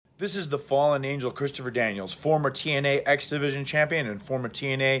This is the Fallen Angel Christopher Daniels, former TNA X Division champion and former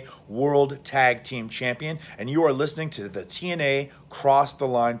TNA World Tag Team champion, and you are listening to the TNA Cross the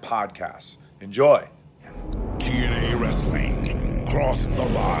Line podcast. Enjoy. TNA Wrestling, Cross the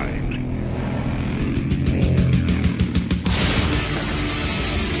Line.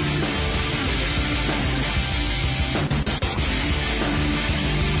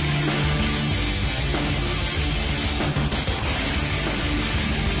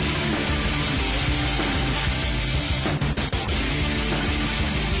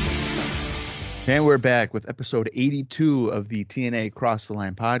 And we're back with episode 82 of the TNA Cross the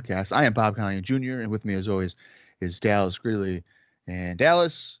Line podcast. I am Bob Conley Jr., and with me, as always, is Dallas Greeley. And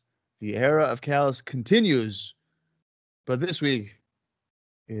Dallas, the era of Callis continues, but this week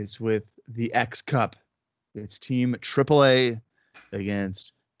it's with the X Cup. It's Team AAA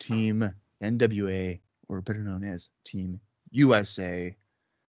against Team NWA, or better known as Team USA.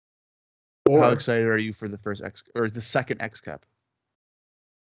 How excited are you for the second X Cup?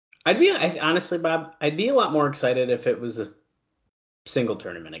 Honestly, Bob, I'd be a lot more excited if it was a single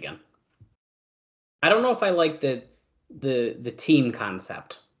tournament again. I don't know if I like the team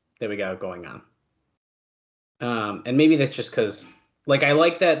concept that we got going on. And maybe that's just because, I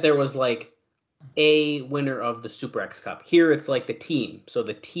like that there was, a winner of the Super X Cup. Here, it's like the team. So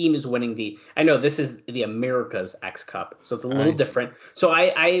the team is winning I know this is the America's X Cup, so it's a little different. So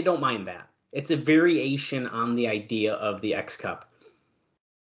I don't mind that. It's a variation on the idea of the X Cup.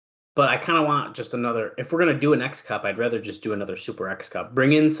 But I kind of want just another, if we're going to do an X Cup, I'd rather just do another Super X Cup.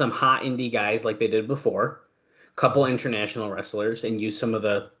 Bring in some hot indie guys like they did before, a couple international wrestlers, and use some of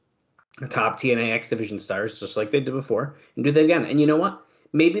the top TNA X Division stars just like they did before, and do that again. And you know what?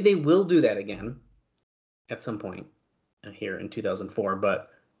 Maybe they will do that again at some point here in 2004, but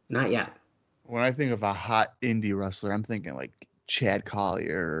not yet. When I think of a hot indie wrestler, I'm thinking like Chad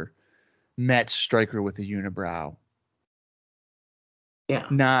Collier, Matt Stryker with a unibrow. Yeah.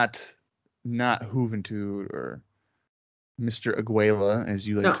 Not Juventud or Mr. Aguila, as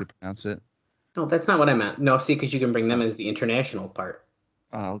you like to pronounce it. No, that's not what I meant. No, see, because you can bring them as the international part.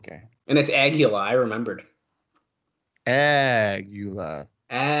 Oh, okay. And it's Aguila, I remembered. Aguila.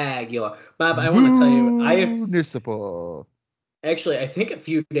 Bob, I want to tell you, Municipal. Actually, I think a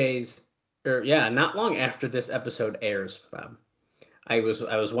few days, not long after this episode airs, Bob, I was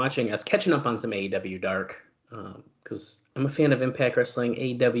catching up on some AEW Dark, because I'm a fan of Impact Wrestling,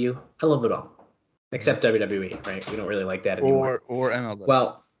 AEW. I love it all, except WWE, right? We don't really like that anymore. Or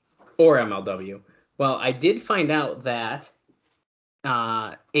MLW. Or MLW. Well, I did find out that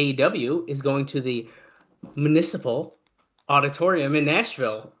AEW is going to the Municipal Auditorium in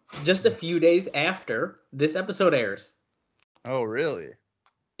Nashville just a few days after this episode airs. Oh, really?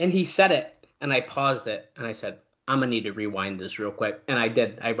 And he said it, and I paused it, and I said, I'm going to need to rewind this real quick. And I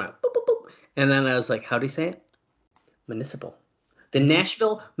did. I went, boop, boop, boop. And then I was like, how do you say it? Municipal. The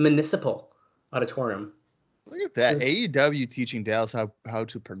Nashville Municipal Auditorium. Look at that. AEW teaching Dallas how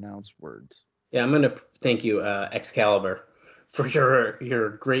to pronounce words. Yeah, I'm going to thank you, Excalibur, for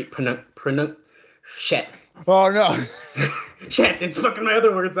your great shit. Oh, no. Shit, it's fucking my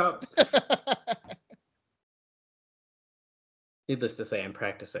other words up. Needless to say, I'm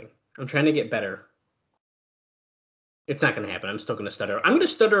practicing. I'm trying to get better. It's not going to happen. I'm still going to stutter. I'm going to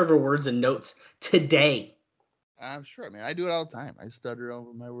stutter over words and notes today. I'm sure. I mean, I do it all the time. I stutter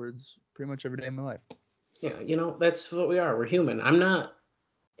over my words pretty much every day of my life. Yeah, that's what we are. We're human. I'm not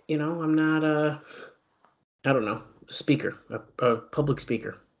a speaker, a public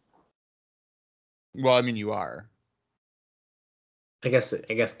speaker. Well, I mean, you are. I guess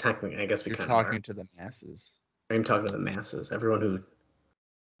technically, we You're kind of talking to the masses. I'm talking to the masses. Everyone who,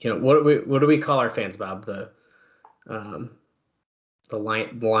 what do we call our fans, Bob? The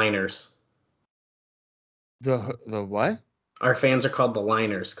liners. The what? Our fans are called the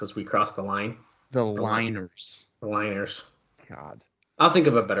liners because we crossed the line. The liners. The liners. God. I'll think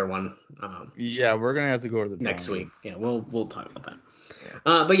of a better one. Yeah, we're gonna have to go to the next week. Yeah, we'll talk about that.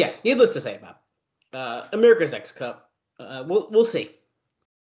 Yeah. But yeah, needless to say, Bob, America's X Cup. We'll see.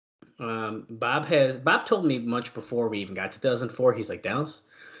 Bob told me much before we even got to 2004. He's like, Dallas,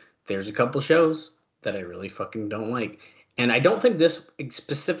 there's a couple shows that I really fucking don't like, and I don't think this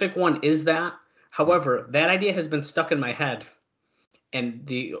specific one is that. However, that idea has been stuck in my head, and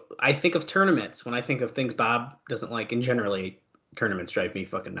I think of tournaments when I think of things Bob doesn't like, and generally tournaments drive me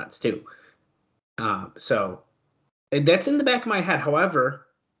fucking nuts too. So that's in the back of my head. However,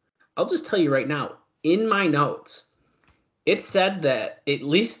 I'll just tell you right now, in my notes, it said that at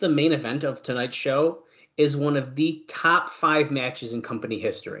least the main event of tonight's show is one of the top 5 matches in company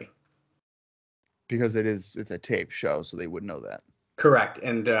history. Because it's a tape show, so they would know that. Correct.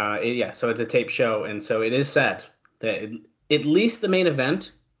 And so it's a tape show. And so it is said that at least the main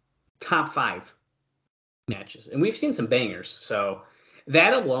event, top 5 matches. And we've seen some bangers. So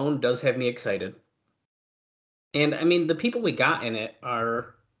that alone does have me excited. And I mean, the people we got in it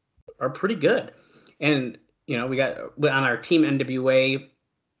are pretty good. And, we got on our Team NWA,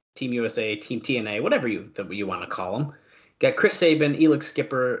 Team USA, Team TNA, whatever you want to call them. Got Chris Sabin, Elix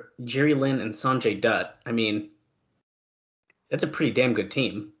Skipper, Jerry Lynn, and Sanjay Dutt. I mean, that's a pretty damn good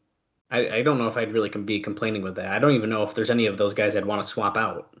team. I don't know if I'd really be complaining with that. I don't even know if there's any of those guys I'd want to swap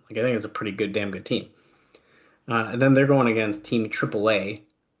out. I think it's a pretty damn good team. And then they're going against Team AAA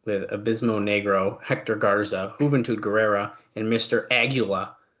with Abismo Negro, Hector Garza, Juventud Guerrera, and Mr.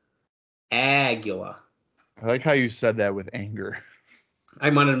 Aguila. Aguila. I like how you said that with anger. I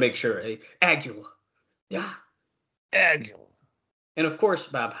wanted to make sure. Aguila. Yeah. Aguila. And of course,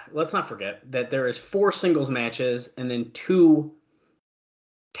 Bob, let's not forget that there is 4 singles matches and then 2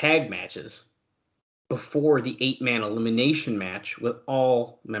 tag matches before the 8-man elimination match with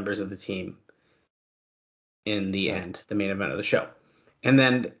all members of the team in the end, the main event of the show. And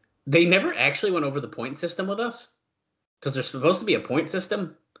then they never actually went over the point system with us because there's supposed to be a point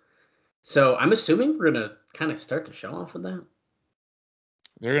system. So I'm assuming we're going to kind of start the show off with that.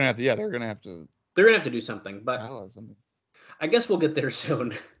 They're going to have to, they're going to have to. They're going to have to do something, but something. I guess we'll get there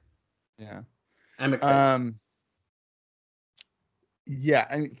soon. Yeah. I'm excited. Yeah,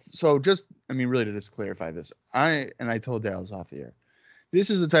 really to just clarify this, I told Dallas off the air,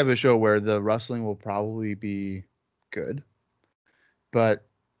 this is the type of show where the wrestling will probably be good, but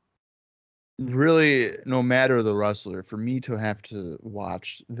really, no matter the wrestler, for me to have to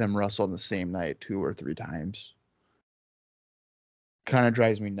watch them wrestle on the same night 2 or 3 times kind of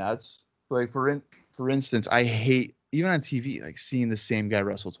drives me nuts. Like for instance, I hate, even on TV, like seeing the same guy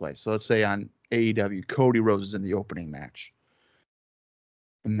wrestle twice. So let's say on AEW, Cody Rhodes is in the opening match.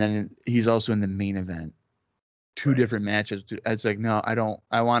 And then he's also in the main event. 2 different matches. It's like, no,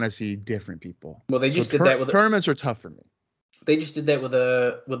 I want to see different people. Well, they just did that with tournaments are tough for me. They just did that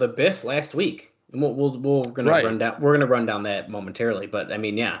with Abyss last week. And we're gonna run down. We're gonna run down that momentarily. But I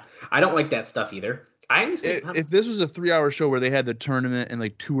mean, yeah, I don't like that stuff either. I honestly, if this was a 3-hour show where they had the tournament and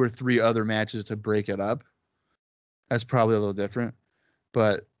like 2 or 3 other matches to break it up, that's probably a little different.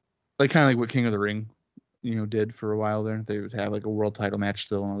 But like kind of like what King of the Ring, did for a while there. They would have like a world title match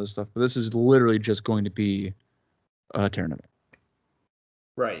still and all this stuff. But this is literally just going to be a tournament.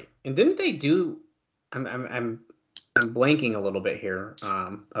 Right. And didn't they do? I'm blanking a little bit here.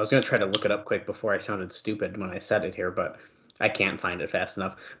 I was going to try to look it up quick before I sounded stupid when I said it here, but I can't find it fast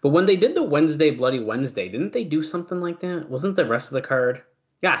enough. But when they did the Wednesday Bloody Wednesday, didn't they do something like that? Wasn't the rest of the card?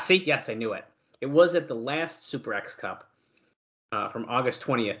 Yeah, see? Yes, I knew it. It was at the last Super X Cup from August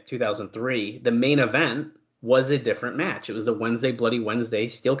 20th, 2003. The main event was a different match. It was the Wednesday Bloody Wednesday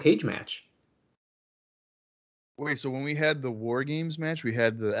steel cage match. Wait, so when we had the War Games match, we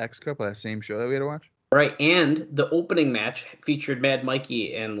had the X Cup, that same show that we had to watch? Right, and the opening match featured Mad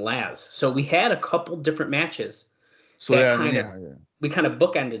Mikey and Laz. So we had a couple different matches. So we kind of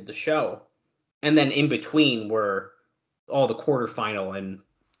bookended the show, and then in between were all the quarterfinal and,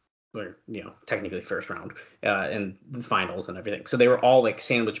 technically first round and the finals and everything. So they were all like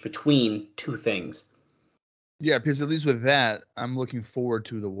sandwiched between 2 things. Yeah, because at least with that, I'm looking forward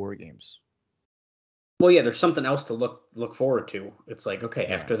to the War Games. Well, yeah, there's something else to look forward to. It's like, okay,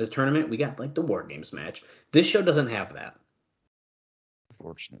 after the tournament, we got like the War Games match. This show doesn't have that.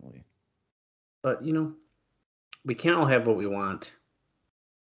 Unfortunately. But, we can't all have what we want.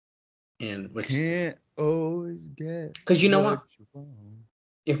 And which can't always get. Because you know what?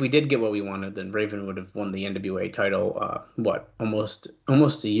 If we did get what we wanted, then Raven would have won the NWA title.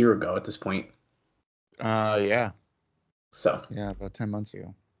 Almost a year ago at this point. Yeah. So. Yeah, about 10 months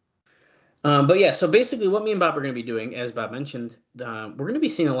ago. But yeah, so basically what me and Bob are going to be doing, as Bob mentioned, we're going to be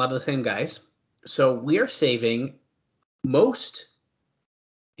seeing a lot of the same guys. So we are saving most,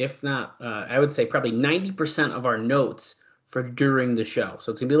 if not, I would say probably 90% of our notes for during the show.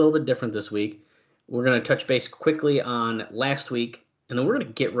 So it's going to be a little bit different this week. We're going to touch base quickly on last week, and then we're going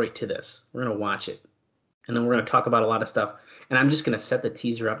to get right to this. We're going to watch it. And then we're going to talk about a lot of stuff. And I'm just going to set the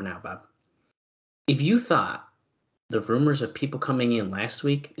teaser up now, Bob. If you thought the rumors of people coming in last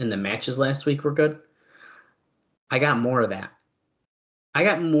week and the matches last week were good, I got more of that. I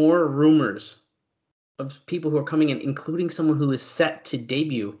got more rumors of people who are coming in, including someone who is set to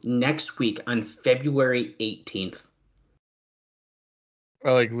debut next week on February 18th.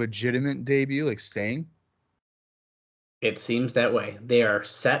 Like legitimate debut, like staying? It seems that way. They are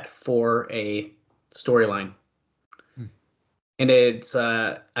set for a storyline. And it's,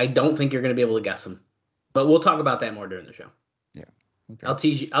 I don't think you're going to be able to guess them. But we'll talk about that more during the show. Yeah. Okay. I'll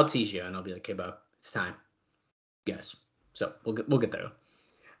tease you, and I'll be like, "Okay, Bob, it's time." Yes. So we'll get there.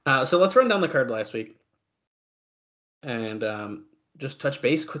 So let's run down the card last week, and just touch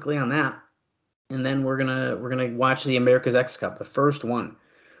base quickly on that, and then we're gonna watch the America's X Cup, the first one.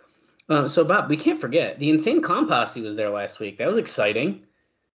 So Bob, we can't forget the Insane Clown Posse was there last week. That was exciting,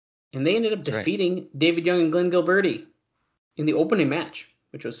 and they ended up defeating David Young and Glenn Gilberti in the opening match,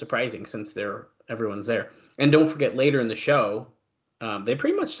 which was surprising since everyone's there. And don't forget, later in the show, they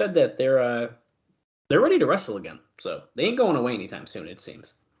pretty much said that they're ready to wrestle again. So they ain't going away anytime soon, it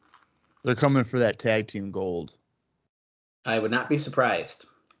seems. They're coming for that tag team gold. I would not be surprised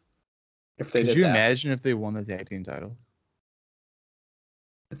if they did that. Could you imagine if they won the tag team title?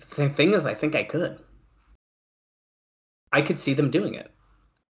 The thing is, I think I could. I could see them doing it.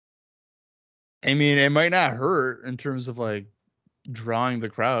 I mean, it might not hurt in terms of like drawing the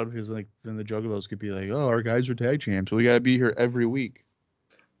crowd, because like then the Juggalos could be like, "Oh, our guys are tag champs, so we got to be here every week."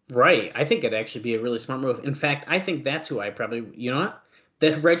 Right. I think it'd actually be a really smart move. In fact, I think that's who I probably, you know what?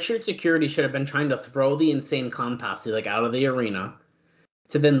 That red shirt security should have been trying to throw the Insane Clown Posse like out of the arena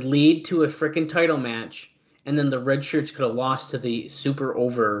to then lead to a freaking title match, and then the red shirts could have lost to the super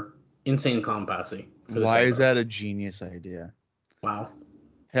over Insane Clown Posse. Why is that a genius idea? Wow.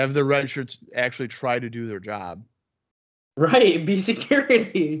 Have the red shirts actually try to do their job. Right, be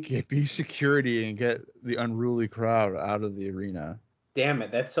security. Be security and get the unruly crowd out of the arena. Damn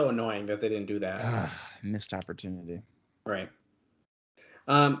it, that's so annoying that they didn't do that. Missed opportunity. Right.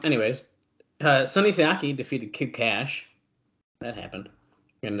 Anyways, Sonny Siaki defeated Kid Cash. That happened.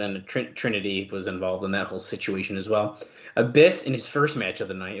 And then Trinity was involved in that whole situation as well. Abyss, in his first match of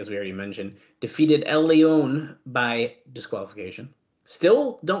the night, as we already mentioned, defeated El Leon by disqualification.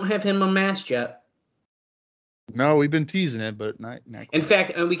 Still don't have him unmasked yet. No, we've been teasing it, but not In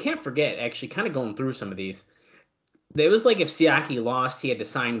fact, and we can't forget, actually, kind of going through some of these, it was like if Siaki lost, he had to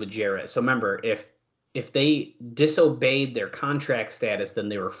sign with Jarrett. So remember, if they disobeyed their contract status, then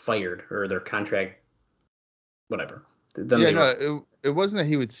they were fired, or their contract, whatever. Then it wasn't that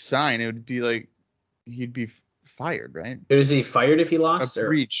he would sign. It would be like he'd be fired, right? Was he fired if he lost? A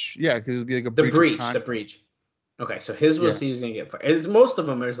breach. Yeah, because it would be like the breach. Okay, so his was he was going to get fired. Most of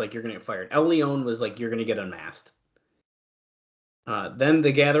them is like you're going to get fired. El Leon was like you're going to get unmasked. Then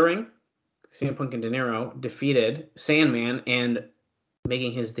the Gathering, CM Punk and De Niro defeated Sandman and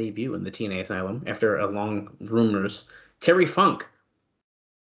making his debut in the TNA Asylum after a long rumors. Terry Funk.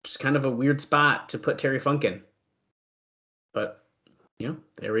 Just kind of a weird spot to put Terry Funk in. But,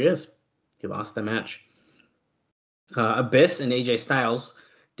 there he is. He lost the match. Abyss and AJ Styles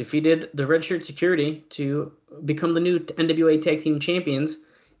defeated the Red Shirt Security to become the new NWA Tag Team Champions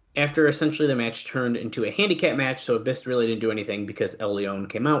after essentially the match turned into a handicap match, so Abyss really didn't do anything because El Leon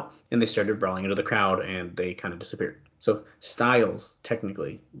came out and they started brawling into the crowd and they kind of disappeared. So Styles,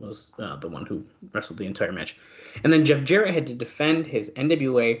 technically, was the one who wrestled the entire match. And then Jeff Jarrett had to defend his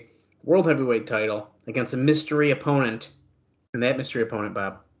NWA World Heavyweight title against a mystery opponent. And that mystery opponent,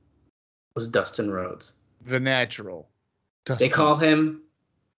 Bob, was Dustin Rhodes. The Natural. They call him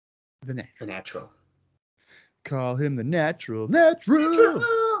the Natural. Call him the Natural. Natural!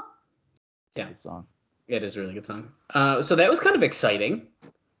 Yeah. Good song. It is a really good song. So that was kind of exciting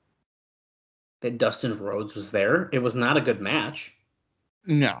that Dustin Rhodes was there. It was not a good match.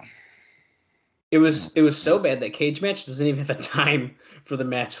 No. It was so bad that Cage Match doesn't even have a time for the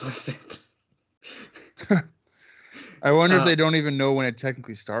match listed. I wonder if they don't even know when it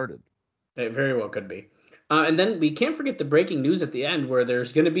technically started. It very well could be. And then we can't forget the breaking news at the end where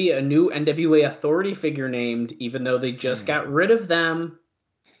there's going to be a new NWA authority figure named, even though they just got rid of them.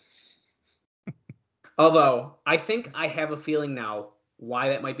 Although, I think I have a feeling now why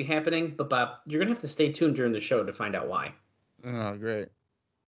that might be happening. But, Bob, you're going to have to stay tuned during the show to find out why. Oh, great.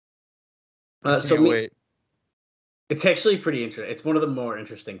 Wait. It's actually pretty interesting. It's one of the more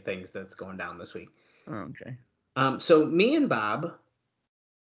interesting things that's going down this week. Oh, okay. So me and Bob,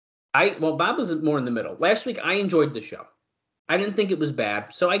 Bob was more in the middle. Last week, I enjoyed the show. I didn't think it was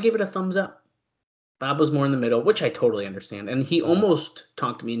bad, so I gave it a thumbs up. Bob was more in the middle, which I totally understand. And he almost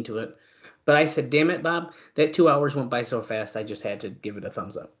talked me into it. But I said, damn it, Bob, that 2 hours went by so fast, I just had to give it a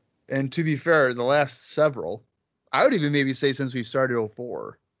thumbs up. And to be fair, the last several, I would even maybe say since we started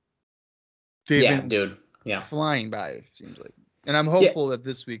 04. Dude. Yeah. Flying by, it seems like. And I'm hopeful that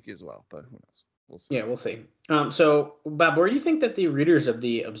this week as well, but who knows? We'll see. Yeah, we'll see. So, Bob, where do you think that the readers of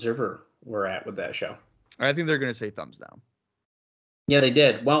the Observer were at with that show? I think they're going to say thumbs down. Yeah, they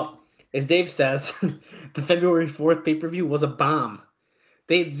did. Well, as Dave says, the February 4th pay-per-view was a bomb.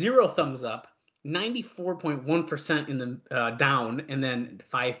 They had 0 thumbs up, 94.1% in the down, and then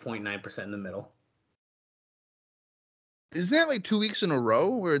 5.9% in the middle. Is that like 2 weeks in a row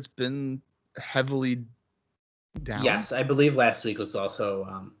where it's been heavily down? Yes, I believe last week was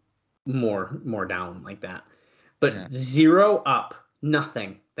also more down like that. But Yeah. 0 up,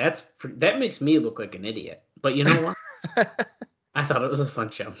 nothing. That makes me look like an idiot. But you know what? I thought it was a fun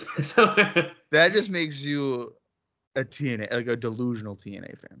show. So That just makes you a TNA, like a delusional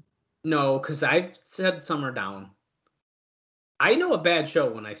TNA fan. no, because I've said some are down. I know a bad show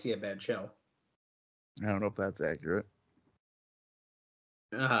when I see a bad show. I don't know if that's accurate.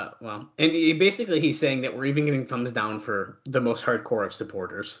 Well, and basically he's saying that we're even getting thumbs down for the most hardcore of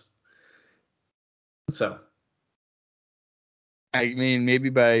supporters. So, I mean, maybe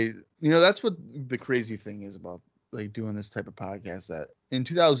that's what the crazy thing is about like doing this type of podcast. That in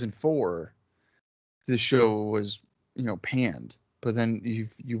 2004, this show was panned, but then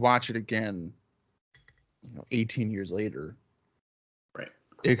you watch it again, 18 years later. right.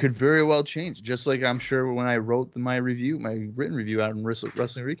 It could very well change. Just like I'm sure when I wrote my written review out in Wrestling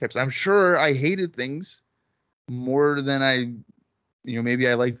Recaps, I'm sure I hated things more than maybe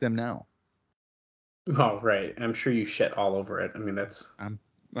I like them now. Oh, right. I'm sure you shit all over it. I mean, that's. I'm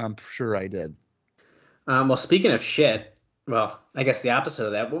sure I did. Well, speaking of shit, well, I guess the opposite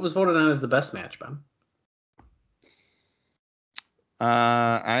of that. What was voted on as the best match, Bob?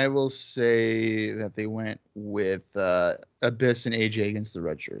 I will say that they went with Abyss and AJ against the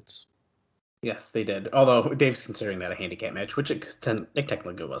Red Shirts. Yes, they did. Although Dave's considering that a handicap match, which it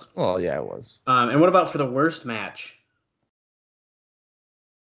technically was. Well, yeah, it was. And what about for the worst match?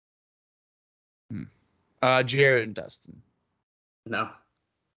 Jarrett and Dustin. No.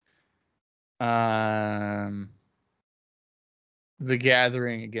 The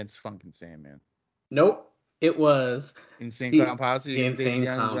Gathering against Funk and Sandman. Nope. It was Insane Clown Posse. The against Insane David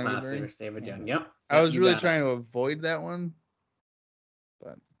Young Clown and Posse versus David Young. Yep. I was really trying to avoid that one,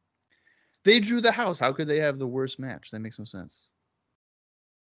 but they drew the house. How could they have the worst match? That makes no sense.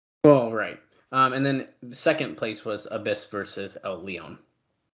 Well, right. And then second place was Abyss versus El Leon.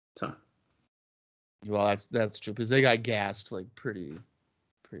 So. Well, that's true because they got gassed like pretty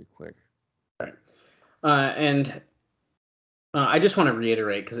quick. Right. And I just want to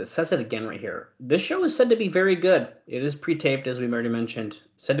reiterate because it says it again right here. This show is said to be very good. It is pre-taped, as we've already mentioned.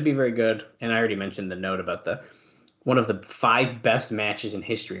 Said to be very good, and I already mentioned the note about one of the 5 best matches in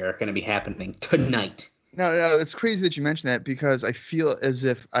history are going to be happening tonight. No, it's crazy that you mentioned that because I feel as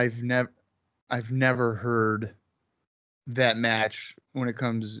if I've never heard that match when it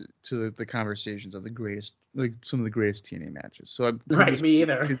comes to the conversations of the greatest, like some of the greatest TNA matches. So Me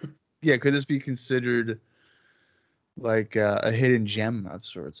either. Could this be considered like a hidden gem of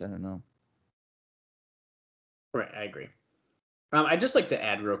sorts? I don't know. Right, I agree. I'd just like to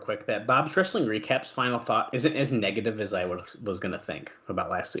add real quick that Bob's Wrestling Recaps final thought isn't as negative as I was going to think about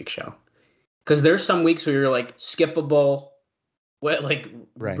last week's show. Because there's some weeks where you're like skippable,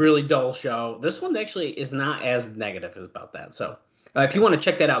 really dull show. This one actually is not as negative about that. So if you want to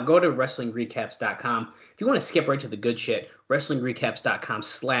check that out, go to WrestlingRecaps.com. If you want to skip right to the good shit,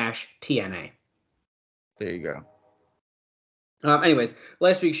 WrestlingRecaps.com/TNA. There you go. Anyways,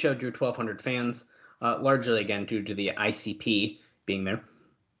 last week's show drew 1,200 fans, largely again due to the ICP being there.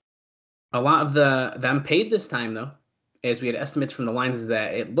 A lot of them paid this time though, as we had estimates from the lines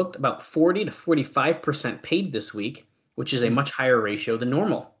that it looked about 40 to 45% paid this week, which is a much higher ratio than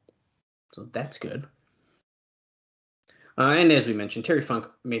normal. So that's good. And as we mentioned, Terry Funk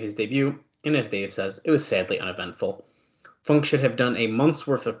made his debut, and as Dave says, it was sadly uneventful. Funk should have done a month's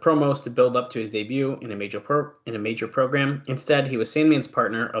worth of promos to build up to his debut in a major program. Instead, he was Sandman's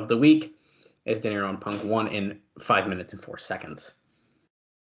partner of the week, as De Niro and Punk won in 5 minutes and 4 seconds.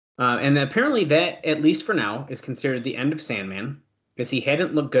 And apparently that, at least for now, is considered the end of Sandman, because he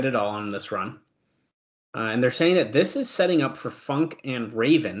hadn't looked good at all on this run. And they're saying that this is setting up for Funk and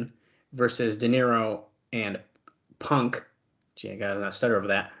Raven versus De Niro and Punk. Gee, I got a stutter over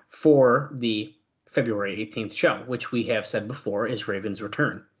that. For the February 18th show, which we have said before is Raven's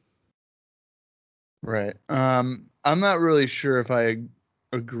return. Right. I'm not really sure if I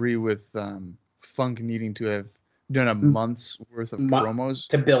agree with Funk needing to have done a month's worth of promos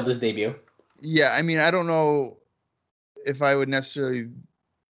to build his debut. Yeah, I mean, I don't know if I would necessarily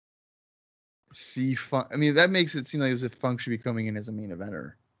see Funk. I mean, that makes it seem like as if Funk should be coming in as a main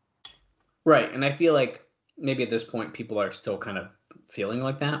eventer. Right, and I feel like maybe at this point people are still kind of feeling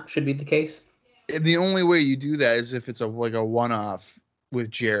like that should be the case. The only way you do that is if it's a one-off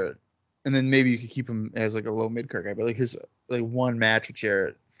with Jarrett, and then maybe you could keep him as like a low mid-card guy, but like his one match with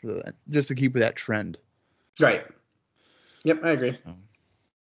Jarrett just to keep with that trend. Right. Yep, I agree.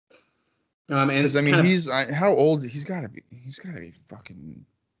 Because I mean, how old? He's got to be fucking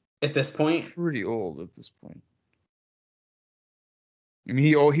at this point. Pretty old at this point. I mean,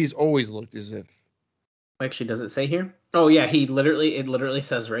 he's always looked as if. Actually, does it say here? Oh yeah, it literally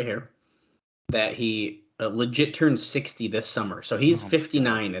says right here that he legit turned 60 this summer. So he's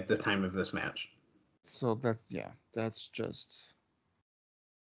 59 at the time of this match. So that's just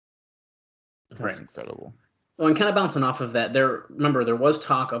Right. incredible. Well, and kind of bouncing off of that, there was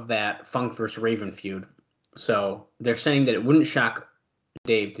talk of that Funk versus Raven feud. So they're saying that it wouldn't shock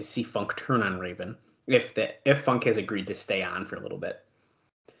Dave to see Funk turn on Raven if Funk has agreed to stay on for a little bit.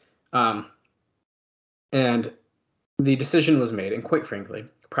 And the decision was made, and quite frankly,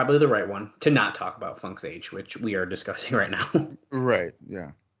 probably the right one, to not talk about Funk's age, which we are discussing right now. Right.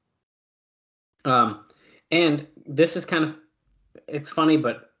 Yeah. And this is it's funny,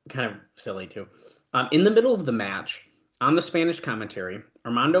 but kind of silly too. In the middle of the match, on the Spanish commentary,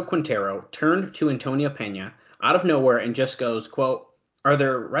 Armando Quintero turned to Antonio Pena out of nowhere and just goes, quote, "Are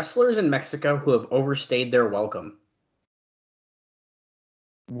there wrestlers in Mexico who have overstayed their welcome?"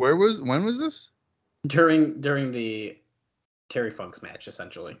 When was this? During the Terry Funk's match,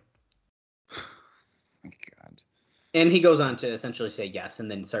 essentially. Oh my God. And he goes on to essentially say yes and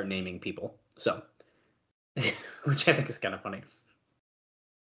then start naming people. So, which I think is kind of funny.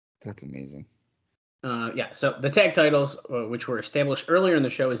 That's amazing. So the tag titles, which were established earlier in the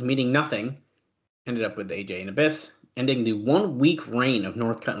show as meaning nothing, ended up with AJ and Abyss, ending the 1 week reign of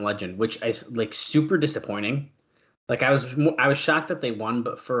Northcutt and Legend, which is like super disappointing. Like I was shocked that they won,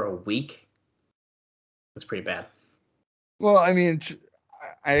 but for a week, that's pretty bad. Well, I mean,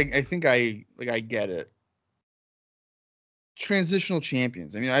 I think I get it. Transitional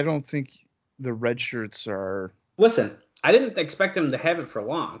champions. I mean, I don't think the red shirts are. Listen, I didn't expect them to have it for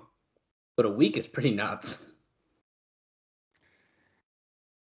long, but a week is pretty nuts.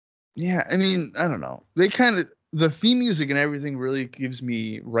 Yeah, I mean, I don't know. The theme music and everything really gives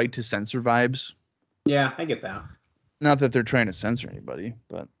me Right to Censor vibes. Yeah, I get that. Not that they're trying to censor anybody,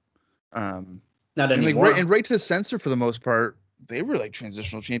 but not anymore. And Right to Censor for the most part, they were like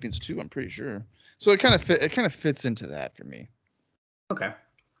transitional champions too. I'm pretty sure. So it kind of fits into that for me. Okay,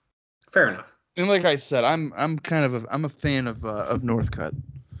 fair enough. And like I said, I'm a fan of Northcutt.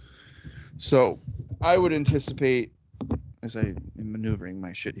 So I would anticipate, as I am maneuvering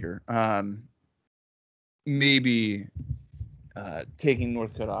my shit here, maybe taking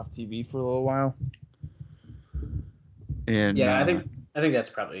Northcutt off TV for a little while. And yeah, I think that's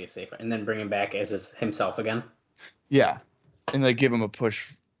probably safe. And then bring him back as himself again. Yeah, and like give him a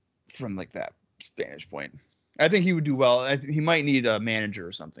push from like that vantage point. I think he would do well. He might need a manager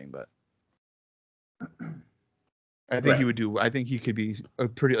or something, but I think he would do. I think he could be a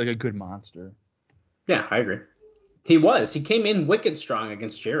good monster. Yeah, I agree. He came in wicked strong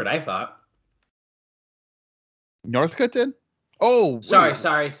against Jarrett, I thought. Northcutt did? Oh, sorry.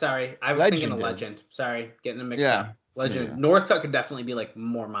 I was thinking of Legend. Sorry, getting a mix up. Legend. Yeah. Northcutt could definitely be like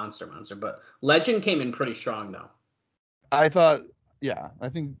more monster, but Legend came in pretty strong though. I thought, I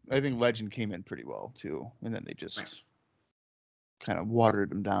think Legend came in pretty well too, and then they just kind of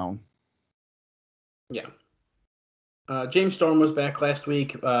watered him down. Yeah. James Storm was back last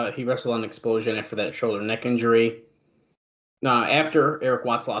week. He wrestled on Explosion after that shoulder neck injury. After Eric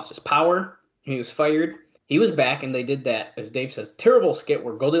Watts lost his power, he was fired. He was back, and they did that, as Dave says, terrible skit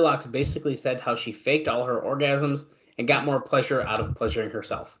where Goldilocks basically said how she faked all her orgasms and got more pleasure out of pleasuring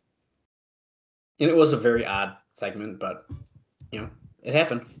herself. And it was a very odd segment, but, it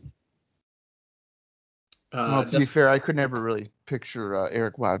happened. Well, to be fair, I could never really picture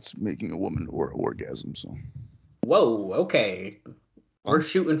Eric Watts making a woman or orgasm. So. Whoa, okay. We're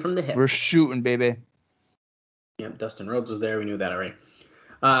shooting from the hip. We're shooting, baby. Yep, Dustin Rhodes was there. We knew that already.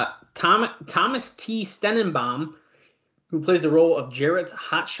 Thomas T. Stenenbaum, who plays the role of Jarrett's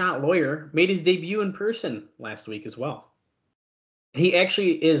hotshot lawyer, made his debut in person last week as well. He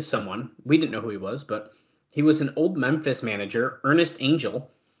actually is someone. We didn't know who he was, but he was an old Memphis manager, Ernest Angel.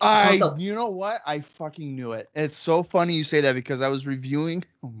 You know what? I fucking knew it. It's so funny you say that because I was reviewing.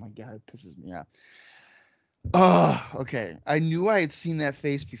 Oh my God, it pisses me off. Oh, okay. I knew I had seen that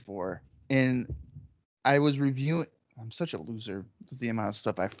face before, and I was reviewing. I'm such a loser with the amount of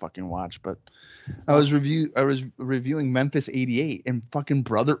stuff I fucking watch, but I was reviewing Memphis '88, and fucking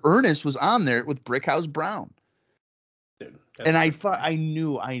brother Ernest was on there with Brickhouse Brown. Dude, and I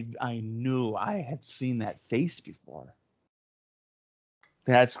knew I had seen that face before.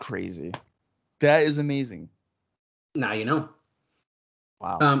 That's crazy. That is amazing. Now you know.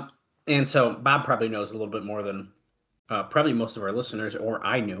 Wow. And so Bob probably knows a little bit more than probably most of our listeners, or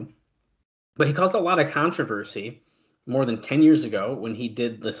I knew. But he caused a lot of controversy more than 10 years ago when he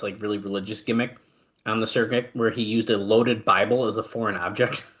did this like really religious gimmick on the circuit where he used a loaded Bible as a foreign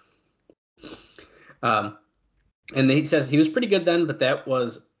object. And he says he was pretty good then, but that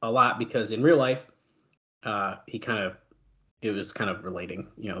was a lot because in real life, it was kind of relating,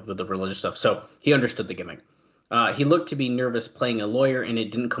 with the religious stuff. So he understood the gimmick. He looked to be nervous playing a lawyer, and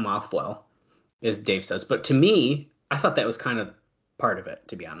it didn't come off well, as Dave says. But to me, I thought that was kind of part of it,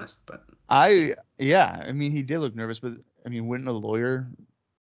 to be honest. But I mean, he did look nervous, but I mean, wouldn't a lawyer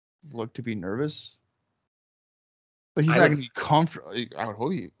look to be nervous? But he's not going to be comfortable. I would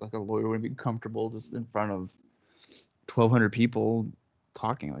hope like a lawyer wouldn't be comfortable just in front of 1,200 people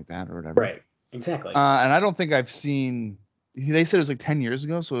talking like that or whatever. Right. Exactly. And I don't think I've seen. They said it was like 10 years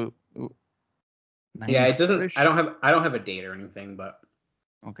ago, so. Yeah, it doesn't. I don't have a date or anything, but.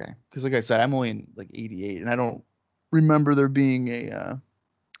 Okay, because like I said, I'm only in like '88, and I don't remember there being a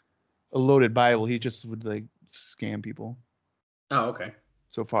loaded Bible. He just would like scam people. Oh, okay.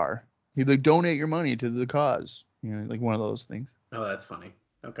 So far, he'd like donate your money to the cause. Like one of those things. Oh, that's funny.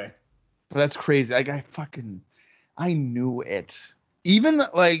 Okay. But that's crazy. Like I knew it. Even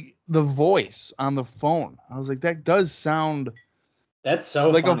like the voice on the phone, I was like, that does sound. That's so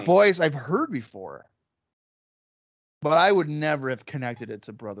like funny. A voice I've heard before. But I would never have connected it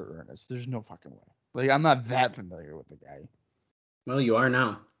to Brother Ernest. There's no fucking way. Like, I'm not that familiar with the guy. Well, you are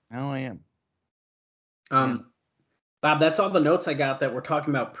now. Now I am. Bob, that's all the notes I got that we're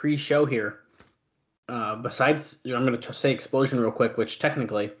talking about pre-show here. Besides, I'm going to say Explosion real quick, which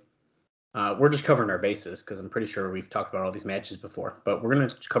technically we're just covering our bases because I'm pretty sure we've talked about all these matches before. But we're going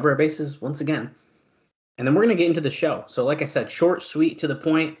to cover our bases once again. And then we're going to get into the show. So like I said, short, sweet, to the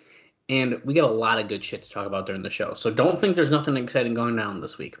point. And we got a lot of good shit to talk about during the show. So don't think there's nothing exciting going on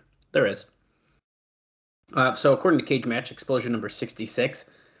this week. There is. So according to Cage Match, Explosion number 66,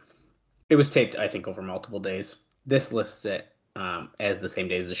 it was taped, I think, over multiple days. This lists it as the same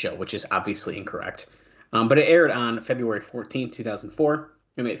day as the show, which is obviously incorrect. But it aired on February 14th, 2004,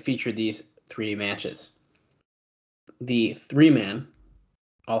 and it featured these 3 matches. The 3-man,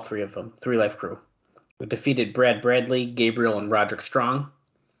 all 3 of them, 3 Life Crew, defeated Brad Bradley, Gabriel, and Roderick Strong.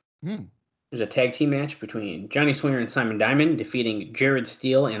 There's a tag team match between Johnny Swinger and Simon Diamond, defeating Jared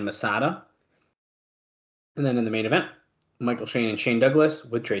Steele and Masada. And then in the main event, Michael Shane and Shane Douglas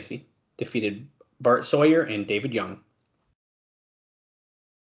with Tracy defeated Bart Sawyer and David Young.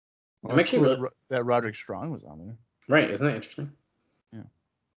 Well, I'm actually cool that Roderick Strong was on there. Right, isn't that interesting? Yeah.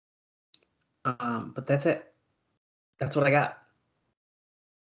 But that's it. That's what I got.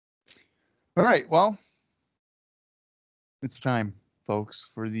 All right, well, it's time, folks,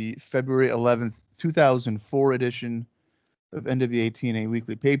 for the February 11th, 2004 edition of NWA TNA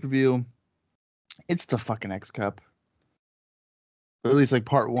Weekly Pay-Per-View. It's the fucking X Cup. Or at least like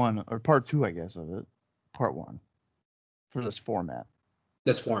part 1, or part 2, I guess, of it. Part 1. For this format.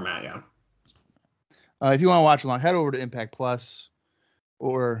 Yeah. If you want to watch along, head over to Impact Plus,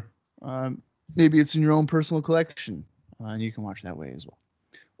 or maybe it's in your own personal collection, and you can watch that way as well.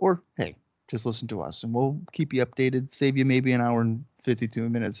 Or, hey, just listen to us, and we'll keep you updated, save you maybe an hour and 52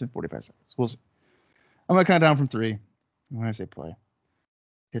 minutes and 45 seconds. We'll see. I'm going to count down from 3. When I say play,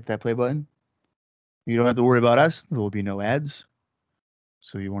 hit that play button. You don't have to worry about us. There will be no ads.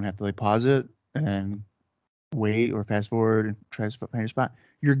 So you won't have to pause it and wait or fast forward and try to find your spot.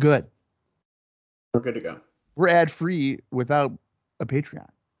 You're good. We're good to go. We're ad-free without a Patreon.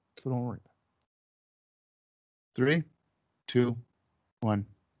 So don't worry. 3, 2, 1,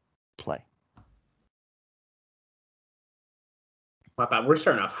 play. Wow, we're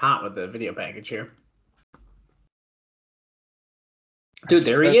starting off hot with the video package here. Dude,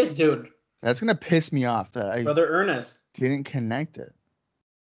 there he is, dude. That's going to piss me off that I Brother Ernest didn't connect it.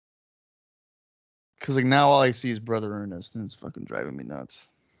 Because now all I see is Brother Ernest, and it's fucking driving me nuts.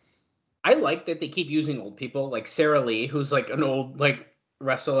 I like that they keep using old people, like Sarah Lee, who's like an old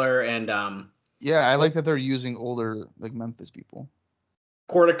wrestler, and yeah, I like that they're using older Memphis people.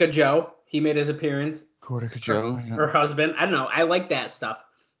 Cortica Joe, he made his appearance. Cortica Joe, her husband. I don't know. I like that stuff,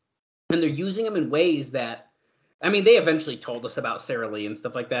 and they're using them in ways that, I mean, they eventually told us about Sarah Lee and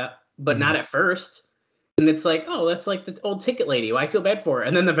stuff like that, but not at first. And it's like, oh, that's like the old ticket lady. Well, I feel bad for her.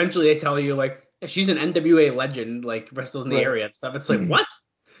 And then eventually they tell you she's an NWA legend, wrestled in the area and stuff. It's like, what?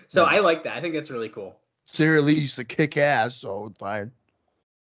 So I like that. I think that's really cool. Sarah Lee used to kick ass, so it's fine.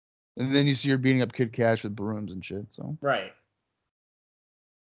 And then you see her beating up Kid Cash with brooms and shit. So right.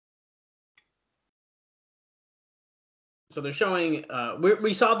 So they're showing.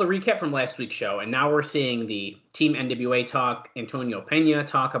 We saw the recap from last week's show, and now we're seeing the Team NWA talk. Antonio Pena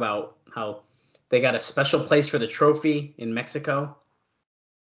talk about how they got a special place for the trophy in Mexico.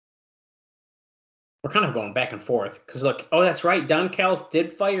 We're kind of going back and forth because look, oh, that's right. Don Callis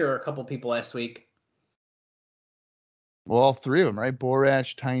did fire a couple people last week. Well, all 3 of them, right?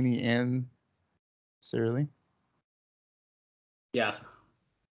 Borash, Tiny, and Sarah Lee. Yes.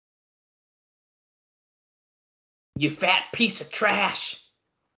 You fat piece of trash.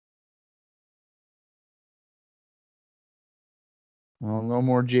 Well, no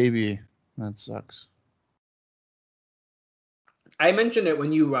more JB. That sucks. I mentioned it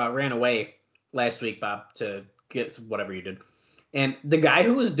when you ran away last week, Bob, to get whatever you did. And the guy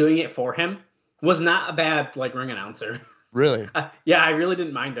who was doing it for him was not a bad ring announcer. Really? Yeah, I really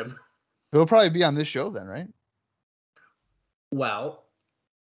didn't mind him. He'll probably be on this show then, right? Well,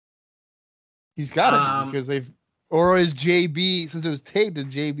 he's got to be because or is JB, since it was taped, did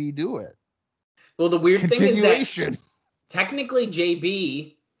JB do it? Well, the weird thing is that technically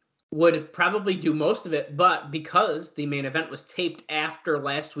JB would probably do most of it, but because the main event was taped after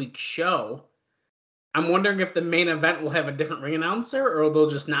last week's show, I'm wondering if the main event will have a different ring announcer or they'll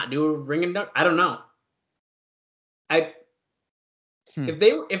just not do a ring announcer. I don't know. If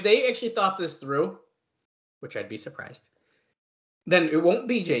they actually thought this through, which I'd be surprised, then it won't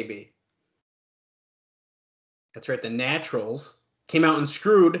be JB. That's right. The Naturals came out and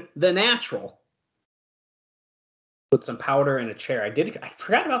screwed the Natural. Put some powder in a chair. I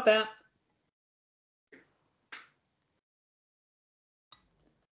forgot about that.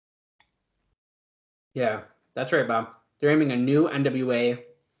 Yeah, that's right, Bob. They're aiming a new NWA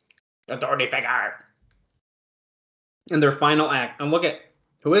authority figure in their final act. And look at,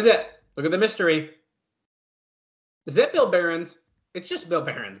 who is it? Look at the mystery. Is it Bill Behrens? It's just Bill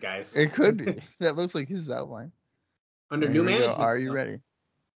Behrens, guys. It could be. That looks like his outline. Under new management. Are you ready?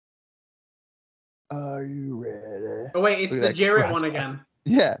 Are you ready? Oh, wait, it's the Jarrett one again.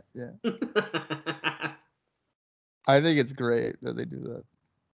 Yeah. I think it's great that they do that.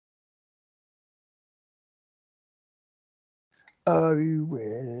 Are you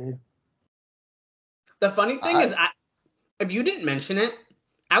ready? The funny thing is, if you didn't mention it,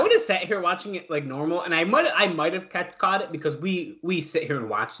 I would have sat here watching it like normal, and I might have caught it because we sit here and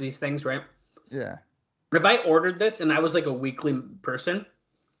watch these things, right? Yeah. If I ordered this and I was like a weekly person,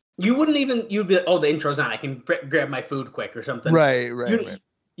 you'd be like, oh, the intro's on, I can grab my food quick or something. Right.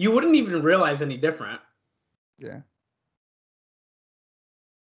 You wouldn't even realize any different. Yeah.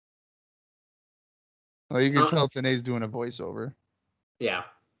 Well, you can tell Tanae's doing a voiceover. Yeah.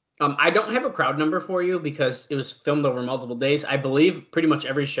 I don't have a crowd number for you because it was filmed over multiple days. I believe pretty much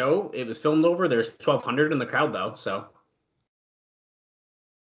every show it was filmed over. There's 1,200 in the crowd, though, so.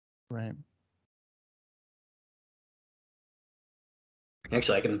 Right.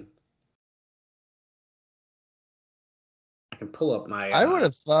 Actually, I can pull up my... I would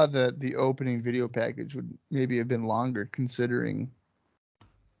have thought that the opening video package would maybe have been longer considering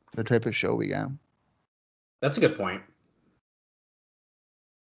the type of show we got. That's a good point.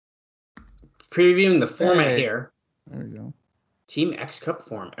 Previewing the format here. There we go. Team X Cup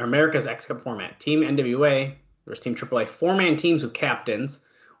format, America's X Cup format. Team NWA versus Team AAA. 4-man teams with captains.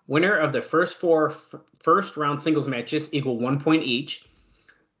 Winner of the first 4 first round singles matches equal 1 point each.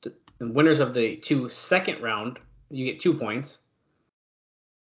 The winners of the 2 second round, you get 2 points.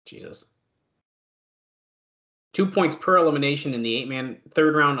 Jesus. 2 points per elimination in the 8-man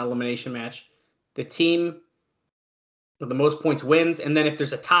third round elimination match. The team with the most points wins, and then if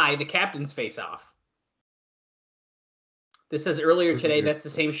there's a tie, the captains face off. This says earlier today, that's the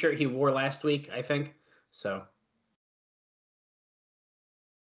same shirt he wore last week, I think. So.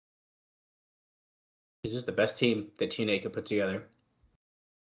 Is this the best team that TNA could put together?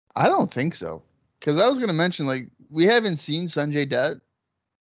 I don't think so. Because I was going to mention, we haven't seen Sanjay Dutt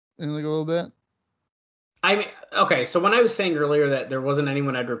in a little bit. I mean, okay, so when I was saying earlier that there wasn't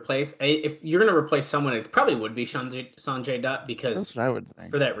anyone I'd replace, if you're going to replace someone, it probably would be Sanjay Dutt because that's what I would think.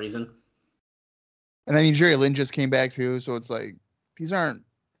 For that reason. And I mean, Jerry Lynn just came back too, so it's like these aren't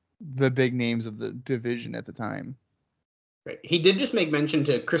the big names of the division at the time. Right. He did just make mention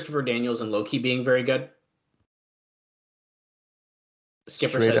to Christopher Daniels and Loki being very good.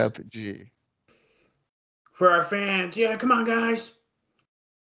 Skipper Straight says, up G. For our fans, yeah, come on, guys.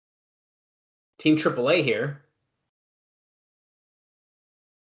 Team AAA here.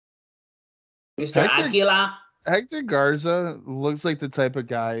 Mr. Aguila. Hector Garza looks like the type of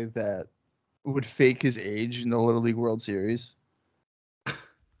guy that would fake his age in the Little League World Series.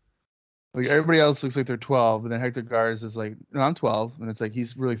 Like everybody else looks like they're 12, but then Hector Garza is like, no, I'm 12, and it's like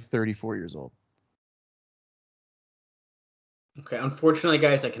he's really 34 years old. Okay, unfortunately,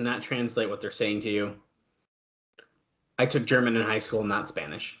 guys, I cannot translate what they're saying to you. I took German in high school, not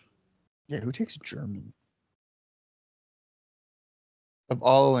Spanish. Yeah, who takes German? Of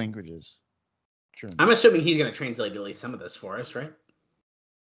all languages, German. I'm assuming he's going to translate at least some of this for us, right?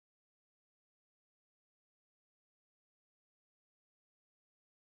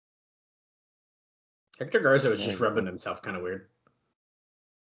 Hector Garza was just rubbing himself kind of weird.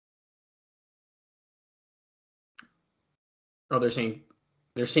 Oh, they're saying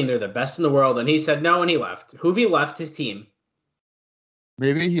they're the best in the world, and he said no, and he left. Hoovy left his team.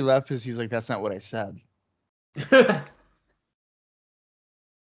 Maybe he left because he's like, that's not what I said. Yep.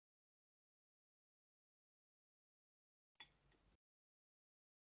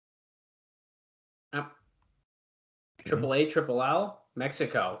 Okay. Triple A, Triple L,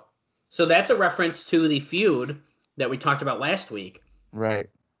 Mexico. So that's a reference to the feud that we talked about last week. Right.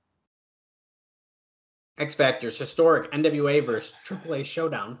 X Factor's historic NWA versus AAA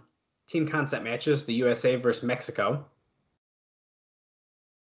showdown. Team concept matches, the USA versus Mexico.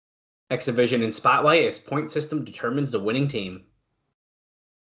 X Division in Spotlight as point system determines the winning team.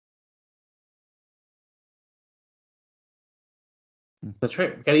 That's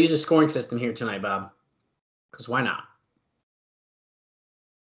right. We got to use a scoring system here tonight, Bob. Because why not?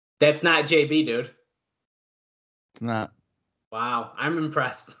 That's not JB, dude. It's not. Wow, I'm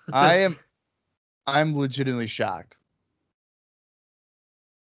impressed. I'm legitimately shocked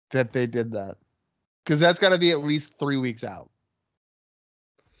that they did that. Because that's got to be at least 3 weeks out.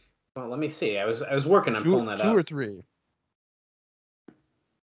 Well, let me see. I was working on pulling that up. 2 or 3.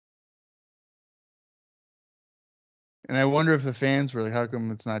 And I wonder if the fans were like, how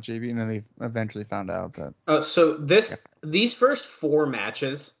come it's not JB? And then they eventually found out that. So these first 4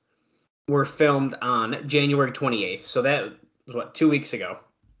 matches were filmed on January 28th. So that was, 2 weeks ago.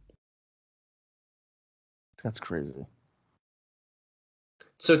 That's crazy.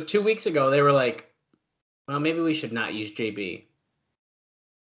 So 2 weeks ago, they were like, well, maybe we should not use JB.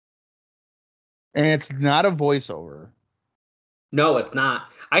 And it's not a voiceover. No, it's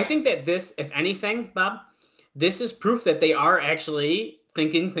not. I think that this, if anything, Bob, this is proof that they are actually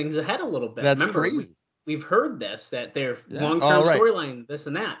thinking things ahead a little bit. That's Remember, crazy. We've heard this, that they're Yeah. long-term right. storyline, this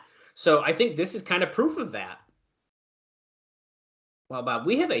and that. So I think this is kind of proof of that. Well, Bob,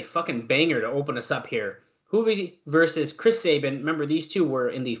 we have a fucking banger to open us up here. Hoovy versus Chris Sabin. Remember, these two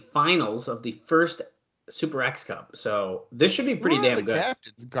were in the finals of the first Super X Cup. So this should be pretty Who are damn the good.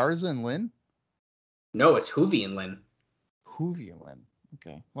 captains? Garza and Lynn? No, it's Hoovy and Lynn. Hoovy and Lynn.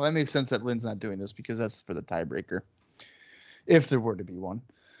 Okay. Well, that makes sense that Lynn's not doing this because that's for the tiebreaker. If there were to be one.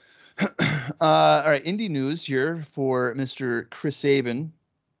 All right. Indie news here for Mr. Chris Sabin.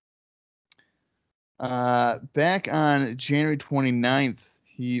 Back on January 29th,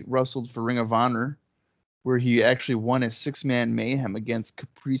 he wrestled for Ring of Honor, where he actually won a 6-man mayhem against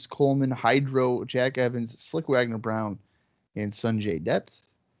Caprice Coleman, Hydro, Jack Evans, Slick Wagner Brown, and Sanjay Dutt.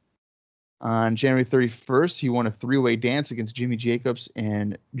 On January 31st, he won a 3-way dance against Jimmy Jacobs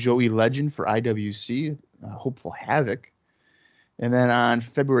and Joey Legend for IWC, Hopeful Havoc. And then on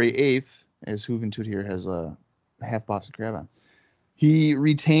February 8th, as Juventud here has a half Boston Crab on, he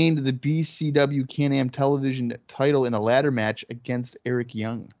retained the BCW Can-Am television title in a ladder match against Eric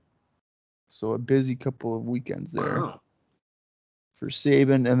Young. So a busy couple of weekends there for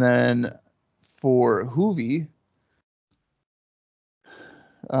Sabin. And then for Hoovy,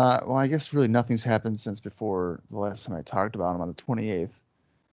 well, I guess really nothing's happened since before the last time I talked about him on the 28th.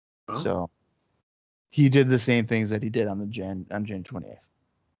 Oh. So he did the same things that he did on Jan 28th.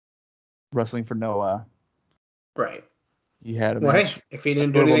 Wrestling for Noah. Right. He had a match. Hey, if he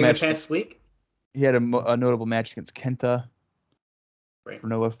didn't do anything the past week. He had a notable match against Kenta. Right. For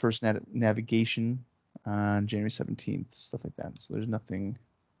Noah First Navigation on January 17th. Stuff like that. So there's nothing.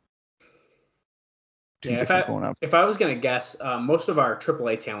 Yeah, if I was going to guess, most of our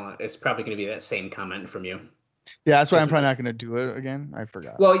AAA talent is probably going to be that same comment from you. Yeah, that's why I'm probably not going to do it again. I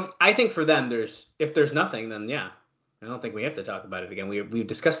forgot. Well, I think for them, if there's nothing, then yeah, I don't think we have to talk about it again. We've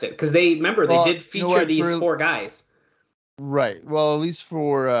discussed it because they did feature these 4 guys. Right. Well, at least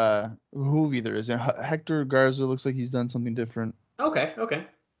for Hoovy there is. Hector Garza looks like he's done something different. Okay.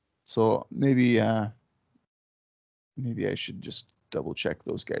 So maybe I should just double check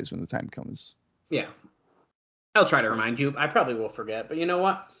those guys when the time comes. Yeah. I'll try to remind you. I probably will forget, but you know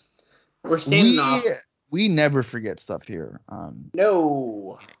what? We're standing off. We never forget stuff here.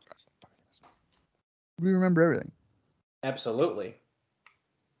 No. We remember everything. Absolutely.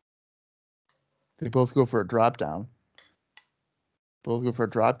 They both go for a drop down. Both go for a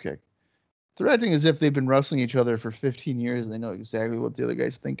drop kick. They're acting as if they've been wrestling each other for 15 years and they know exactly what the other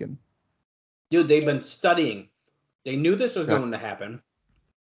guy's thinking. Dude, they've been studying. They knew this was going to happen.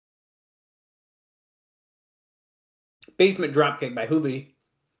 Basement dropkick by Hoovy.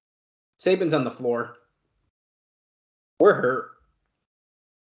 Sabin's on the floor. We're hurt.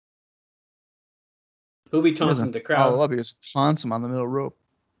 Hoovy taunts him to the crowd. Oh, he just taunts him on the middle rope.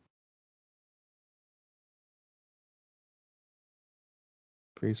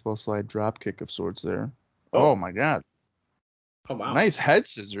 Baseball slide drop kick of sorts there. Oh my God. Oh wow. Nice head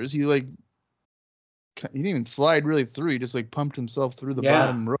scissors. You He didn't even slide really through. He just like pumped himself through the Yeah.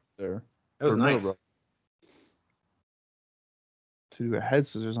 bottom rope there. That was Or middle nice. rope. To do a head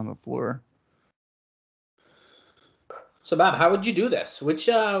scissors on the floor. So Bob, how would you do this? Which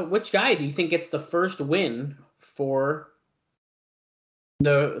guy do you think gets the first win for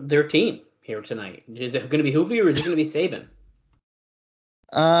their team here tonight? Is it going to be Hoovy or is it going to be Sabin?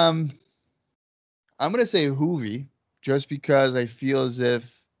 I'm gonna say Hoovy, just because I feel as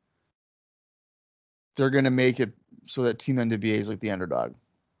if they're gonna make it so that Team NWA is like the underdog.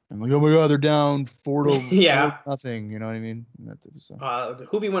 I'm like, oh my god, they're down 4-0. Yeah. 4-0. You know what I mean? That type of stuff.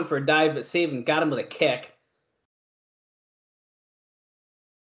 Hoovy went for a dive, but Sabin got him with a kick.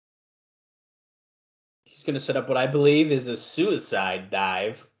 He's going to set up what I believe is a suicide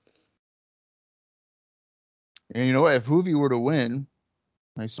dive. And you know what? If Hoovy were to win,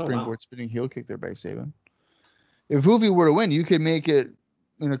 nice Oh, springboard wow. spinning heel kick there by Sabin. If Hoovy were to win, you could make it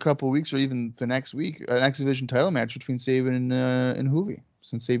in a couple of weeks or even the next week an X Division title match between Sabin and Hoovy,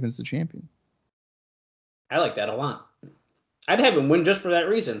 since Sabin's the champion. I like that a lot. I'd have him win just for that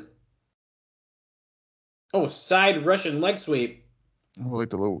reason. Oh, side Russian leg sweep. It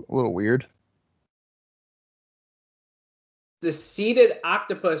looked a little weird. The seated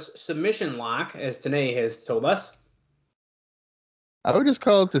octopus submission lock, as Tanay has told us. I would just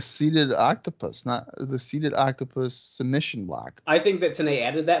call it the seated octopus, not the seated octopus submission lock. I think that Tanay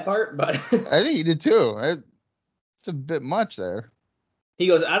added that part, but I think he did too. It's a bit much there. he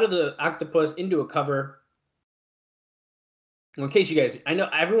goes out of the octopus into a cover. Well, in case you guys, I know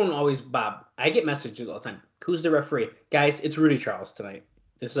everyone always, Bob, I get messages all the time. Who's the referee? Guys, it's Rudy Charles tonight.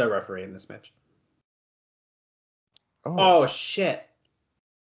 This is our referee in this match. Oh, shit.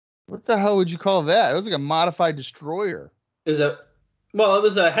 What the hell would you call that? It was like a modified destroyer. It was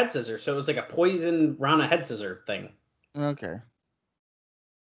a head scissor, so it was like a poison Rana head scissor thing. Okay.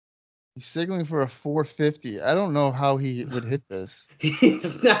 He's signaling for a 450. I don't know how he would hit this.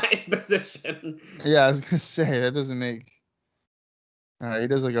 He's not in position. Yeah, I was gonna say that doesn't make. All right, he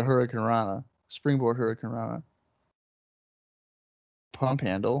does like a Hurricane Rana, springboard Hurricane Rana, pump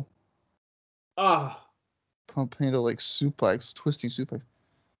handle, Oh, pump handle like suplex, twisting suplex.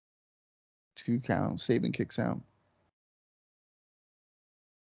 2 count. Sabin kicks out.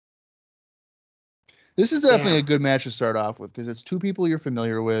 This is definitely a good match to start off with because it's 2 people you're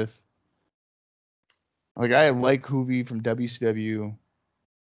familiar with. Like I like Hoovy from WCW.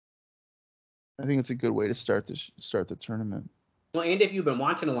 I think it's a good way to start the tournament. well, and if you've been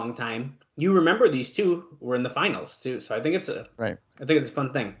watching a long time, you remember these two were in the finals too. So I think it's a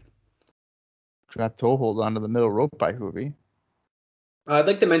fun thing. Drop toe hold onto the middle rope by Hoovy. I'd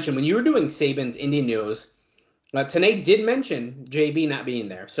like to mention when you were doing Sabin's Indie News, Tanay did mention JB not being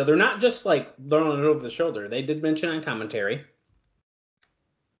there, so they're not just like throwing it over the shoulder. They did mention on commentary.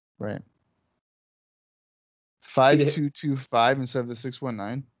 Right. 5225 instead of the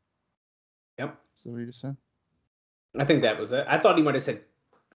 619. Yep. So what you just said? I think that was it. I thought he might have said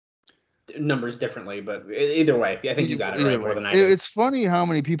numbers differently, but either way, I think you got it right more than I did. It's funny how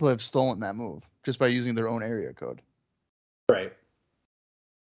many people have stolen that move just by using their own area code. Right.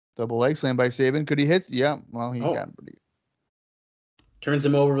 Double leg slam by Sabin. Could he hit? Yeah. Well, he got him pretty. Turns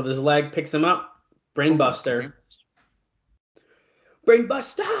him over with his leg, picks him up. Brainbuster.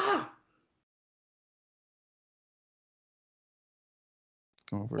 Brainbuster!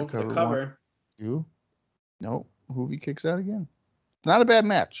 Going for the cover. 2. No. Hoovy kicks out again. It's not a bad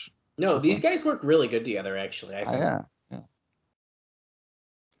match. No, these guys work really good together, actually. I think. Yeah.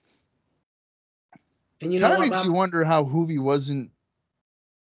 And you know kind of what, makes Bob? you wonder how Hoovy wasn't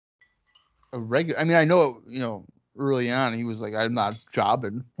a regular. I mean, I know, early on he was like, I'm not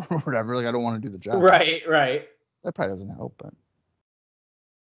jobbing or whatever. Like, I don't want to do the job. Right. That probably doesn't help, but.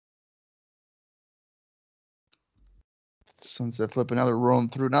 Sunset flip, another rolling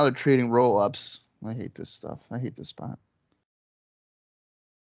through, now they're trading roll-ups. I hate this stuff. I hate this spot.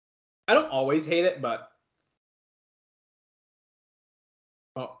 I don't always hate it, but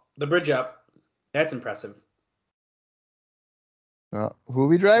the bridge up, that's impressive.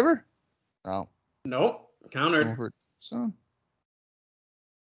 Hoovy driver? No. Nope. Countered. Over son.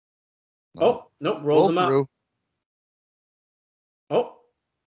 No. Oh, nope. Rolls him through. up. Oh.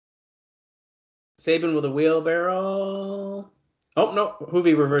 Sabin with a wheelbarrow. Oh, no.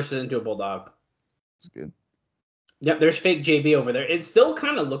 Hoovy reverses into a bulldog. It's good. Yep, there's fake JB over there. It still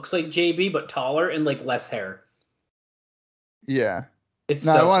kind of looks like JB, but taller and like less hair. Yeah. It's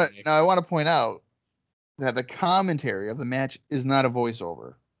I want to point out that the commentary of the match is not a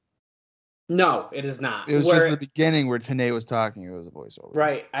voiceover. No, it is not. It was just the beginning where Tanay was talking. It was a voiceover.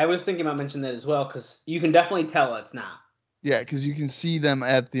 Right. I was thinking about mentioning that as well because you can definitely tell it's not. Yeah, because you can see them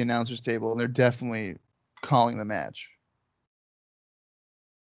at the announcer's table, and they're definitely calling the match.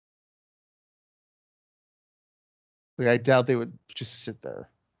 Like, I doubt they would just sit there.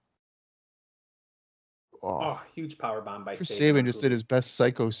 Oh, huge power bomb by Chris Saban. Saban just did his best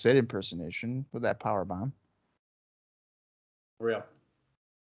Psycho Sid impersonation with that power bomb. Real.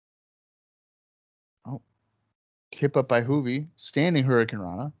 Oh, kip up by Hoovy, standing Hurricane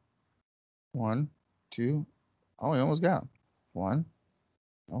Rana. 1, 2. Oh, he almost got him. 1.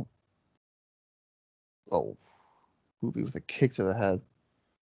 Oh. Oh. Hoovy with a kick to the head.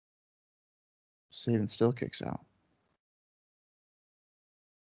 Saban still kicks out.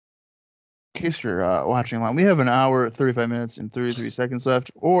 In case you're watching along, we have an hour, 35 minutes, and 33 seconds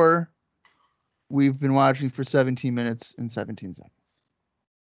left, or we've been watching for 17 minutes and 17 seconds.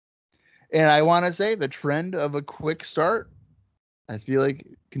 And I want to say the trend of a quick start, I feel like,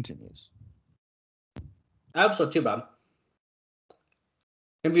 continues. I hope so too, Bob.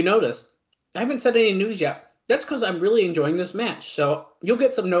 If you notice, I haven't said any news yet. That's because I'm really enjoying this match. So you'll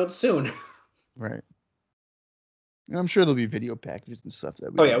get some notes soon. Right. And I'm sure there'll be video packages and stuff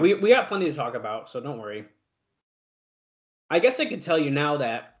that we got plenty to talk about, so don't worry. I guess I could tell you now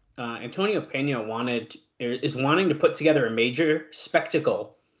that Antonio Pena is wanting to put together a major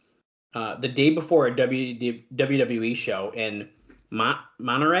spectacle the day before a WWE show in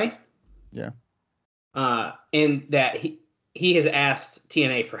Monterey. Yeah. And that he has asked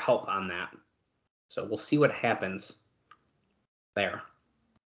TNA for help on that. So we'll see what happens there.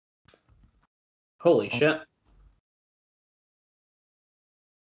 Holy shit.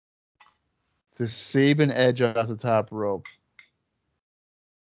 The Saban edge off the top rope.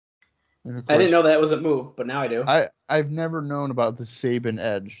 Course, I didn't know that was a move, but now I do. I've never known about the Saban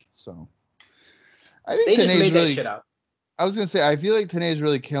edge, so I think they just made really, that shit up. I was gonna say I feel like Tenay's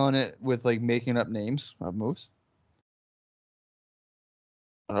really killing it with like making up names of moves.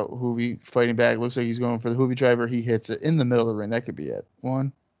 Hoovy fighting back. Looks like he's going for the Hoovy driver. He hits it in the middle of the ring. That could be it.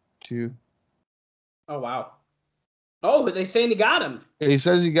 1, 2. Oh wow. Oh, they saying he got him. He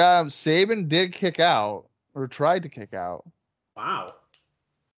says he got him. Saban did kick out or tried to kick out. Wow.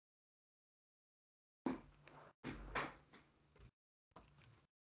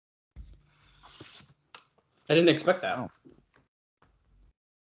 I didn't expect that. Oh.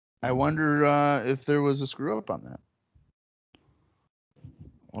 I wonder if there was a screw up on that.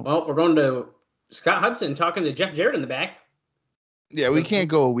 Well, we're going to Scott Hudson talking to Jeff Jarrett in the back. Yeah, we can't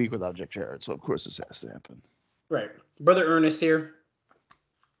go a week without Jeff Jarrett, so of course this has to happen. Right. Brother Ernest here.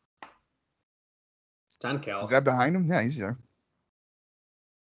 Don Callis. Is that behind him? Yeah, he's there.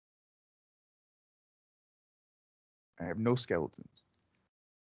 I have no skeletons.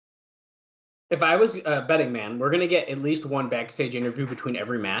 If I was a betting man, we're going to get at least one backstage interview between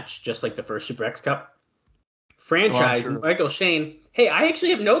every match, just like the first Super X Cup. Franchise, sure. Michael Shane. Hey, I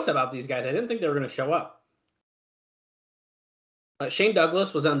actually have notes about these guys. I didn't think they were going to show up. Shane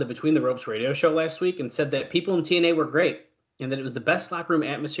Douglas was on the Between the Ropes radio show last week and said that people in TNA were great and that it was the best locker room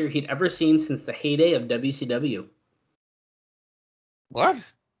atmosphere he'd ever seen since the heyday of WCW.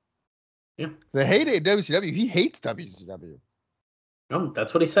 What? Yeah. The heyday of WCW. He hates WCW. Oh,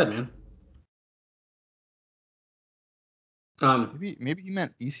 that's what he said, man. Maybe he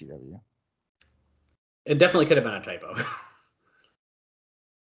meant ECW. It definitely could have been a typo.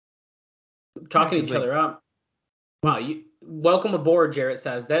 Talking each other up. Wow, welcome aboard, Jarrett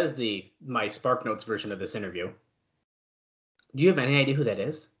says. That is my Spark Notes version of this interview. Do you have any idea who that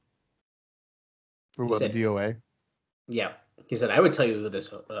is? For what, the DOA? Yeah. He said, I would tell you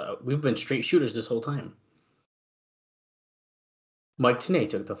this. We've been straight shooters this whole time. Mike Tenay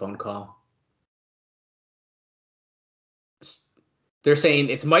took the phone call. They're saying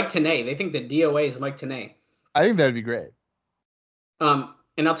it's Mike Tenay. They think the DOA is Mike Tenay. I think that'd be great. And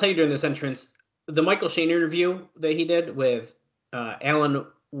I'll tell you during this entrance, the Michael Shane interview that he did with Alan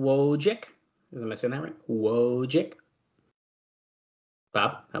Wojcik. Am I saying that right? Wojcik.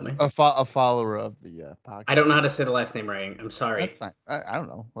 Bob, help me. A follower of the podcast. I don't know how to say the last name right. I'm sorry. That's fine. I don't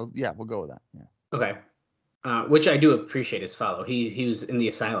know. Well, yeah, we'll go with that. Yeah. Okay. Which I do appreciate his follow. He was in the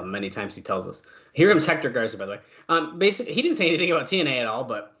asylum many times, he tells us. Here comes Hector Garza, by the way. Basically, he didn't say anything about TNA at all,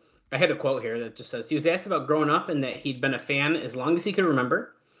 but I had a quote here that just says, he was asked about growing up and that he'd been a fan as long as he could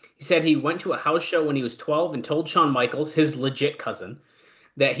remember. He said he went to a house show when he was 12 and told Shawn Michaels, his legit cousin,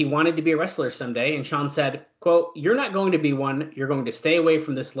 that he wanted to be a wrestler someday. And Shawn said, quote, "You're not going to be one. You're going to stay away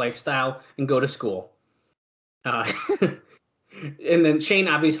from this lifestyle and go to school." And then Shane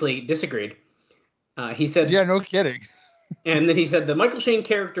obviously disagreed. He said, yeah, no kidding. And then he said, the Michael Shane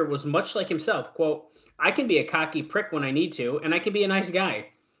character was much like himself. Quote, "I can be a cocky prick when I need to, and I can be a nice guy.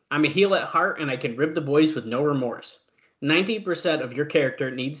 I'm a heel at heart, and I can rib the boys with no remorse." 90% of your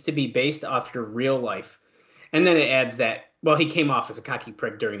character needs to be based off your real life. And then it adds that, well, he came off as a cocky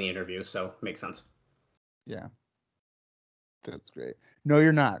prick during the interview, so makes sense. Yeah. That's great. No,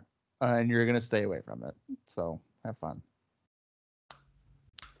 you're not. And you're going to stay away from it. So have fun.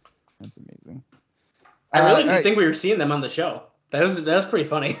 That's amazing. I really didn't think we were seeing them on the show. That was pretty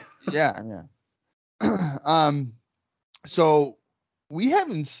funny. Yeah. So we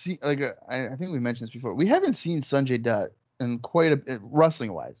haven't seen, like, I think we mentioned this before. We haven't seen Sanjay Dutt in quite a bit,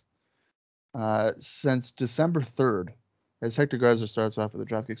 wrestling wise, since December 3rd, as Hector Garza starts off with a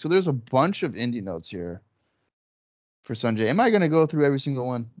dropkick. So there's a bunch of indie notes here for Sanjay. Am I going to go through every single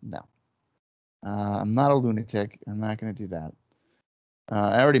one? No. I'm not a lunatic. I'm not going to do that.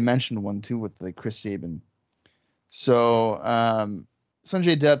 I already mentioned one too with like Chris Sabin. So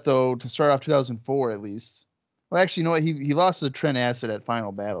Sanjay Dutt, though, to start off 2004 at least. Well, actually, you know what? He lost to Trent Acid at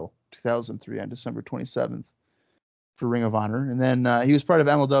Final Battle 2003 on December 27th for Ring of Honor, and then he was part of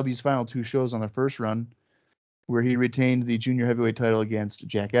MLW's final 2 shows on the first run, where he retained the junior heavyweight title against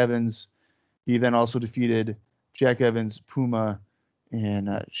Jack Evans. He then also defeated Jack Evans, Puma, and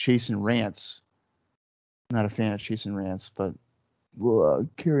Chasen Rance. Not a fan of Chasen Rance, but we'll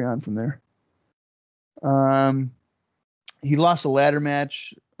carry on from there. He lost a ladder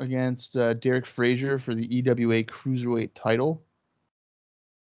match against Derek Frazier for the EWA Cruiserweight title,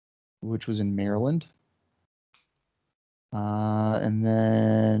 which was in Maryland. And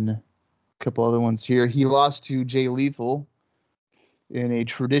then a couple other ones here. He lost to Jay Lethal in a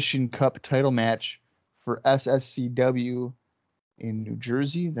Tradition Cup title match for SSCW in New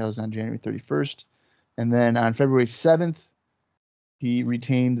Jersey. That was on January 31st. And then on February 7th, he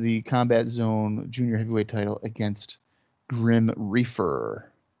retained the Combat Zone Junior Heavyweight title against Grim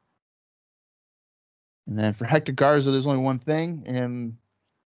Reaper. And then for Hector Garza, there's only one thing, and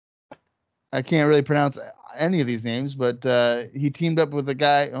I can't really pronounce any of these names, but he teamed up with a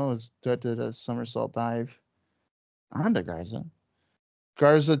guy. His did a somersault dive onto Garza.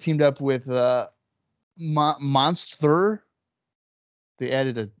 Garza teamed up with Monster. They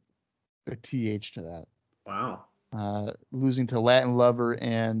added a TH to that. Wow. Losing to Latin Lover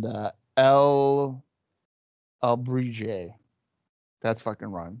and El Albrije. That's fucking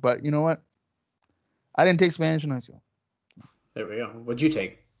wrong. But you know what? I didn't take Spanish in high school. There we go. What'd you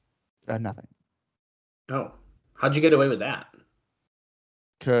take? Nothing. Oh. How'd you get away with that?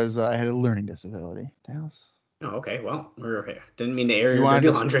 Because I had a learning disability, Dallas. Oh, okay. Well, we're here. Didn't mean to air your dirty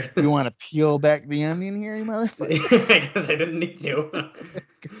laundry. You want to peel back the onion here, you motherfucker? I guess I didn't need to.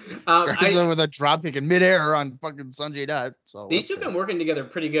 Garza with a dropkick in midair on fucking Sanjay Dutt. So these two have been working together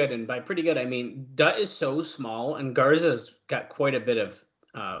pretty good, and by pretty good, I mean Dutt is so small, and Garza's got quite a bit of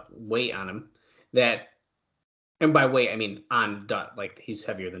weight on him. And by weight, I mean on Dutt, like he's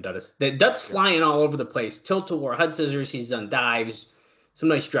heavier than Dutt is. Dutt's flying all over the place. Tilt-a-war, head scissors, he's done dives, some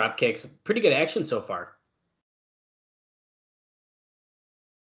nice drop kicks. Pretty good action so far.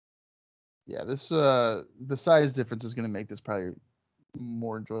 Yeah, this the size difference is going to make this probably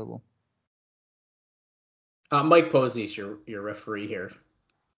more enjoyable. Mike Posey's your referee here.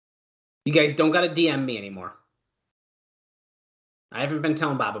 You guys don't got to DM me anymore. I haven't been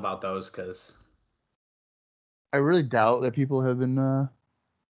telling Bob about those because I really doubt that people have been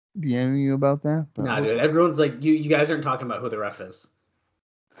DMing you about that. But nah, dude, everyone's like, you guys aren't talking about who the ref is,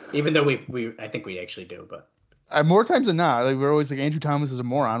 even though we I think we actually do, but. More times than not, like we're always like, Andrew Thomas is a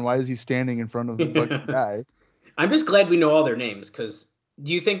moron. Why is he standing in front of the fucking guy? I'm just glad we know all their names, because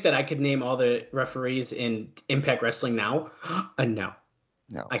do you think that I could name all the referees in Impact Wrestling now? No.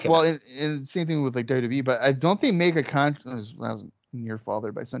 No. I cannot. Well, and same thing with like WWE, but I don't think make a conscious. I was near fall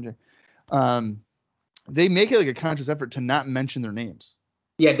there by Sanjay. They make it like a conscious effort to not mention their names.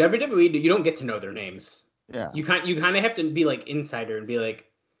 Yeah, WWE, you don't get to know their names. Yeah. You kind of have to be like insider and be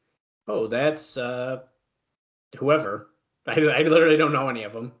like, oh, that's whoever. I literally don't know any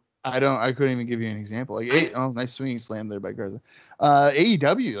of them. I couldn't even give you an example. Like, nice swinging slam there by Garza.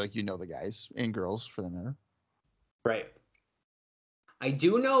 AEW, like, you know the guys and girls for that matter. Right. I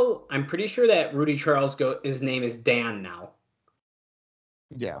do know. I'm pretty sure that Rudy Charles his name is Dan now.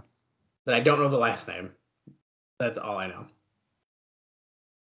 Yeah. But I don't know the last name. That's all I know.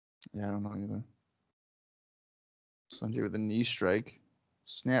 Yeah, I don't know either. Sanjay with a knee strike,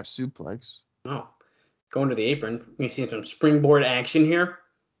 snap suplex. Oh, going to the apron. We see some springboard action here.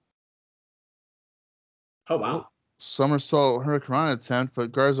 Oh, wow. Somersault Hurricane attempt,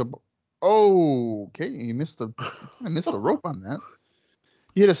 but Garza. Oh, okay. You missed the rope on that.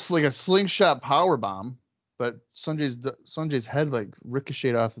 He hit a slingshot power bomb, but Sanjay's head like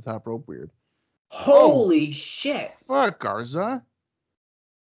ricocheted off the top rope weird. Holy shit. Fuck, Garza.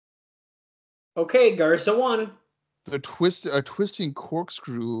 Okay, Garza won. a twisting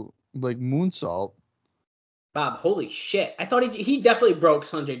corkscrew like moonsault. Bob, holy shit! I thought he definitely broke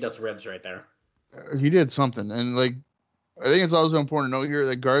Sanjay Dutt's ribs right there. He did something, and like I think it's also important to note here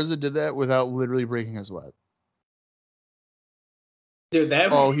that Garza did that without literally breaking his sweat. Dude,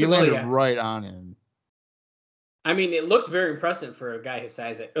 that he landed right on him. I mean, it looked very impressive for a guy his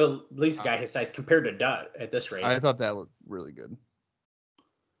size, at least a guy his size compared to Dutt at this rate. I thought that looked really good.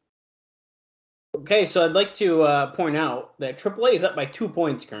 Okay, so I'd like to point out that AAA is up by 2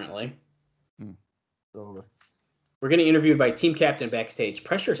 points currently. Over. We're getting interviewed by team captain backstage.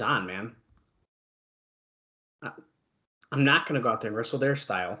 Pressure's on, man. I'm not going to go out there and wrestle their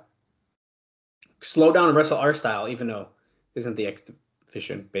style. Slow down and wrestle our style, even though isn't the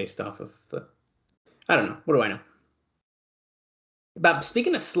exhibition based off of the... I don't know. What do I know? Bob,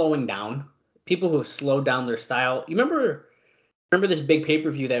 speaking of slowing down, people who have slowed down their style, you remember this big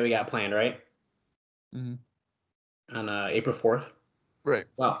pay-per-view that we got planned, right? Mm-hmm. On April 4th? Right.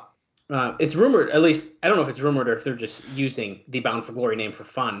 Well, it's rumored, at least, I don't know if it's rumored or if they're just using the Bound for Glory name for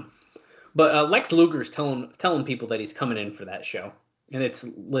fun. But Lex Luger's telling people that he's coming in for that show. And it's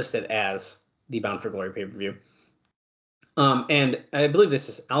listed as the Bound for Glory pay-per-view. And I believe this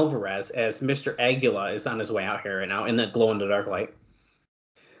is Alvarez, as Mr. Aguila is on his way out here right now in the glow-in-the-dark light.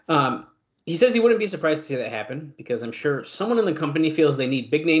 He says he wouldn't be surprised to see that happen, because I'm sure someone in the company feels they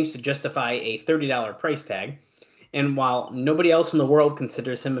need big names to justify a $30 price tag. And while nobody else in the world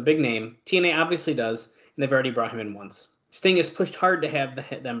considers him a big name, TNA obviously does, and they've already brought him in once. Sting has pushed hard to have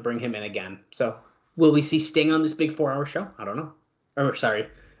them bring him in again. So will we see Sting on this big 4-hour show? I don't know. Or, sorry,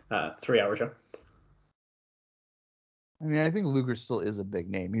 3-hour show. I mean, I think Luger still is a big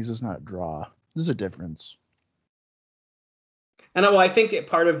name. He's just not a draw. There's a difference. And I think that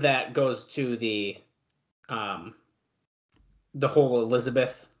part of that goes to the whole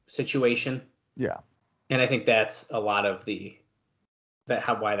Elizabeth situation. Yeah. And I think that's a lot of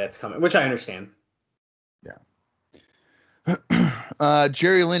why that's coming, which I understand. Yeah.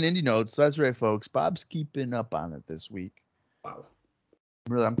 Jerry Lynn Indie Notes. That's right, folks. Bob's keeping up on it this week. Wow.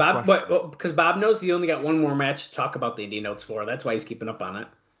 Really, Bob, because Bob knows he only got one more match to talk about the Indie Notes for. That's why he's keeping up on it.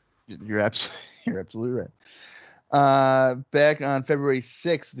 You're absolutely right. Back on February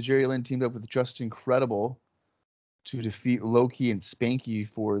 6th, the Jerry Lynn teamed up with Just Incredible to defeat Loki and Spanky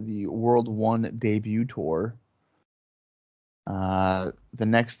for the World 1 debut tour. The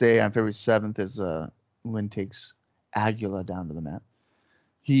next day, on February 7th, as Lynn takes Aguila down to the mat.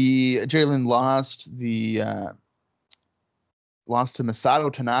 Jerry Lynn lost to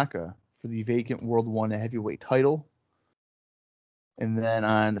Masato Tanaka for the vacant World 1 heavyweight title. And then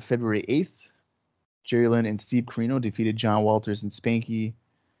on February 8th, Jerry Lynn and Steve Corino defeated John Walters and Spanky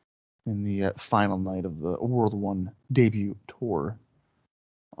in the final night of the World 1 debut tour.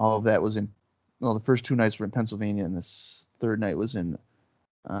 All of that was the first 2 nights were in Pennsylvania, and this third night was in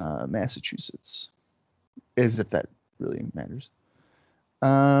Massachusetts, as if that really matters.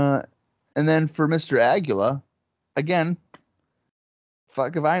 And then for Mr. Aguila, again,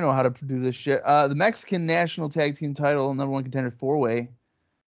 fuck if I know how to do this shit. The Mexican National Tag Team title, number 1 contender 4-way.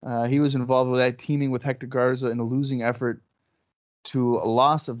 He was involved with that, teaming with Hector Garza in a losing effort to a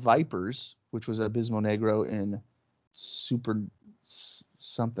loss of Vipers, which was Abismo Negro in Super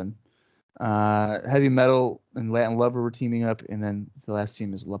something. Heavy Metal and Latin Lover were teaming up, and then the last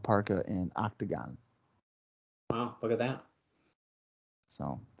team is La Parca and Octagon. Wow, look at that.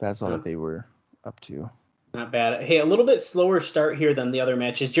 So that's all that they were up to. Not bad. Hey, a little bit slower start here than the other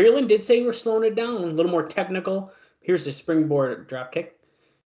matches. Jerry Lynn did say we're slowing it down, a little more technical. Here's the springboard drop kick.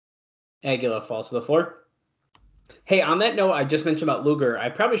 Aguila falls to the floor. Hey, on that note, I just mentioned about Luger. I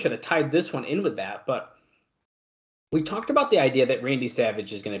probably should have tied this one in with that, but we talked about the idea that Randy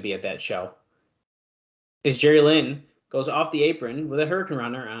Savage is going to be at that show. As Jerry Lynn goes off the apron with a Hurricane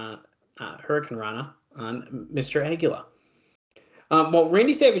Rana on Mr. Aguila. Well,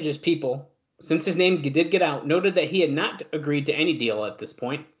 Randy Savage's people, since his name did get out, noted that he had not agreed to any deal at this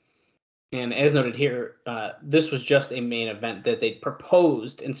point. And as noted here, this was just a main event that they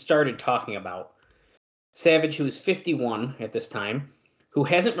proposed and started talking about. Savage, who is 51 at this time, who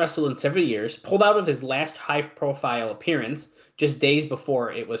hasn't wrestled in several years, pulled out of his last high-profile appearance just days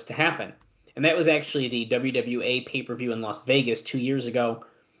before it was to happen. And that was actually the WWA pay-per-view in Las Vegas 2 years ago.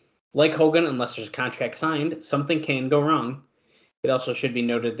 Like Hogan, unless there's a contract signed, something can go wrong. It also should be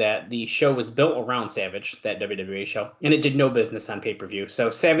noted that the show was built around Savage, that WWA show, and it did no business on pay-per-view. So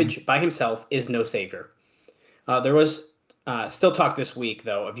Savage by himself is no savior. There was still talk this week,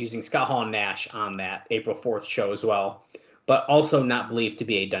 though, of using Scott Hall and Nash on that April 4th show as well, but also not believed to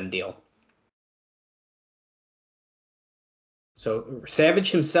be a done deal. So Savage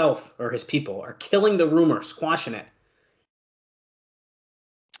himself or his people are killing the rumor, squashing it.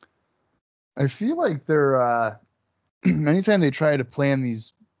 I feel like they're anytime they try to plan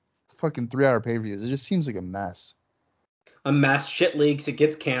these fucking 3-hour pay-per-views, it just seems like a mess. A mess. Shit leaks. It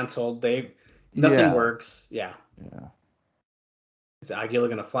gets canceled. Nothing works. Yeah. Yeah. Is Aguila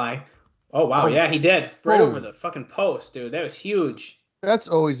gonna fly? Oh wow, yeah, he did. Right over the fucking post, dude. That was huge. That's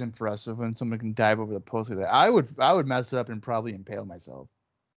always impressive when someone can dive over the post like that. I would mess it up and probably impale myself.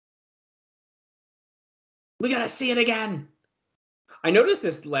 We gotta see it again. I noticed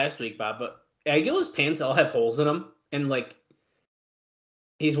this last week, Bob, but Aguila's pants all have holes in them, and like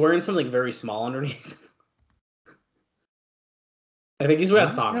he's wearing something very small underneath. I think he's got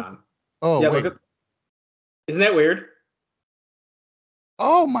a thong on. Oh, yeah, wait. Isn't that weird?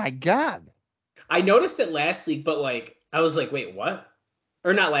 Oh my God. I noticed it last week, but like I was like, wait, what?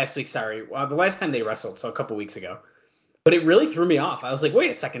 Or not last week, sorry. The last time they wrestled, so a couple weeks ago. But it really threw me off. I was like,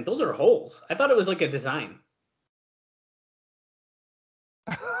 wait a second, those are holes. I thought it was like a design.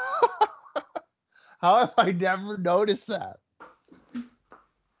 How have I never noticed that? I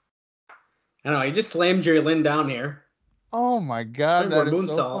don't know. He just slammed Jerry Lynn down here. Oh my God, that is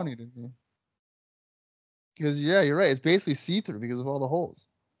so funny to me. Because yeah, you're right. It's basically see-through because of all the holes.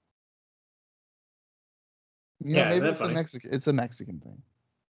 Yeah, maybe it's funny? It's a Mexican thing.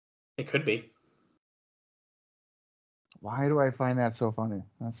 It could be. Why do I find that so funny?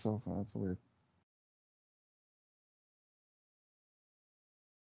 That's so funny. That's weird.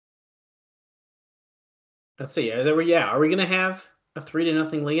 Let's see. Are we gonna have a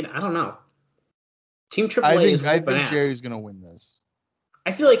 3-0 lead? I don't know. Team AAA I think Jerry's gonna win this.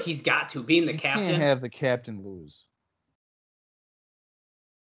 I feel like he's got to, being the captain. You can't have the captain lose.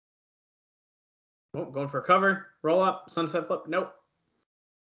 Oh, going for a cover, roll up, sunset flip. Nope.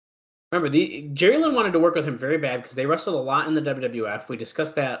 Remember, Jerry Lynn wanted to work with him very bad because they wrestled a lot in the WWF. We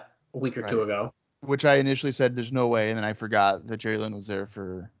discussed that a week or two ago. Which I initially said there's no way, and then I forgot that Jerry Lynn was there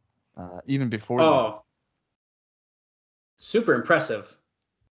for even before. Oh, super impressive.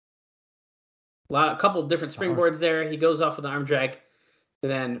 A couple different springboards there. He goes off with an arm drag,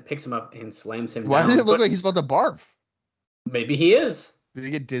 and then picks him up and slams him down. Why did it look like he's about to barf? Maybe he is. Did he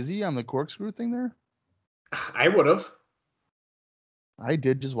get dizzy on the corkscrew thing there? I would have. I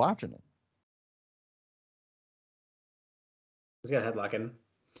did just watching it. He's got a headlock in.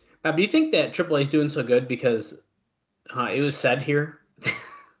 Do you think that AAA is doing so good because it was said here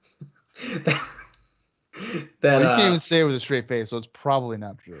that well, you can't even say it with a straight face, so it's probably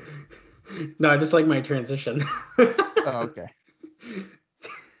not true. No, I just like my transition. Oh, okay.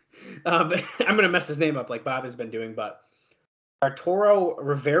 I'm going to mess his name up like Bob has been doing, but Arturo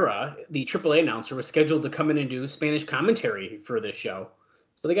Rivera, the AAA announcer, was scheduled to come in and do Spanish commentary for this show.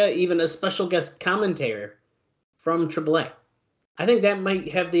 So they got even a special guest commentator from AAA. I think that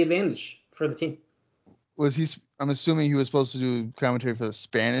might have the advantage for the team. Was he? I'm assuming he was supposed to do commentary for the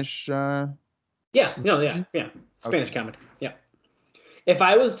Spanish. Yeah. Spanish commentary. Yeah. If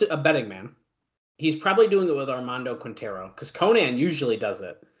I was a betting man, he's probably doing it with Armando Quintero because Conan usually does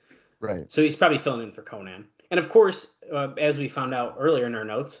it. Right. So he's probably filling in for Conan. And of course, as we found out earlier in our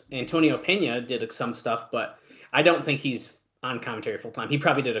notes, Antonio Pena did some stuff, but I don't think he's on commentary full time. He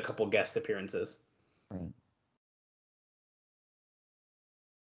probably did a couple guest appearances. Right.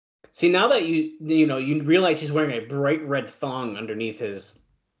 See, now that you realize he's wearing a bright red thong underneath his.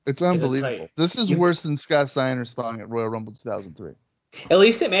 It's unbelievable. This is worse than Scott Steiner's thong at Royal Rumble 2003. At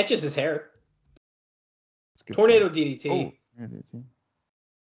least it matches his hair. Tornado DDT. Oh, DDT.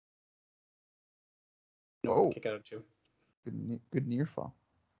 Oh, kick out too. Good near fall.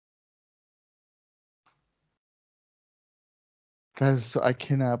 Guys, I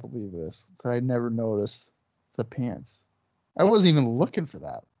cannot believe this. I never noticed the pants. I wasn't even looking for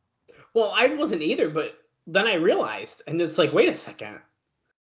that. Well, I wasn't either, but then I realized, and it's like, wait a second.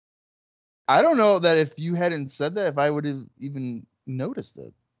 I don't know that if you hadn't said that, if I would have even noticed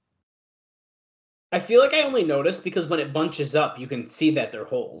it. I feel like I only noticed because when it bunches up, you can see that they're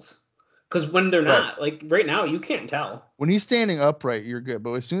holes. Because when they're not, like right now, you can't tell. When he's standing upright, you're good.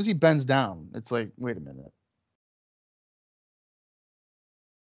 But as soon as he bends down, it's like, wait a minute.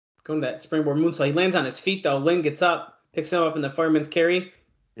 Going to that springboard moonsault. He lands on his feet, though. Lynn gets up, picks him up in the fireman's carry.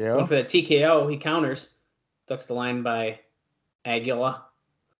 Yeah. Going for the TKO. He counters. Ducks the line by Aguila.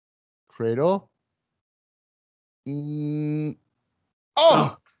 Cradle.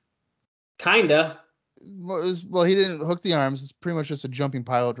 Oh! Kinda. Well, he didn't hook the arms. It's pretty much just a jumping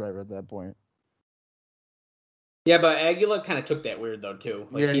pile driver at that point. Yeah, but Aguila kind of took that weird, though, too.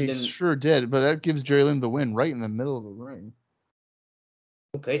 Like, yeah, he sure did. But that gives Jerry Lynn the win right in the middle of the ring.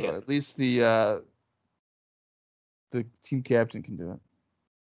 We'll take it. At least the the team captain can do it.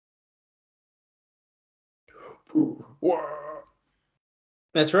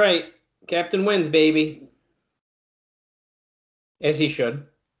 That's right. Captain wins, baby. As he should.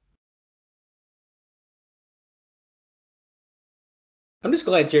 I'm just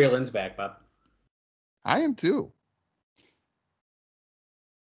glad Jerry Lynn's back, Bob. I am too.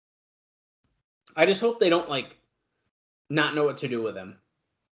 I just hope they don't not know what to do with him.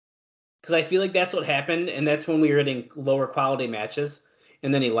 Because I feel like that's what happened, and that's when we were getting lower quality matches,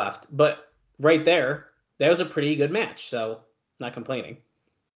 and then he left. But right there, that was a pretty good match, so not complaining.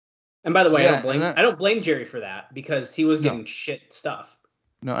 And by the way, I don't blame Jerry for that because he was getting shit stuff.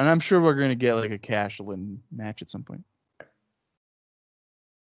 No, and I'm sure we're gonna get a Cashlin match at some point.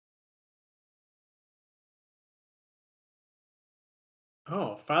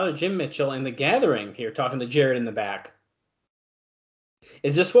 Oh, Father Jim Mitchell and the Gathering here talking to Jarrett in the back.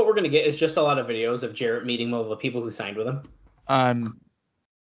 Is this what we're going to get? Is just a lot of videos of Jarrett meeting all the people who signed with him? I'm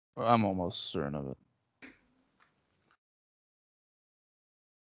almost certain of it.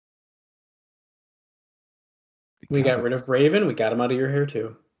 We got rid of Raven. We got him out of your hair,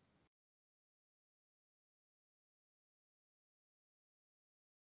 too.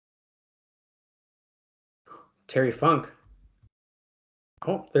 Terry Funk.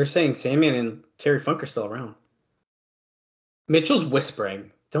 Oh, they're saying Sandman and Terry Funk are still around. Mitchell's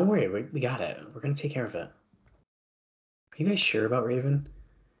whispering. Don't worry, we got it. We're going to take care of it. Are you guys sure about Raven?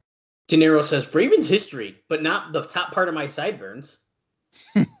 De Niro says, Raven's history, but not the top part of my sideburns.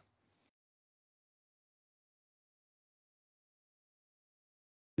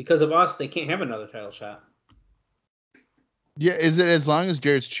 Because of us, they can't have another title shot. Yeah, is it as long as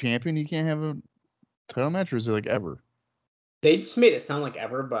Jarrett's champion you can't have a title match, or is it ever? They just made it sound like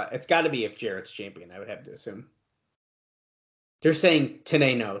ever, but it's got to be if Jarrett's champion, I would have to assume. They're saying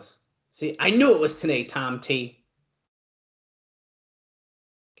Tenay knows. See, I knew it was Tenay, Tom T.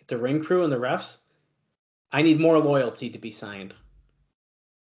 Get the ring crew and the refs. I need more loyalty to be signed.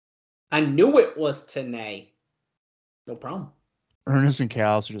 I knew it was Tenay. No problem. Ernest and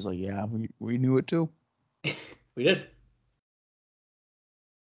Callis are just yeah, we knew it too. We did.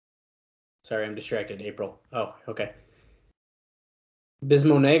 Sorry, I'm distracted, April. Oh, okay.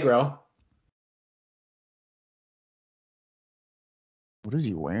 Bismo Negro. What is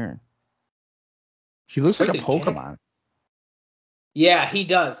he wearing? He looks like a Pokemon. Yeah, he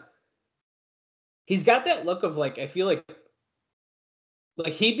does. He's got that look of I feel like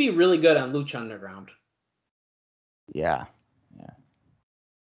he'd be really good on Lucha Underground. Yeah.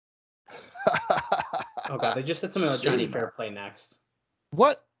 Oh god, they just said something about Johnny Fairplay next.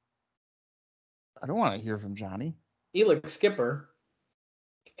 What? I don't want to hear from Johnny. Elix Skipper.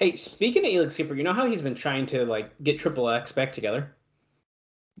 Hey, speaking of Elix Skipper, you know how he's been trying to get Triple X back together?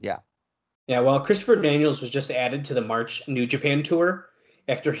 Yeah. Yeah, well, Christopher Daniels was just added to the March New Japan tour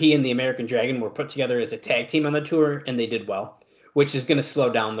after he and the American Dragon were put together as a tag team on the tour, and they did well, which is going to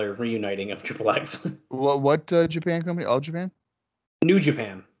slow down their reuniting of Triple X. What Japan company? All Japan? New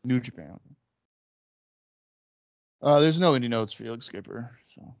Japan. New Japan. There's no indie notes for Elix Skipper,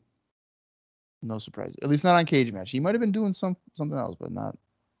 so no surprise. At least not on Cage Match. He might have been doing something else, but not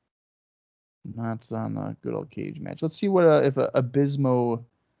on a good old Cage Match. Let's see what if Abismo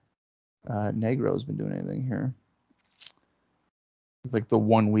Negro has been doing anything here. The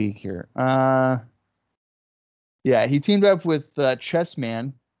 1 week here. Yeah, he teamed up with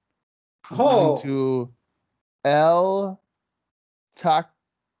Chessman. Losing to El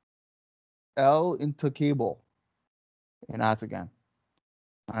Intocable in Octagon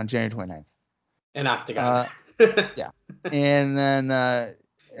on January 29th. In Octagon. Yeah. And then,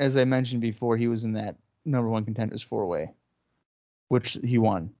 as I mentioned before, he was in that number one contenders 4-way, which he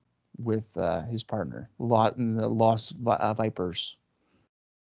won with his partner, the Lost Vipers.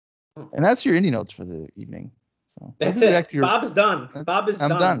 And that's your indie notes for the evening. So that's it. Bob's done. Bob is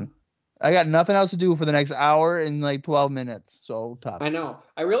done. I'm done. I got nothing else to do for the next hour and 12 minutes. So tough. I know.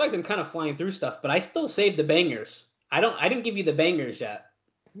 I realize I'm kind of flying through stuff, but I still saved the bangers. I didn't give you the bangers yet.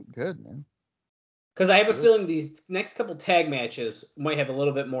 Good, man. Because I have a feeling these next couple tag matches might have a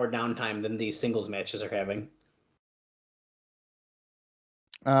little bit more downtime than these singles matches are having.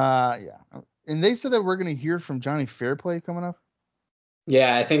 Yeah. And they said that we're going to hear from Johnny Fairplay coming up?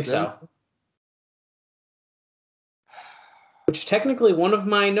 Yeah, I think so. Which technically one of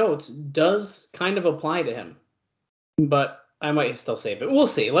my notes does kind of apply to him. But I might still save it. We'll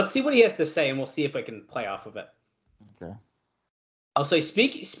see. Let's see what he has to say, and we'll see if I can play off of it. Okay. I'll say,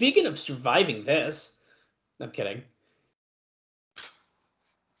 speaking of surviving this, I'm kidding.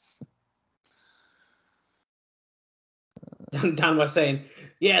 Don was saying,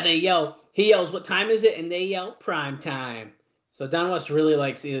 Yeah, they yell. He yells, "What time is it?" And they yell, "Prime time." So Don West really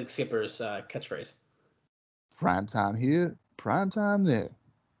likes Elix Skipper's catchphrase. Prime time here, prime time there.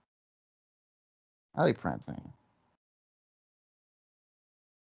 I like prime time.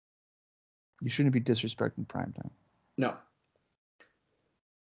 You shouldn't be disrespecting prime time. No.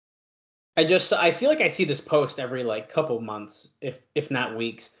 I feel like I see this post every like couple months, if not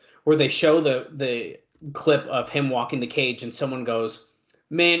weeks, where they show the clip of him walking the cage and someone goes,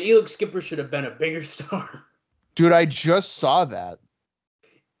 "Man, Elix Skipper should have been a bigger star." Dude, I just saw that.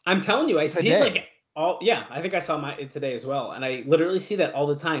 I'm telling you, I see Today. it like all. Yeah, I think I saw it today as well, and I literally see that all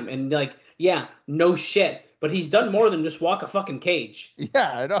the time. And like, yeah, no shit, but he's done more than just walk a fucking cage.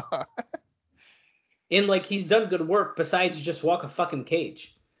 Yeah, I know. And like, he's done good work besides just walk a fucking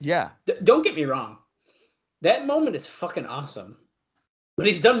cage. Yeah. Don't get me wrong, that moment is fucking awesome, but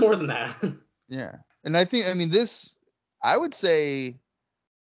he's done more than that. Yeah. And I mean, this, I would say,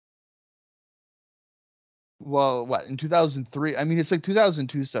 well, what, in 2003? I mean, it's like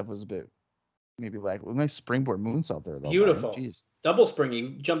 2002 stuff was a bit, maybe like, well, nice springboard moonsault there, though. Beautiful. Jeez. Double spring. You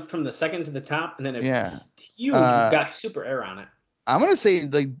jumped from the second to the top, and then it huge. Got super air on it. I'm going to say,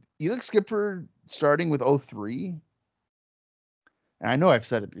 like, Elix Skipper starting with 03, and I know I've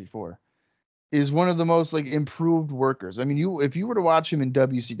said it before, is one of the most, like, improved workers. I mean, if you were to watch him in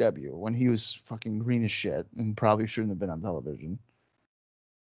WCW when he was fucking green as shit and probably shouldn't have been on television.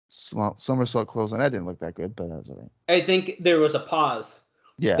 Somersault close, and that didn't look that good, but that's all right. I think there was a pause.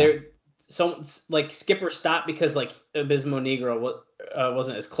 Yeah. So like Skipper stopped because like Abismo Negro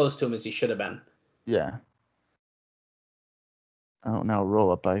wasn't as close to him as he should have been. Yeah. Oh, now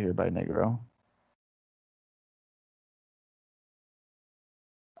roll up by here by Negro.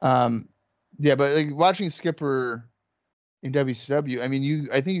 Yeah, but like watching Skipper in WCW, I mean,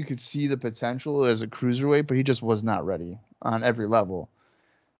 I think you could see the potential as a cruiserweight, but he just was not ready on every level.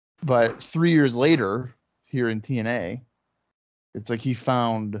 But 3 years later, here in TNA, it's like he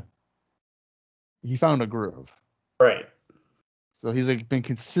found a groove. Right. So he's like been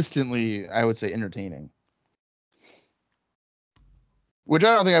consistently, I would say, entertaining. Which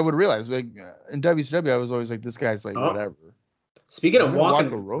I don't think I would realize. Like in WCW, I was always like, this guy's like whatever. Speaking of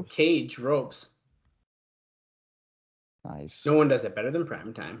walking cage ropes. Nice. No one does it better than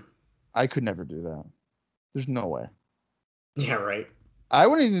Prime Time. I could never do that. There's no way. Yeah, right. I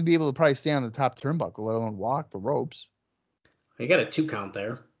wouldn't even be able to probably stay on the top turnbuckle, let alone walk the ropes. You got a 2 count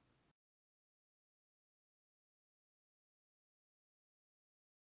there.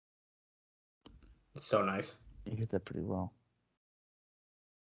 It's so nice. You hit that pretty well.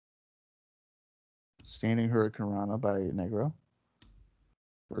 Standing Hurricanrana by Negro.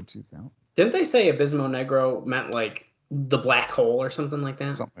 For a 2 count. Didn't they say Abismo Negro meant like the black hole or something like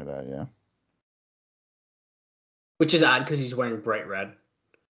that? Something like that, yeah. Which is odd because he's wearing bright red.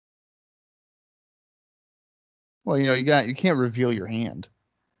 Well, you can't reveal your hand.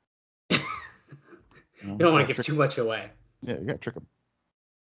 You don't want to give too much away. Yeah, you got to trick him.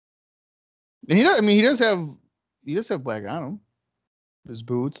 And he does have black on him. His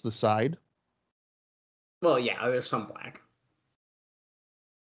boots, the side. Well, yeah, there's some black.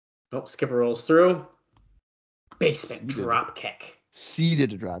 Oh, Skipper rolls through. Basement drop kick.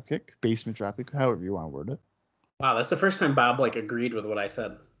 Seated drop kick. Basement drop kick. However you want to word it. Wow, that's the first time Bob agreed with what I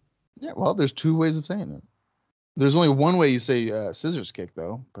said. Yeah, well, there's 2 ways of saying it. There's only one way you say scissors kick,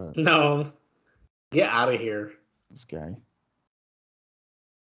 though. But no, get out of here. This guy.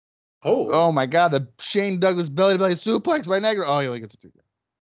 Oh my God! The Shane Douglas belly to belly suplex by Negro. Oh, he only gets a 2 count.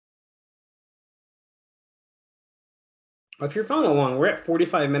 If you're following along, we're at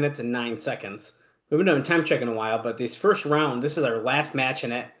 45 minutes and 9 seconds. We haven't done time check in a while, but this first round, this is our last match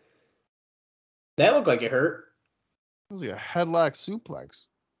in it. That looked like it hurt. It was like a headlock suplex.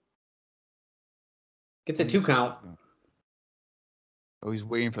 Gets a 2 count. Oh, he's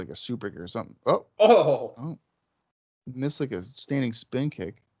waiting for like a super kick or something. Oh. Missed like a standing spin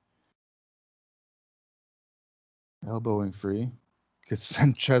kick. Elbowing free. Gets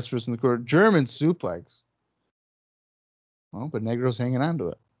sent chest first in the corner. German suplex. Well, but Negro's hanging on to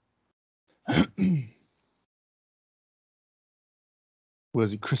it.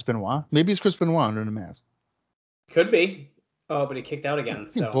 Was he Chris Benoit? Maybe it's Chris Benoit under the mask. Could be. Oh, but he kicked out again.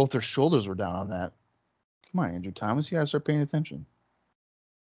 I think both their shoulders were down on that. Come on, Andrew Thomas. You gotta start paying attention.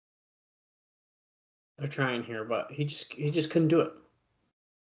 They're trying here, but he just couldn't do it.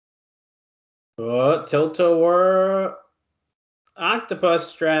 Oh, tilt-a-whirl octopus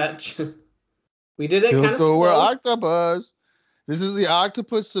stretch. We did it kind of slow. Tilt-a-whirl octopus. This is the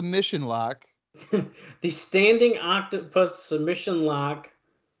octopus submission lock. The standing octopus submission lock.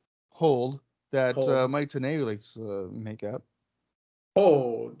 Hold that Mike Tenay likes to make up.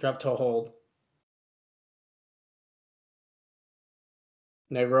 Oh, drop toe hold.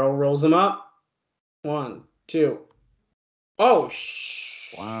 Negro rolls him up. 1, 2. Oh,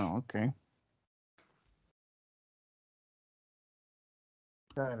 Wow, okay.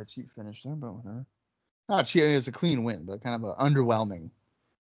 Kind of a cheap finish there, but whatever. Not cheap, it's a clean win, but kind of an underwhelming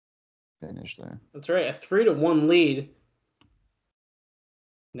finish there. That's right, a 3-1 lead.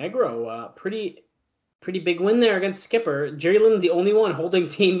 Negro, pretty big win there against Skipper. Jerry Lynn, the only one holding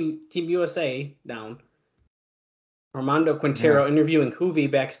Team USA down. Armando Quintero interviewing Hoovy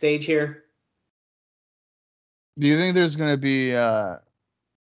backstage here. Do you think there's going to be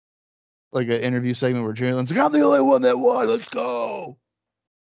like an interview segment where Jerry Lynn's like, I'm the only one that won, let's go?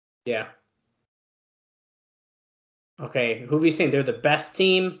 Yeah. Okay, Hoovy's saying they're the best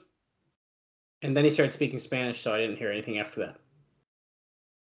team. And then he started speaking Spanish, so I didn't hear anything after that.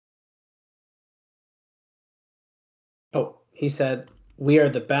 Oh, he said, we are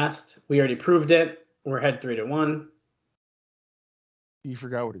the best. We already proved it. We're ahead 3-1. You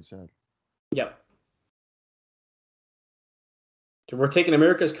forgot what he said. Yep. We're taking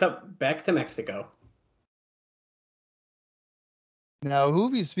America's Cup back to Mexico. Now,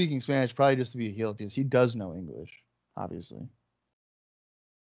 Hoovy's speaking Spanish probably just to be a heel because he does know English, obviously.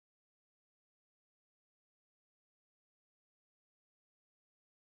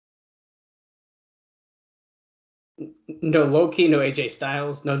 No Loki, no AJ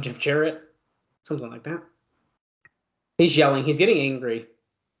Styles, no Jeff Jarrett. Something like that. He's yelling. He's getting angry.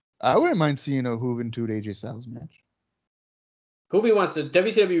 I wouldn't mind seeing a Juventud AJ Styles match. Hoovy wants the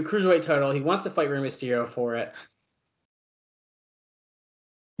WCW Cruiserweight title. He wants to fight Rey Mysterio for it.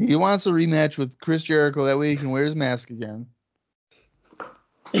 He wants a rematch with Chris Jericho. That way he can wear his mask again.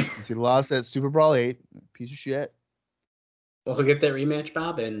 Since he lost at Super Brawl 8. Piece of shit. Well, he'll get that rematch,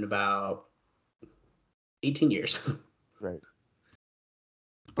 Bob, in about 18 years. Right.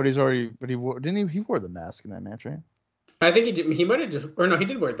 But he wore the mask in that match, right? I think he did. He might have just, or no, he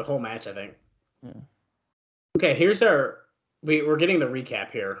did wear the whole match, I think. Yeah. Okay, here's we're getting the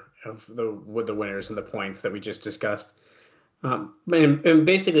recap here of the winners and the points that we just discussed. And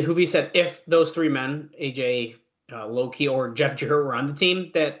basically, Hoovy said if those three men, AJ, Loki, or Jeff Jarrett were on the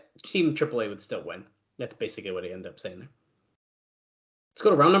team, that Team AAA would still win. That's basically what he ended up saying there. Let's go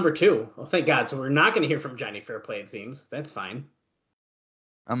to round number 2. Oh, thank God. So we're not going to hear from Johnny Fairplay, it seems. That's fine.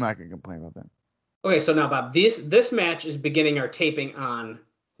 I'm not going to complain about that. Okay, so now, Bob, this match is beginning our taping on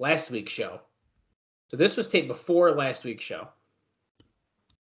last week's show. So this was taped before last week's show.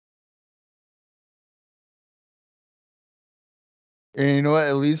 And you know what?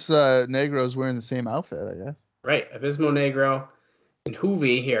 At least Negro's wearing the same outfit, I guess. Right. Abismo Negro and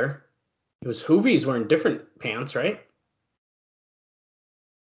Hoovy here. It was Hoovy's wearing different pants, right?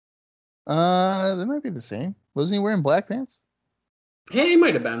 They might be the same. Wasn't he wearing black pants? Yeah, he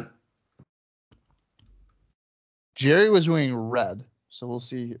might have been. Jerry was wearing red, so we'll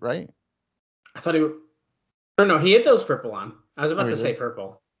see, right? I thought he would. Or no, he had those purple on. I was about to say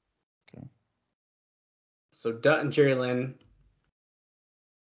purple. Okay. So Dutt and Jerry Lynn.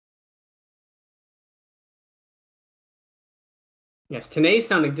 Yes, Tenay's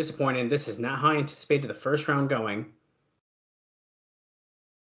sounding disappointed. This is not how I anticipated the first round going.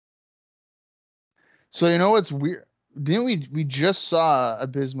 So you know what's weird? Didn't we just saw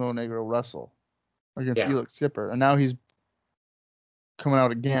Abismo Negro wrestle against Elix Skipper, and now he's coming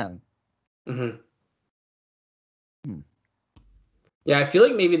out again. Mm-hmm. Yeah, I feel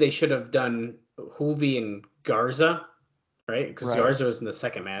like maybe they should have done Hoovy and Garza, right? Because Garza was in the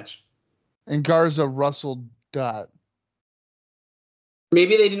second match. And Garza wrestled Dutt.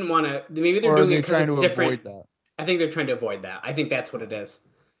 Maybe they didn't want to. Maybe they're doing it because it's different. Avoid that? I think they're trying to avoid that. I think that's what it is.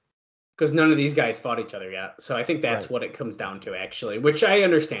 Because none of these guys fought each other yet. So I think that's what it comes down to, actually, which I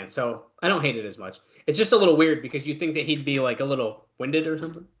understand. So I don't hate it as much. It's just a little weird because you think that he'd be like a little winded or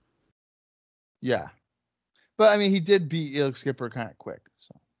something. Yeah. But, I mean, he did beat Elix Skipper kind of quick.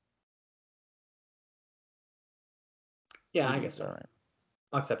 So. Yeah, I guess so. All right.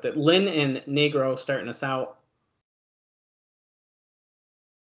 I'll accept it. Lynn and Negro starting us out.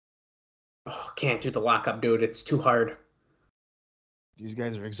 Oh, can't do the lockup, dude. It's too hard. These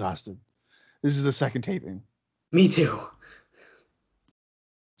guys are exhausted. This is the second taping. Me too.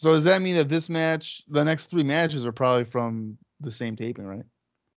 So does that mean that this match, the next 3 matches are probably from the same taping, right?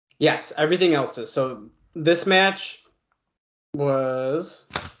 Yes, everything else is. So this match was,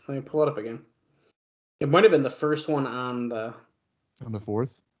 let me pull it up again. It might have been the first one on the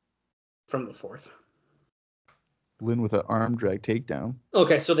 4th? From the 4th. Lynn with an arm drag takedown.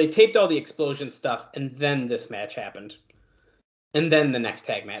 Okay, so they taped all the explosion stuff, and then this match happened. and then the next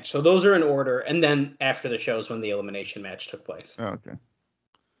tag match. So those are in order, and then after the shows when the elimination match took place. Oh, okay.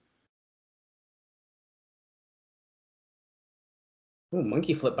 Ooh,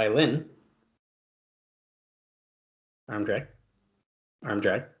 monkey flip by Lynn. Arm drag. Arm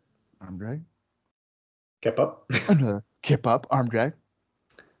drag. Arm drag. Kip up. Another kip up. Arm drag.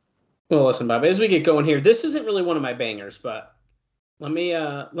 Well, listen, Bob, as we get going here, this isn't really one of my bangers, but let me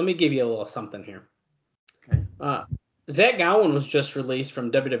give you a little something here. Okay. Zach Gowen was just released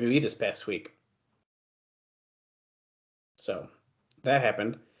from WWE this past week. So that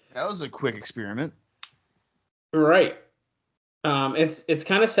happened. That was a quick experiment. Right. It's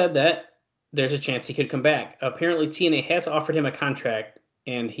kind of said that there's a chance he could come back. Apparently, TNA has offered him a contract,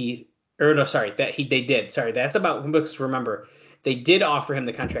 and they did. Sorry, that's about because remember, they did offer him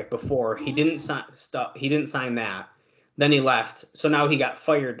the contract before. He didn't sign that. Then he left. So now he got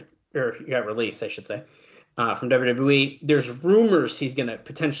fired, or he got released, I should say, from WWE. There's rumors he's going to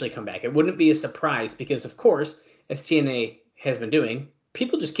potentially come back. It wouldn't be a surprise because, of course, as TNA has been doing,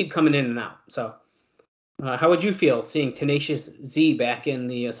 people just keep coming in and out. So how would you feel seeing Tenacious Z back in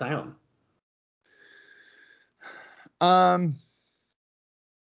the asylum?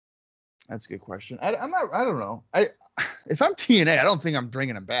 That's a good question. I don't know. If I'm TNA, I don't think I'm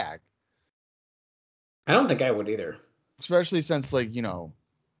bringing him back. I don't think I would either. Especially since, like, you know,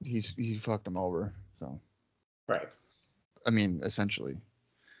 he fucked him over. So, right. I mean, essentially.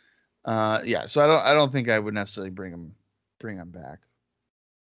 Yeah. So I don't think I would necessarily bring him back.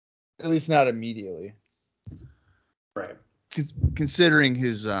 At least not immediately. Right. Considering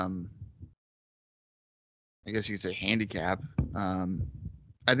his, I guess you could say handicap. I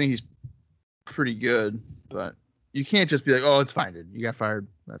think he's pretty good, but you can't just be like, oh, it's fine, dude. You got fired.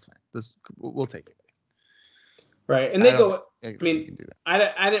 That's fine. We'll take it. Right. And I mean,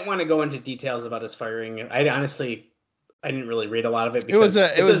 I didn't want to go into details about his firing. I didn't really read a lot of it. Because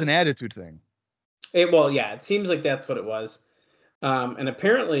it was an attitude thing. It seems like that's what it was. And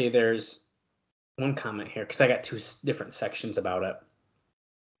apparently there's one comment here because I got two different sections about it.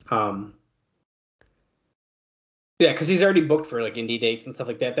 Yeah, because he's already booked for like indie dates and stuff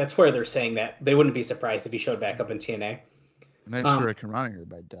like that. That's where they're saying that they wouldn't be surprised if he showed back up in TNA. Nice for a Hurricane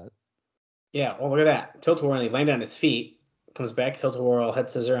by that. Yeah, well, look at that. Tilt-a-whirl, he landed on his feet. Comes back, tilt-a-whirl, head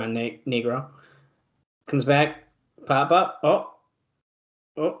scissor on Negro. Comes back, pop up.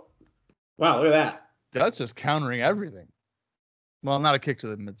 Oh. Wow, look at that. That's just countering everything. Well, not a kick to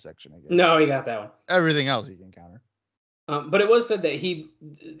the midsection, I guess. No, he got that one. Everything else he can counter. But it was said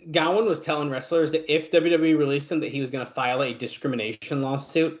that Gowen was telling wrestlers that if WWE released him, that he was going to file a discrimination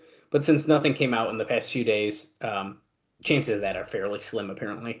lawsuit. But since nothing came out in the past few days, chances of that are fairly slim,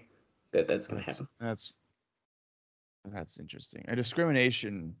 apparently, that's going to happen. That's interesting. A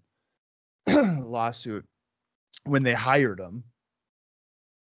discrimination lawsuit when they hired him.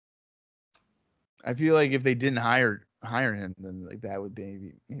 I feel like if they didn't hire him, then like that would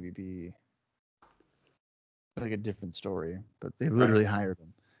maybe be like a different story. But they literally hired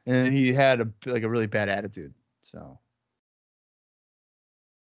him, and he had a really bad attitude. So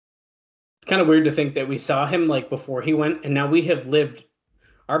it's kind of weird to think that we saw him like before he went, and now we have lived.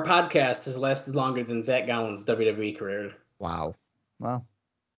 Our podcast has lasted longer than Zach Gowen's WWE career. Wow. Well,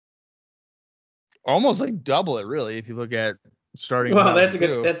 almost like double it, really, if you look at starting. Well, that's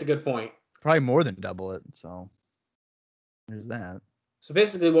a good point. Probably more than double it. So there's that. So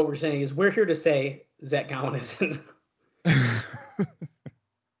basically, what we're saying is we're here to say Zach Gowen isn't.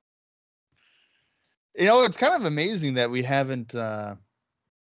 You know, it's kind of amazing that we haven't. That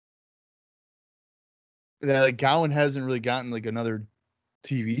like Gowen hasn't really gotten like another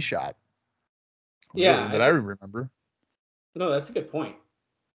TV shot. Yeah, really, that I remember. No, that's a good point.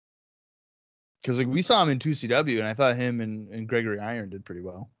 Because like we saw him in 2CW, and I thought him and Gregory Iron did pretty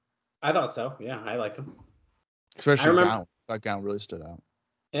well. I thought so. Yeah, I liked him. Especially Gowen. I thought Gowen really stood out.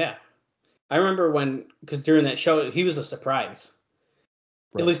 Yeah, I remember because during that show he was a surprise,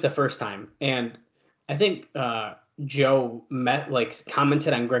 at least the first time, and I think Joe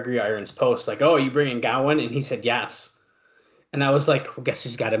commented on Gregory Iron's post like, "Oh, are you bringing Gowen?" And he said yes. And I was like, well, guess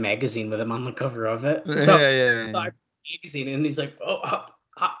who's got a magazine with him on the cover of it? So, yeah. So I read the magazine, and he's like, oh,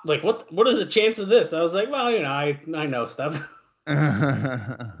 like what are the chances of this? I was like, well, you know, I know stuff.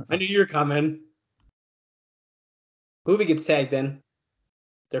 I knew you were coming. Hoovy gets tagged in.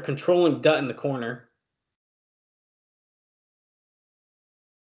 They're controlling Dutt in the corner.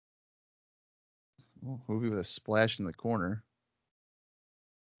 Hoovy with a splash in the corner.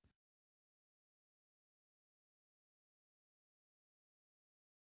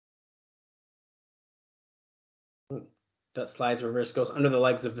 Dutt slides, reverse, goes under the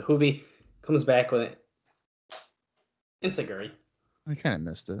legs of the Hoovy, comes back with it. Enzuigiri. I kind of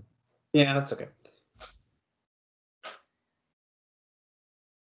missed it. Yeah, that's okay.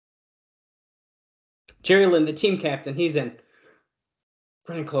 Jerry Lynn, the team captain, he's in.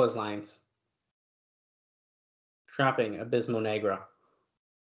 Running clotheslines. Dropping Abismo Negro.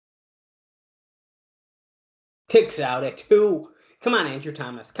 Kicks out at 2. Come on, Andrew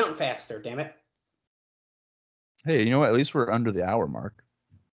Thomas. Count faster, damn it. Hey, you know what? At least we're under the hour mark.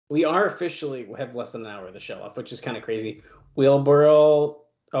 We are officially have less than an hour of the show left, which is kind of crazy. Wheelbarrow,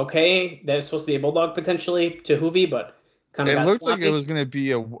 okay. That's supposed to be a bulldog potentially to Hoovy, but kind of It got looked sloppy. like it was going to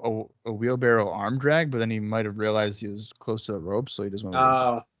be a wheelbarrow arm drag, but then he might have realized he was close to the rope, so he just went with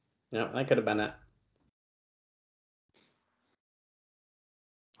Oh, no, that could have been it.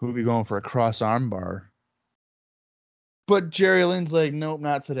 Hoovy going for a cross arm bar. But Jerry Lynn's like, nope,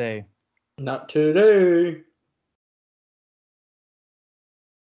 not today. Not today.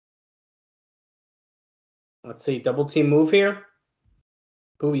 Let's see, double team move here.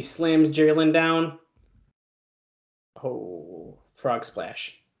 Hoovy slams Jerry Lynn down. Oh, frog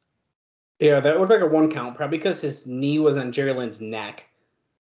splash. Yeah, that looked like a 1 count, probably because his knee was on Jerry Lynn's neck.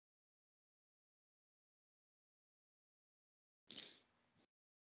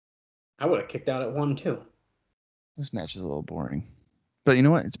 I would have kicked out at 1 too. This match is a little boring. But you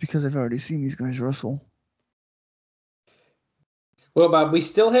know what? It's because I've already seen these guys wrestle. Well, Bob, we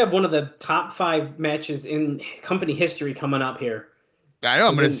still have one of the top 5 matches in company history coming up here. I know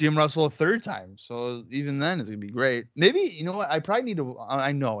I'm going to see him wrestle a third time. So even then, it's going to be great. Maybe, you know what? I probably need to,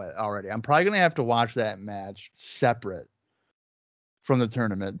 I know it already. I'm probably going to have to watch that match separate from the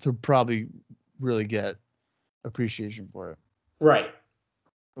tournament to probably really get appreciation for it. Right.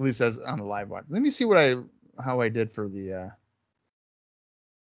 At least as on the live watch. Let me see how I did for the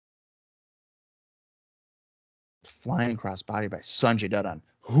flying crossbody by Sanjay Dutt on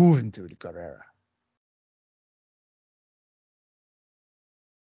Juventud Guerrera.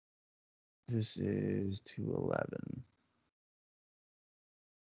 This is 211.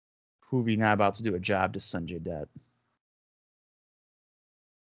 Hoovy now about to do a job to Sanjay Dutt.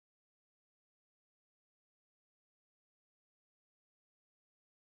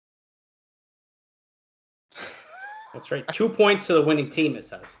 That's right. 2 points to the winning team, it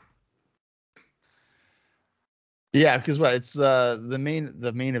says. Yeah, because what it's the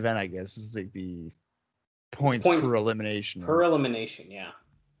main event, I guess, is like the points per elimination. Per elimination, yeah.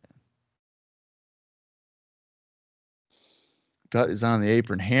 Dutt is on the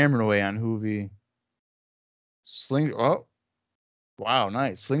apron, hammering away on Hoovy. Oh, wow,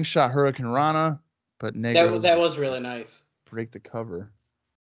 nice slingshot Hurricane Rana, but Negros that was really nice. Break the cover.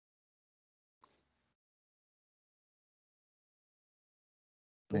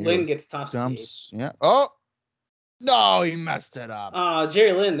 Lynn gets tossed. Dumps. Yeah. Oh no, he messed it up.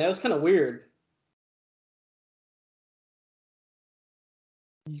 Jerry Lynn, that was kind of weird.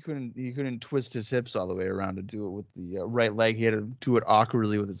 He couldn't twist his hips all the way around to do it with the right leg. He had to do it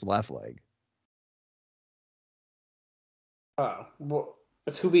awkwardly with his left leg. Oh, well,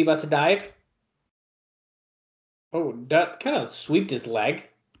 is Hoovy about to dive? Oh, Dutt kind of sweeped his leg.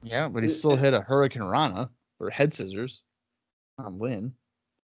 Yeah, but he still hit a Hurricane Rana or head scissors on Lynn.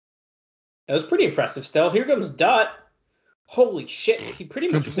 That was pretty impressive still. Here comes Dutt. Holy shit, he pretty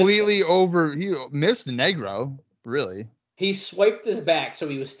much completely he missed Negro, really. He swiped his back, so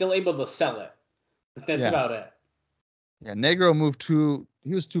he was still able to sell it. But that's about it. Yeah, Negro moved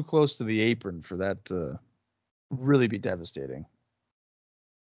he was too close to the apron for that to really be devastating.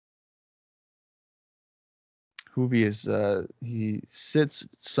 Hoovy is he sits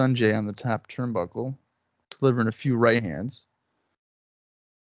Sanjay on the top turnbuckle, delivering a few right hands.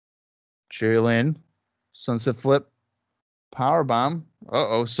 Jerry Lynn, sunset flip, power bomb.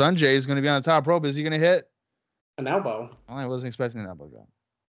 Sanjay is going to be on the top rope. Is he going to hit an elbow? Well, I wasn't expecting an elbow drop.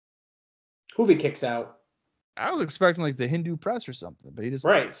 Hoovy kicks out. I was expecting like the Hindu press or something, but he just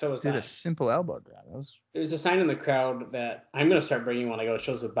did a simple elbow drop. There's a sign in the crowd that I'm going to start bringing when I go to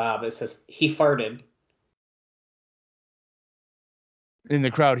shows with Bob. It says he farted. In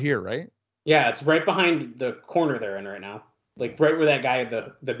the crowd here, right? Yeah, it's right behind the corner they're in right now. Like right where that guy,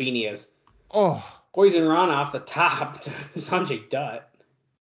 the beanie is. Oh. Poison Rana off the top to Sanjay Dutt.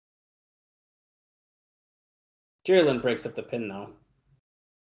 Jerry Lynn breaks up the pin, though.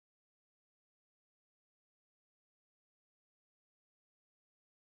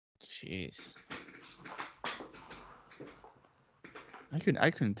 Jeez. I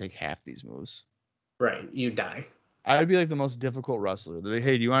couldn't take half these moves. Right, you die. I'd be like the most difficult wrestler. They're like,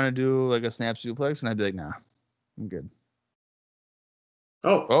 hey, do you want to do like a snap suplex? And I'd be like, nah, I'm good.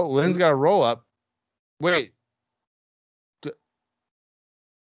 Oh, Lynn's got a roll up. Wait.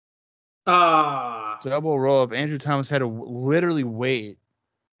 Double roll up. Andrew Thomas had to literally wait.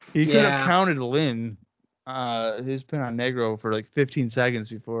 He could have counted Lynn, his pin on Negro for like 15 seconds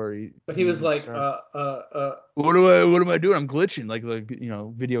before he. But he was like, What am I doing? I'm glitching like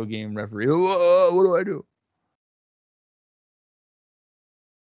video game referee. What do I do?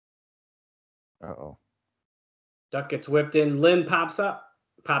 Uh-oh. Duck gets whipped in. Lynn pops Dud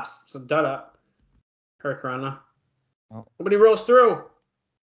up. Hurricanrana. Oh. Nobody rolls through.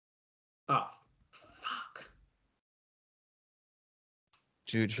 Oh, fuck.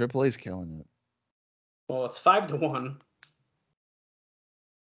 Dude, Triple A's killing it. Well, it's 5-1.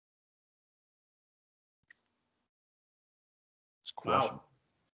 Wow.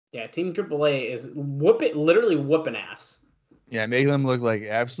 Yeah, Team AAA is literally whooping ass. Yeah, making them look like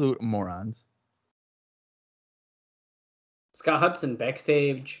absolute morons. Scott Hudson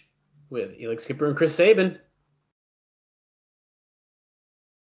backstage with Elix Skipper and Chris Sabin.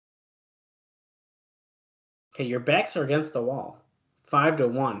 Okay, your backs are against the wall.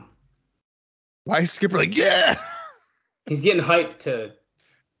 5-1. Why is Skipper like, yeah? He's getting hyped to.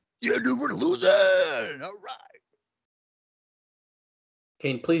 Yeah, dude, we're losing. All right.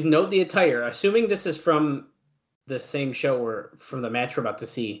 Okay, please note the attire. Assuming this is from the same show or from the match we're about to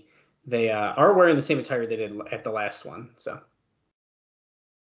see, they are wearing the same attire they did at the last one. So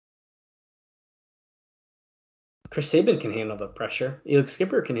Chris Sabin can handle the pressure. Elix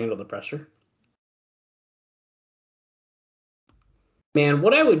Skipper can handle the pressure. Man,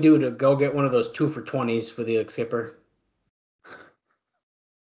 what I would do to go get one of those 2 for 20s for the Elix Skipper.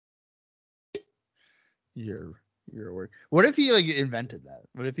 You're a word. What if he like invented that?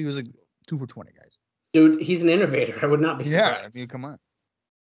 What if he was like 2 for 20 guys? Dude, he's an innovator. I would not be surprised. Yeah, I mean, come on.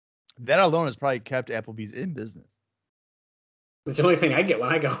 That alone has probably kept Applebee's in business. It's the only thing I get when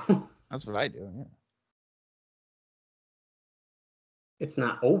I go. That's what I do, yeah. It's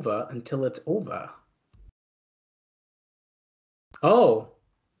not over until it's over. Oh,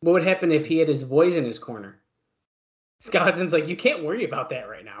 what would happen if he had his boys in his corner? Scott Hudson's like, you can't worry about that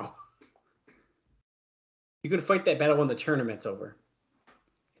right now. You could fight that battle when the tournament's over.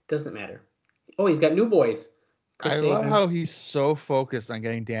 It doesn't matter. Oh, he's got new boys. I love how he's so focused on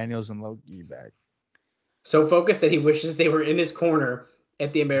getting Daniels and Loki back. So focused that he wishes they were in his corner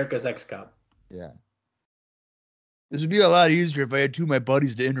at the America's X Cup. Yeah. This would be a lot easier if I had 2 of my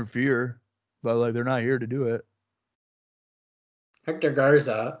buddies to interfere, but like they're not here to do it. Hector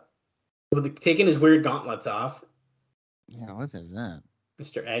Garza, with taking his weird gauntlets off. Yeah, what is that?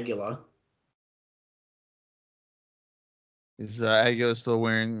 Mr. Aguila. Is Aguila still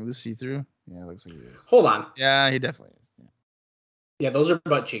wearing the see-through? Yeah, it looks like he is. Hold on. Yeah, he definitely is. Yeah, those are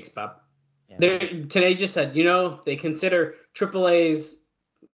butt cheeks, Bob. Yeah. Today just said, they consider AAA's.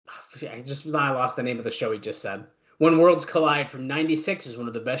 I lost the name of the show he just said. When Worlds Collide from '96 is one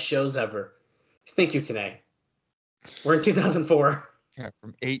of the best shows ever. Thank you, today. We're in 2004. Yeah,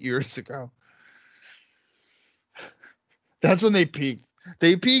 from 8 years ago. That's when they peaked.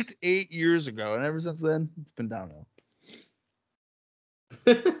 They peaked 8 years ago, and ever since then, it's been downhill.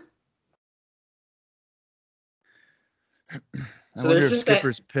 I wonder if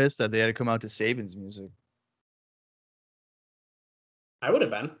Skipper's pissed that they had to come out to Sabin's music. I would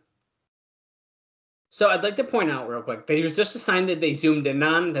have been. So I'd like to point out real quick, there's just a sign that they zoomed in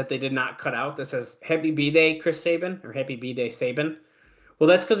on that they did not cut out that says Happy B-Day Chris Sabin or Happy B-Day Sabin. Well,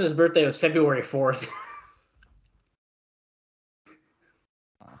 that's because his birthday was February 4th.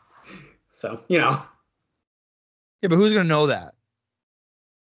 So, Yeah, but who's going to know that?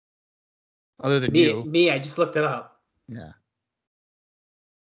 Other than you. Me, I just looked it up. Yeah.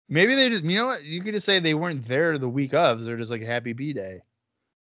 Maybe they just, you know what? You could just say they weren't there the week of. So they're just like Happy B-Day.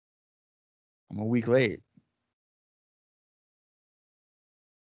 I'm a week late.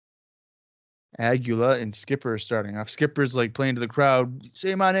 Aguila and Skipper are starting off. Skipper's like playing to the crowd.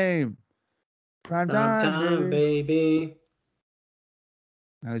 Say my name. Prime time, baby.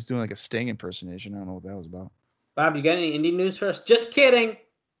 I was doing like a Sting impersonation. I don't know what that was about. Bob, you got any indie news for us? Just kidding.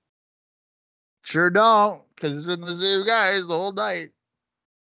 Sure don't, because it's been the same guys the whole night.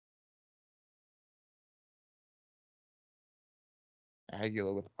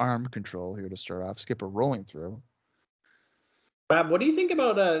 Aguila with arm control here to start off. Skipper rolling through. Bob, what do you think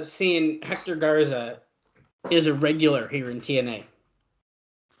about seeing Hector Garza as a regular here in TNA?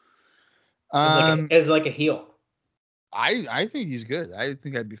 As like a heel. I think he's good. I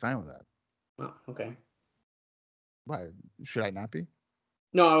think I'd be fine with that. Oh, okay. Why should I not be?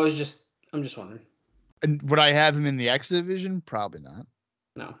 No, I'm just wondering. And would I have him in the X division? Probably not.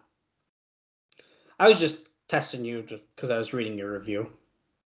 No. I was just testing you just because I was reading your review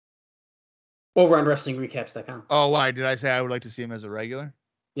over on WrestlingRecaps.com. Oh, why did I say I would like to see him as a regular?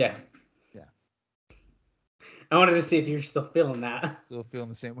 Yeah. I wanted to see if you're still feeling that. Still feeling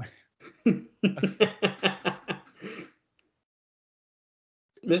the same way.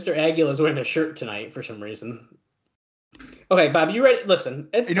 Mr. Aguilar is wearing a shirt tonight for some reason. Okay, Bob, you ready? Listen,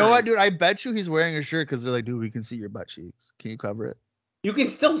 it's You know fine. what, dude? I bet you he's wearing a shirt because they're like, dude, we can see your butt cheeks. Can you cover it? You can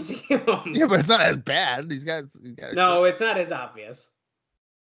still see him. Yeah, but it's not as bad. He's got a No, shirt. it's not as obvious.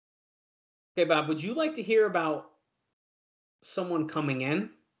 Okay, Bob, would you like to hear about someone coming in?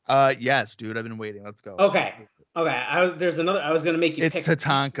 Yes, dude. I've been waiting. Let's go. Okay. I was gonna make you It's pick.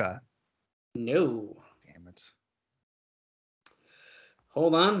 Tatanka. No. Damn it.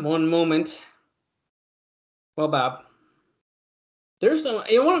 Hold on one moment. Well, Bob, there's some.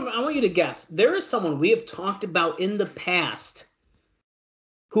 I want you to guess. There is someone we have talked about in the past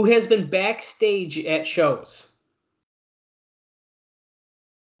who has been backstage at shows.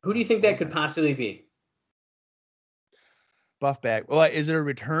 Who do you think that could possibly be? Buff back. Well, is it a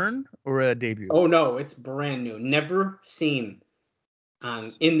return or a debut? Oh no, it's brand new. Never seen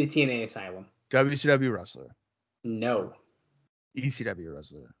in the TNA Asylum. WCW wrestler. No. ECW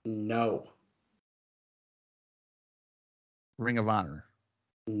wrestler. No. Ring of Honor.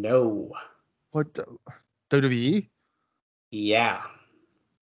 No. What the WWE? Yeah.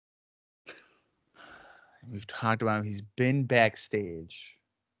 We've talked about him. He's been backstage.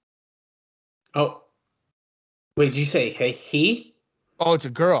 Oh. Wait, did you say hey he? Oh, it's a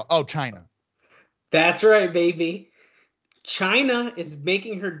girl. Oh, China. That's right, baby. China is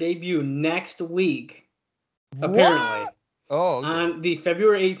making her debut next week. Apparently. What? Oh, okay. On the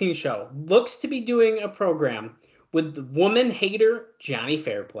February 18th show. Looks to be doing a program with the woman hater Johnny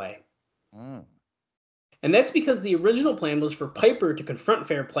Fairplay. Mm. And that's because the original plan was for Piper to confront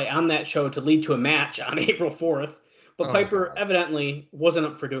Fairplay on that show to lead to a match on April 4th. But Oh, Piper God. evidently wasn't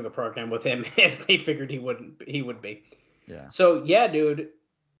up for doing a program with him, as they figured he would be. Yeah. So yeah, dude.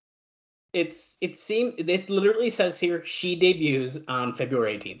 It literally says here she debuts on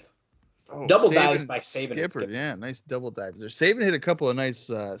February 18th. Oh, Double Saban dives by Saban and Skipper. Skipper. Yeah, nice double dives there. Saban hit a couple of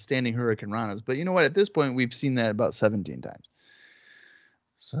nice standing Hurricane Ranas, but you know what? At this point, we've seen that about 17 times.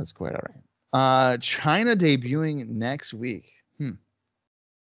 So that's quite all right. China debuting next week. You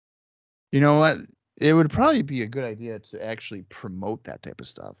know what? It would probably be a good idea to actually promote that type of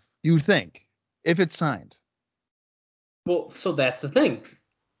stuff. You would think, if it's signed. Well, so that's the thing.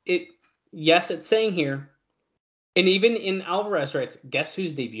 Yes, it's saying here, and even in Alvarez writes, guess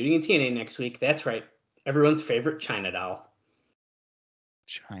who's debuting in TNA next week? That's right, everyone's favorite China Doll.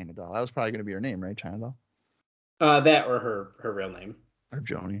 China Doll. That was probably going to be her name, right? China Doll? That or her real name. Or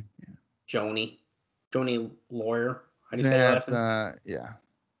Joni. Yeah. Joni Lawyer. How do you say her last name? Yeah.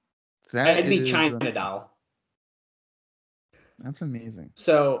 That'd be China Doll. That's amazing.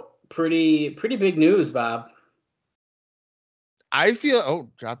 So pretty big news, Bob. I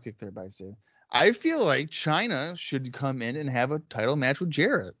feel dropkick there by Save. I feel like China should come in and have a title match with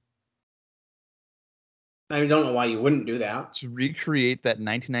Jarrett I don't know why you wouldn't do that. to recreate that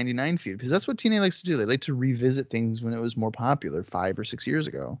 1999 feud, because that's what TNA likes to do. They like to revisit things when it was more popular 5 or 6 years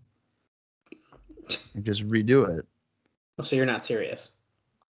ago and just redo it. Oh, so you're not serious?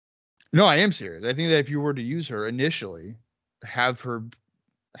 No, I am serious. I think that if you were to use her initially, have a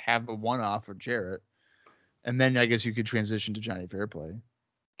one-off with Jarrett, and then I guess you could transition to Johnny Fairplay.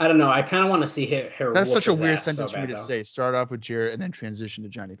 I don't know. I kind of want to see her. That's such a weird ass so sentence for me bad, to though. say. Start off with Jarrett and then transition to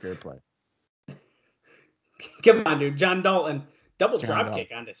Johnny Fairplay. Come on, dude. John Dalton. Double John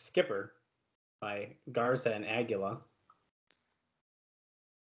dropkick onto Skipper by Garza and Aguila.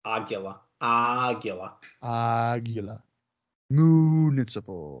 Aguila.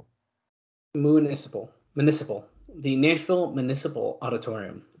 Municipal. Municipal. The Nashville Municipal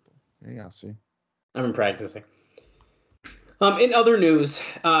Auditorium. There you go. See. I've been practicing. In other news,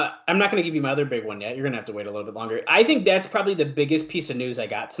 I'm not going to give you my other big one yet. You're going to have to wait a little bit longer. I think that's probably the biggest piece of news I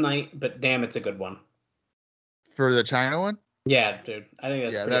got tonight, but damn, it's a good one. For the China one? Yeah, dude. I think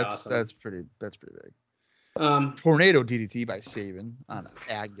that's pretty awesome. That's pretty big. Tornado DDT by Saban on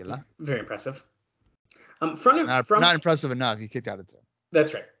Aguila. Very impressive. Not impressive enough. He kicked out of 10.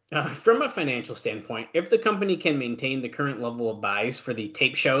 That's right. From a financial standpoint, if the company can maintain the current level of buys for the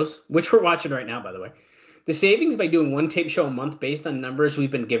tape shows, which we're watching right now, by the way, the savings by doing one tape show a month based on numbers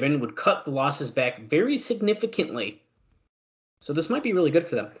we've been given would cut the losses back very significantly. So this might be really good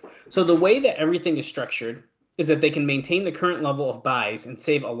for them. So the way that everything is structured is that they can maintain the current level of buys and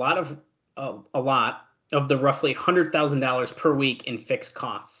save a lot of the roughly $100,000 per week in fixed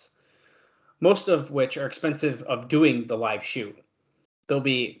costs, most of which are expensive of doing the live shoot. They'll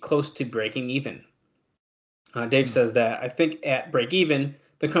be close to breaking even. Dave says that I think at break even,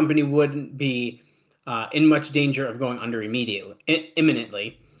 the company wouldn't be in much danger of going under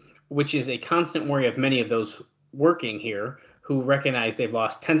imminently, which is a constant worry of many of those working here who recognize they've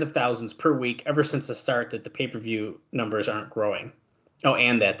lost tens of thousands per week ever since the start that the pay-per-view numbers aren't growing. Oh,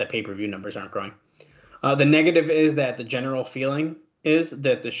 and that the pay-per-view numbers aren't growing. The negative is that the general feeling is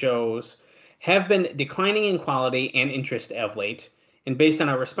that the shows have been declining in quality and interest of late. And based on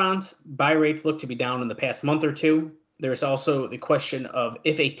our response, buy rates look to be down in the past month or two. There's also the question of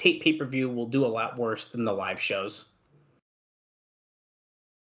if a tape pay-per-view will do a lot worse than the live shows.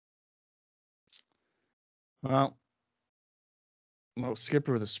 Well,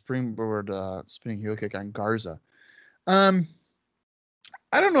 Skipper with a springboard spinning heel kick on Garza.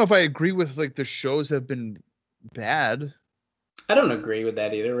 I don't know if I agree with like the shows have been bad. I don't agree with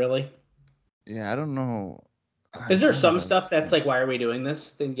that either, really. Yeah, I don't know. Is there some stuff that's like, why are we doing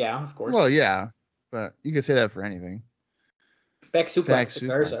this? Then yeah, of course. Well, yeah, but you could say that for anything. Back suplex to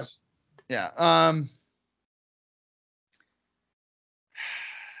Garza. Yeah.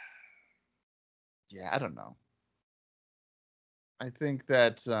 Yeah, I don't know. I think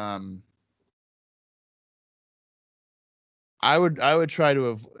that I would try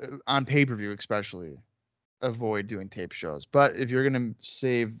to on pay-per-view especially avoid doing tape shows. But if you're gonna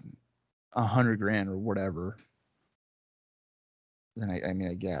save $100,000 or whatever, then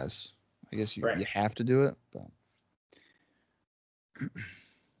I guess you have to do it. But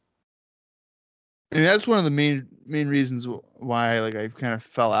and that's one of the main reasons why like I kind of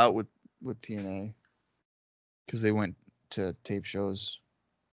fell out with TNA, because they went to tape shows.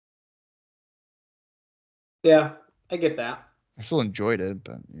 Yeah, I get that. I still enjoyed it,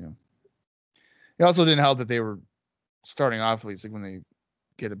 but it also didn't help that they were starting off at least like when they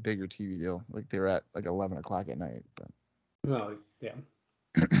get a bigger TV deal, like they were at like 11 o'clock at night. But well, yeah.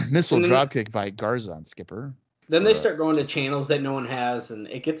 Missile dropkick by Garza on Skipper. Then they start going to channels that no one has, and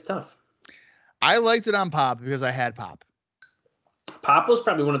it gets tough. I liked it on Pop because I had Pop. Pop was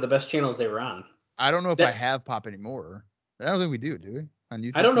probably one of the best channels they were on. I don't know if I have Pop anymore. I don't think we do we? On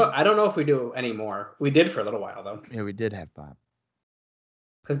YouTube? I don't know. I don't know if we do anymore. We did for a little while though. Yeah, we did have Pop.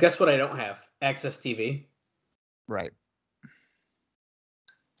 Because guess what? I don't have Access TV. Right.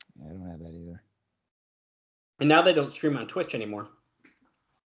 Yeah, I don't have that either. And now they don't stream on Twitch anymore.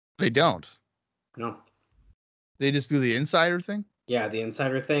 They don't. No. They just do the insider thing? Yeah, the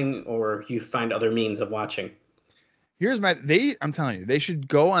insider thing, or you find other means of watching. I'm telling you, they should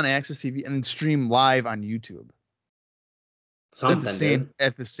go on Access TV and stream live on YouTube. At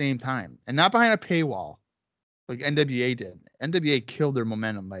the same time. And not behind a paywall. Like NWA did. NWA killed their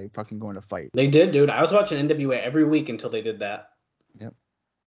momentum by fucking going to fight. They did, dude. I was watching NWA every week until they did that. Yep.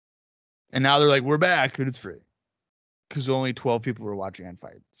 And now they're like, we're back, and it's free. Because only 12 people were watching on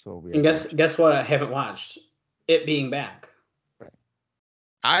Fight. So and guess what? I haven't watched it being back. Right.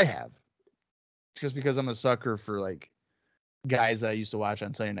 I have, just because I'm a sucker for like guys that I used to watch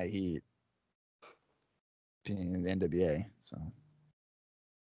on Sunday Night Heat, being in the NWA. So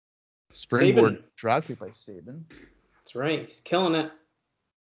springboard dropkick by Sabin. That's right. He's killing it.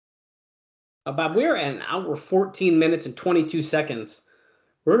 Bob, we're at an hour 14 minutes and 22 seconds.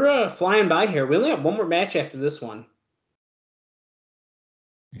 We're flying by here. We only have one more match after this one.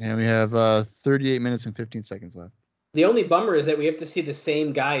 And we have 38 minutes and 15 seconds left. The only bummer is that we have to see the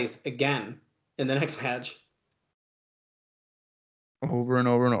same guys again in the next match. Over and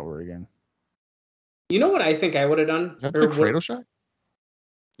over and over again. You know what I think I would have done? Is that the cradle shot?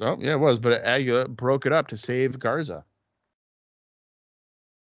 Oh, yeah, it was. But Aguila broke it up to save Garza.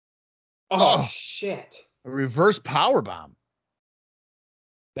 Oh, shit. A reverse power bomb.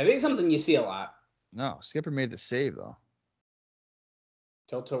 That ain't something you see a lot. No, Skipper made the save, though.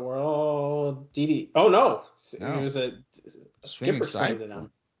 Tilt-a-whirl, DD. Oh, no. It was a Skipper slams it on.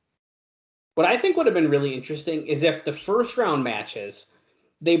 What I think would have been really interesting is if the first round matches,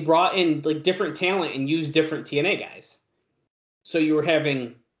 they brought in like different talent and used different TNA guys. So you were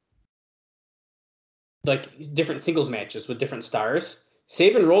having like different singles matches with different stars.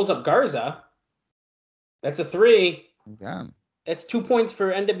 Sabin rolls up Garza. That's a 3. Yeah. That's 2 points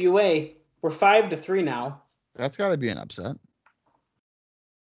for NWA. We're 5-3 now. That's got to be an upset.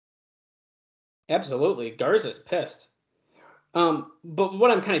 Absolutely. Garza's pissed. But what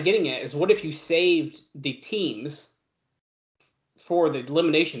I'm kind of getting at is what if you saved the teams for the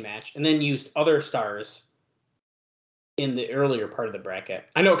elimination match and then used other stars in the earlier part of the bracket?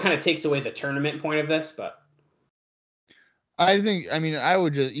 I know it kind of takes away the tournament point of this, but I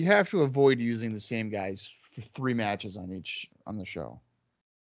would you have to avoid using the same guys for 3 matches on the show.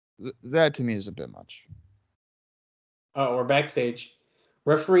 That to me is a bit much. Oh, we're backstage.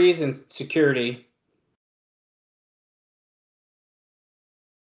 Referees and security.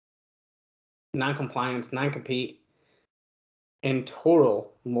 Non-compliance, non-compete, and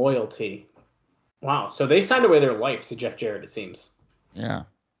total loyalty. Wow. So they signed away their life to Jeff Jarrett, it seems. Yeah.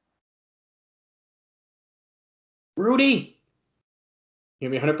 Rudy!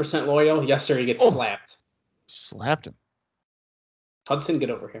 You're going to be 100% loyal? Yes, sir. He gets slapped. Slapped him. Hudson, get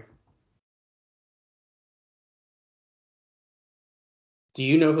over here. Do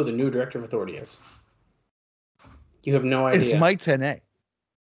you know who the new director of authority is? You have no idea. It's Mike Tenay.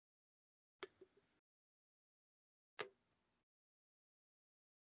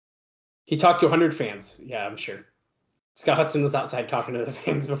 He talked to 100 fans. Yeah, I'm sure. Scott Hudson was outside talking to the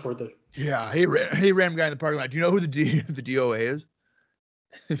fans before the... Yeah, he ran guy in the parking lot. Do you know who the DOA is?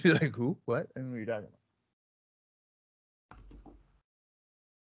 He's like, who? What? I don't know what you're talking about.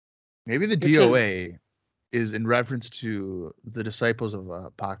 Maybe the DOA is in reference to the Disciples of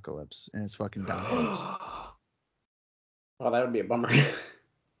Apocalypse, and it's fucking Don Hanks. Well, that would be a bummer.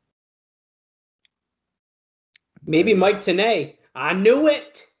 Maybe Mike Tenay. I knew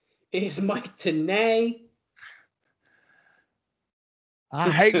it. Is Mike Tenay. I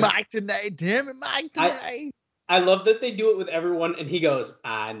hate Mike Tenay. Damn it, Mike Tenay. I love that they do it with everyone, and he goes,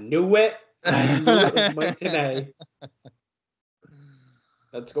 I knew it. I knew it was Mike Tenay.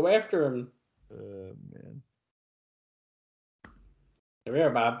 Let's go after him. Man. There we are,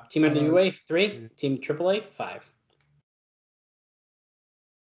 Bob. Team NWA, 3. Team AAA, 5.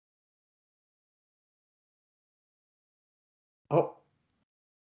 Oh.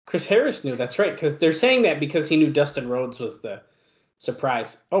 Chris Harris knew. That's right, because they're saying that because he knew Dustin Rhodes was the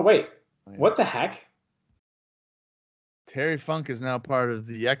surprise. Oh, wait. Oh, yeah. What the heck? Terry Funk is now part of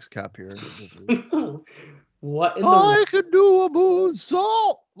the X Cup here. What in I could do a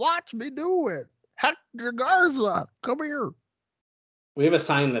moonsault. Watch me do it. Hector Garza, come here. We have a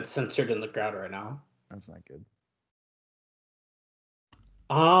sign that's censored in the crowd right now. That's not good.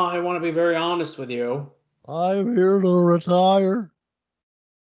 I want to be very honest with you. I'm here to retire.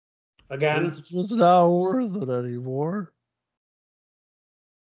 Again? It's just not worth it anymore.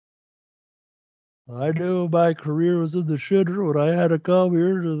 I knew my career was in the shitter when I had to come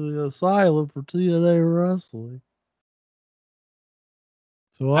here to the asylum for TNA wrestling.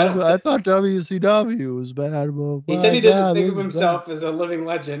 So I thought WCW was bad. But he said he doesn't think of himself as a living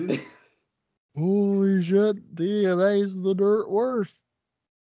legend. Holy shit, TNA's the dirt worst.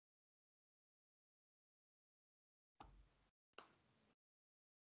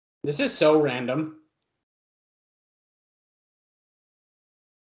 This is so random.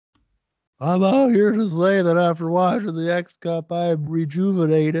 I'm out here to say that after watching the X Cup, I am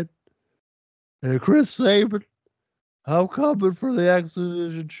rejuvenated. And Chris Sabin, I'm coming for the X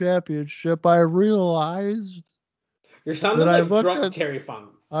Division Championship. I realized You're sounding like drunk Terry Funk.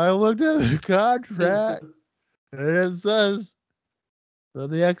 I looked at the contract, and it says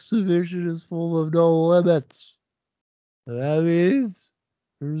that the X Division is full of no limits. And that means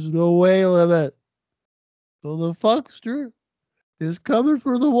there's no way limit. So the Funkster is coming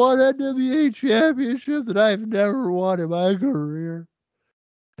for the one NWA championship that I've never won in my career.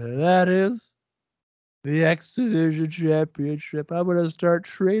 And that is the X Division Championship. I'm going to start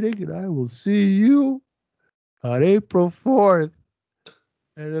training, and I will see you on April 4th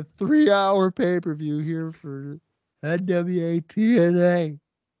at a 3-hour pay-per-view here for NWA TNA.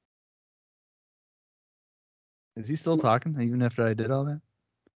 Is he still talking, even after I did all that?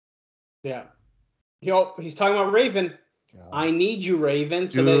 Yeah. He's talking about Raven. God. I need you, Raven.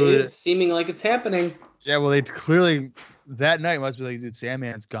 So that is seeming like it's happening. Yeah, well, they clearly that night must be like, dude,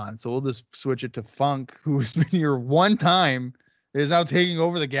 Sandman's gone. So we'll just switch it to Funk, who has been here one time, is now taking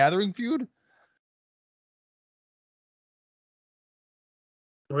over the Gathering feud.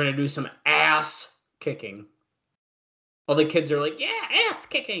 We're going to do some ass kicking. All the kids are like, yeah, ass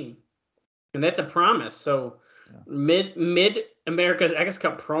kicking. And that's a promise. So mid America's X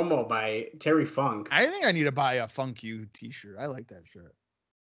Cup promo by Terry Funk. I think I need to buy a Funk You t-shirt. I like that shirt.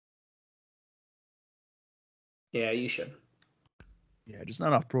 Yeah, you should. Yeah, just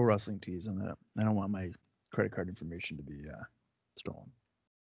not off Pro Wrestling Tees. I don't want my credit card information to be stolen.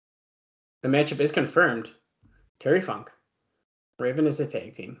 The matchup is confirmed. Terry Funk. Raven is a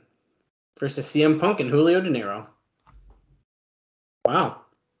tag team. Versus CM Punk and Julio De Niro. Wow.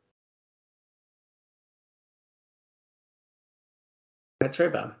 That's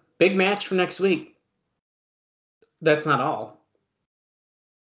right, Bob. Big match for next week. That's not all.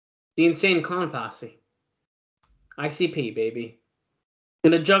 The Insane Clown Posse. ICP, baby.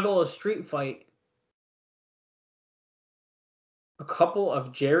 Gonna juggle a street fight. A couple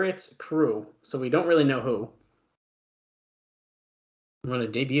of Jarrett's crew. So we don't really know who. I'm gonna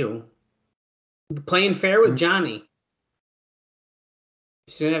debut. Playing fair with Johnny.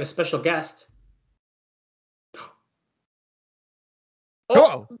 He's gonna have a special guest.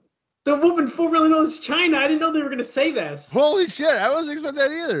 Oh! The woman formerly known as China. I didn't know they were going to say this. Holy shit. I wasn't expecting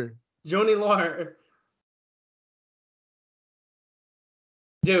that either. Joni Laurer.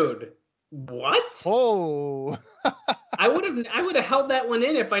 Dude, what? Oh. I would have held that one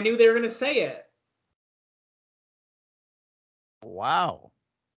in if I knew they were going to say it. Wow.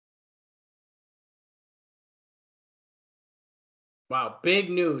 Wow, big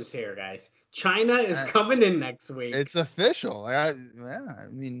news here, guys. China is coming in next week. It's official. I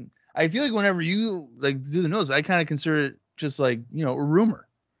mean, I feel like whenever you like do the news, I kind of consider it just like, a rumor.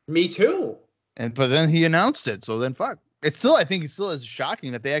 Me too. But then he announced it, so then fuck. I think it still is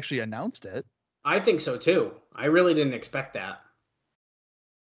shocking that they actually announced it. I think so too. I really didn't expect that.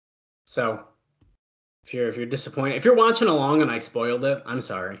 So, if you're disappointed, if you're watching along and I spoiled it, I'm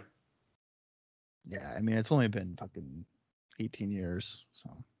sorry. Yeah, I mean, it's only been fucking 18 years, so.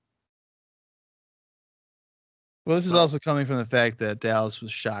 Well, this is also coming from the fact that Dallas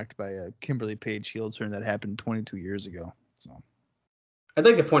was shocked by a Kimberly Page heel turn that happened 22 years ago. So, I'd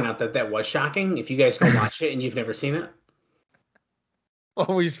like to point out that was shocking. If you guys go watch it and you've never seen it.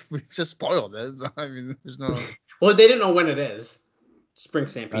 Well, we just spoiled it. I mean, there's no. Well, they didn't know when it is. Spring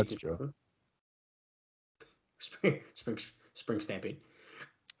Stampede. That's true. Spring Stampede.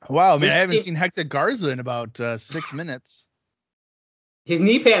 Wow, man, I haven't seen Hector Garza in about 6 minutes. His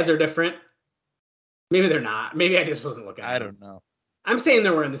knee pads are different. Maybe they're not. Maybe I just wasn't looking at them. I don't know. I'm saying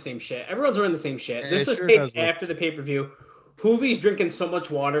they're wearing the same shit. Everyone's wearing the same shit. This was taped after the pay-per-view. Hoovie's drinking so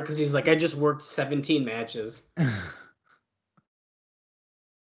much water because he's like, I just worked 17 matches.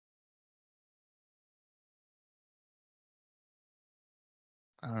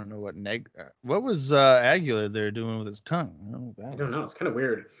 I don't know what was Aguilar there doing with his tongue. I don't know. It's kind of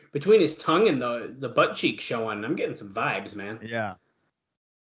weird. Between his tongue and the butt cheek showing, I'm getting some vibes, man. Yeah. I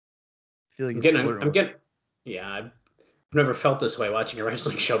feel like I'm getting. Yeah, I've never felt this way watching a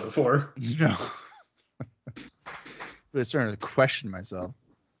wrestling show before. No. But it's starting to question myself.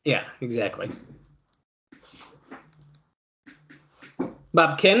 Yeah, exactly.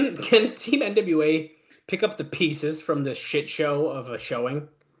 Bob, can Team NWA pick up the pieces from this shit show of a showing?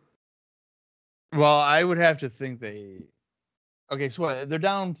 Well, I would have to think they. Okay, so what, they're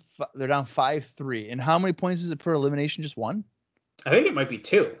down 5-3, and how many points is it per elimination? Just one? I think it might be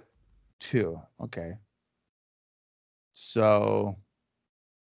 2. 2. Okay. So.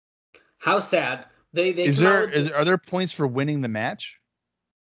 How sad they are there points for winning the match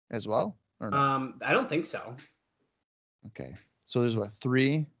as well? Or no? I don't think so. Okay, so there's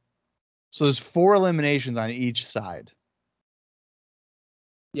 3. So there's 4 eliminations on each side.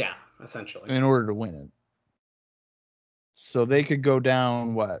 Yeah, essentially. In order to win it. So they could go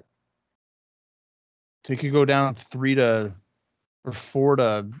down what? They could go down 4-2.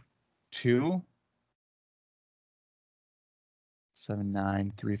 7,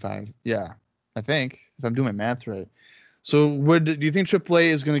 9, 3, 5. Yeah, I think if I'm doing my math right. So do you think AAA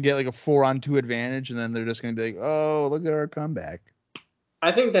is going to get like a 4-on-2 advantage, and then they're just going to be like, oh, look at our comeback?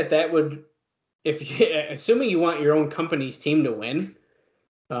 I think that would, assuming you want your own company's team to win,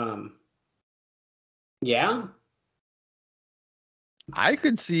 yeah. I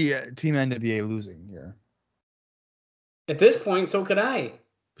could see Team NWA losing here. At this point, so could I.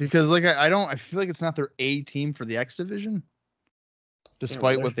 Because I feel like it's not their A team for the X division,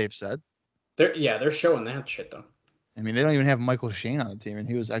 despite what they've said. They're showing that shit though. I mean, they don't even have Michael Shane on the team, and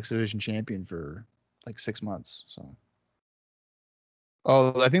he was X Division champion for like 6 months. So,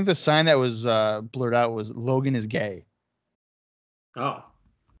 I think the sign that was blurred out was "Logan is gay." Oh,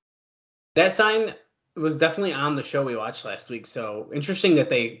 that sign was definitely on the show we watched last week. So interesting that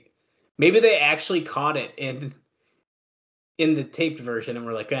they actually caught it in the taped version, and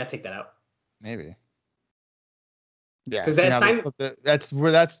we're like, "Yeah, take that out." Maybe. Yeah, because that sign that's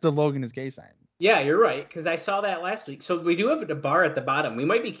the Logan is gay sign. Yeah, you're right, because I saw that last week. So we do have a bar at the bottom. We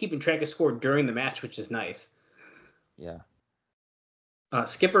might be keeping track of score during the match, which is nice. Yeah.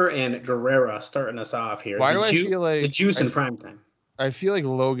 Skipper and Guerrera starting us off here. Why do I feel like the juice in prime time? I feel like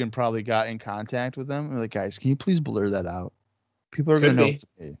Logan probably got in contact with them. Like, guys, can you please blur that out? People are going to know it's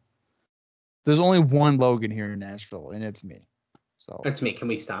me. There's only one Logan here in Nashville, and it's me. So it's me. Can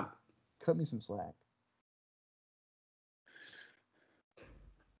we stop? Cut me some slack.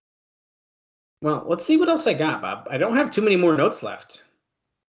 Well, let's see what else I got, Bob. I don't have too many more notes left.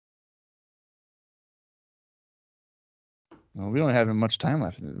 Well, we don't have much time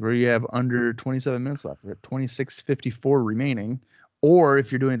left. We have under 27 minutes left. We're at 26:54 remaining. Or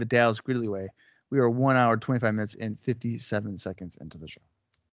if you're doing it the Dallas Gridley way, we are 1 hour, 25 minutes, and 57 seconds into the show.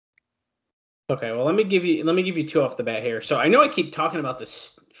 Okay, well, let me give you 2 off the bat here. So I know I keep talking about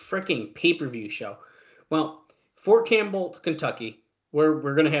this freaking pay-per-view show. Well, Fort Campbell, Kentucky.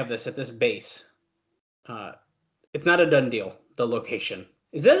 we're gonna have this at this base. It's not a done deal. The location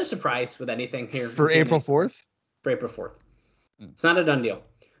is that a surprise with anything here For April 4th? For April 4th, it's not a done deal.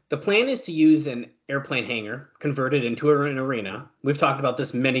 The plan is to use an airplane hangar converted into an arena. We've talked about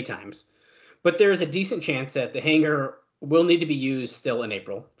this many times, but there's a decent chance that the hangar will need to be used still in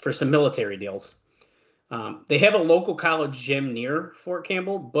April for some military deals. They have a local college gym near Fort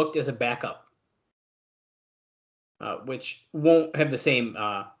Campbell booked as a backup, which won't have the same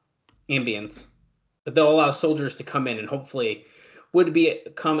ambience, but they'll allow soldiers to come in and hopefully would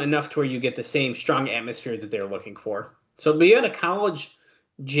become enough to where you get the same strong atmosphere that they're looking for. So we had a college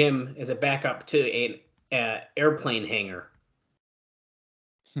gym as a backup to an airplane hangar.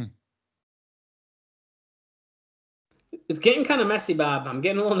 It's getting kind of messy, Bob. I'm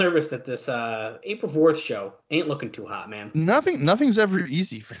getting a little nervous that this April 4th show ain't looking too hot, man. Nothing's ever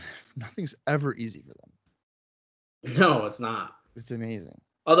easy for them. Nothing's ever easy for them. No, it's not. It's amazing.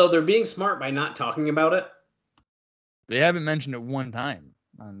 Although they're being smart by not talking about it. They haven't mentioned it one time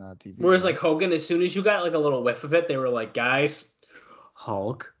on TV. Whereas like Hogan, as soon as you got like a little whiff of it, they were like, guys,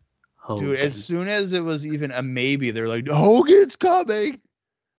 Hogan. Dude, as soon as it was even a maybe, they're like, Hogan's coming.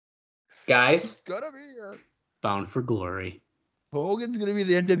 Guys. It's gonna be here. Bound for Glory. Hogan's going to be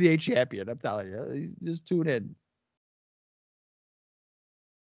the NWA champion. I'm telling you. Just tune in.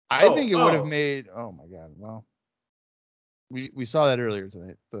 I think it would have made... Oh, my God. Well, we saw that earlier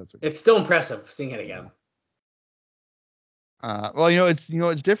tonight. But that's okay. It's still impressive seeing it again. Well,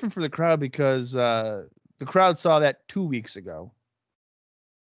 it's different for the crowd because the crowd saw that 2 weeks ago.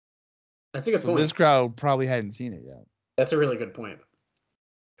 That's a good point. This crowd probably hadn't seen it yet. That's a really good point.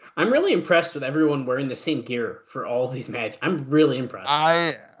 I'm really impressed with everyone wearing the same gear for all of these matches. I'm really impressed.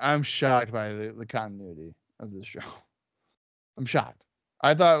 I'm shocked by the continuity of this show. I'm shocked.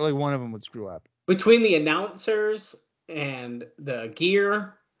 I thought like one of them would screw up. Between the announcers and the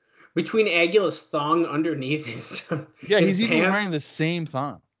gear, between Aguilar's thong underneath his yeah, his he's pants. even wearing the same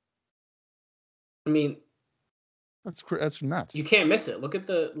thong. I mean, that's nuts. You can't miss it. Look at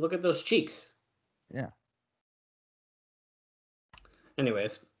those cheeks. Yeah.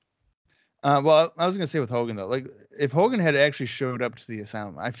 Anyways. Well, I was gonna say with Hogan though, like if Hogan had actually showed up to the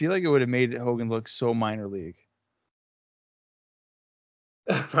Asylum, I feel like it would have made Hogan look so minor league.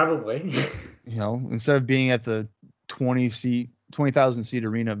 Probably. Instead of being at the 20,000 seat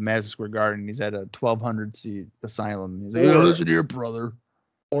arena of Madison Square Garden, he's at a 1,200 seat Asylum. He's like, "Hey, listen here, brother."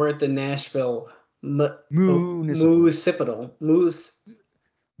 Or at the Nashville Municipal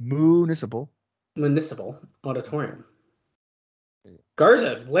Auditorium.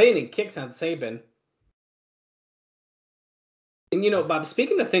 Garza laying kicks on Sabin. And Bob,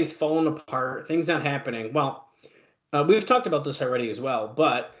 speaking of things falling apart, things not happening, well, we've talked about this already as well,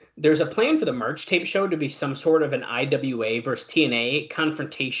 but there's a plan for the March tape show to be some sort of an IWA versus TNA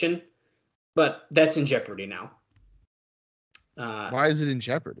confrontation, but that's in jeopardy now. Why is it in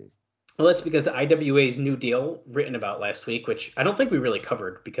jeopardy? Well, that's because IWA's new deal written about last week, which I don't think we really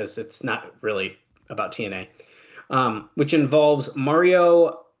covered because it's not really about TNA. Which involves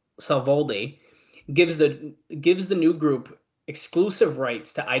Mario Salvaldi, gives the new group exclusive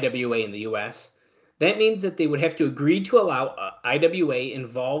rights to IWA in the U.S. That means that they would have to agree to allow IWA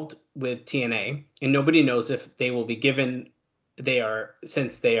involved with TNA, and nobody knows if they will be given.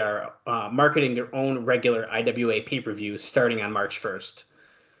 Since they are marketing their own regular IWA pay-per-views starting on March 1st.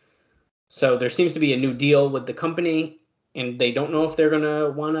 So there seems to be a new deal with the company, and they don't know if they're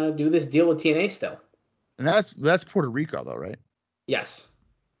gonna want to do this deal with TNA still. And that's Puerto Rico, though, right? Yes.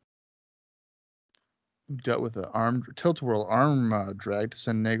 Dealt with the tilt-a-whirl arm drag to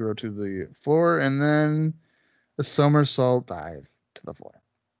send Negro to the floor, and then a somersault dive to the floor.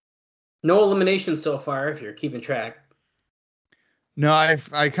 No eliminations so far, if you're keeping track. No,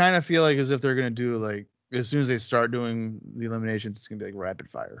 I kind of feel like as if they're going to do, like, as soon as they start doing the eliminations, it's going to be like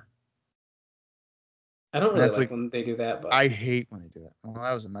rapid fire. I don't really like when they do that. But I hate when they do that. Well,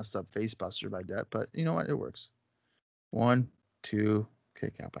 that was a messed up face buster by Det, but you know what? It works. 1, 2,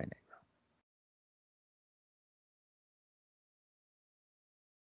 kick out by Negro.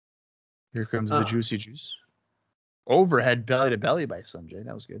 Here comes the juicy juice. Overhead belly to belly by Sanjay.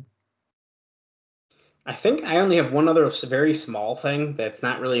 That was good. I think I only have one other very small thing that's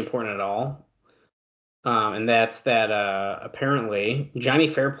not really important at all. And that's that apparently Johnny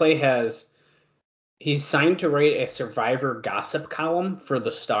Fairplay he's signed to write a Survivor gossip column for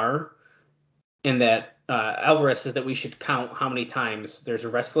The Star, and that Alvarez says that we should count how many times there's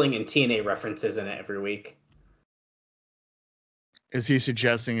wrestling and TNA references in it every week. Is he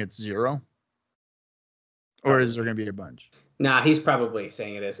suggesting it's 0? Or is there going to be a bunch? Nah, he's probably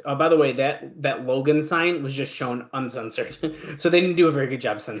saying it is. Oh, by the way, that Logan sign was just shown uncensored, so they didn't do a very good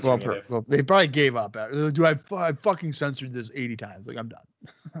job censoring it. Well, they probably gave up. Do I fucking censored this 80 times? Like, I'm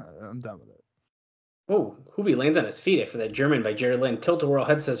done. I'm done with it. Oh, Hoovy lands on his feet after that German by Jerry Lynn tilt-a-whirl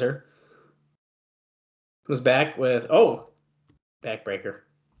head scissor. Was back with backbreaker.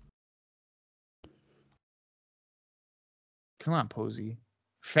 Come on, Posey.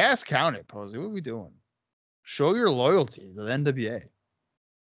 Fast count it, Posey. What are we doing? Show your loyalty to the NWA.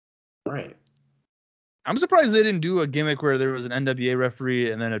 Right. I'm surprised they didn't do a gimmick where there was an NWA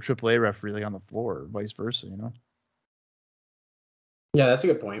referee and then a AAA referee like on the floor, or vice versa, you know? Yeah, that's a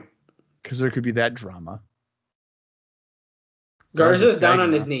good point. Because there could be that drama. Garza's down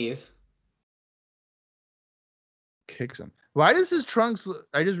on his knees. Kicks him. Why does his trunks...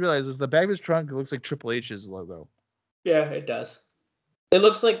 I just realized this. The back of his trunk looks like Triple H's logo. Yeah, it does. It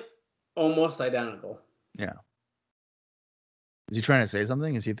looks like almost identical. Yeah. Is he trying to say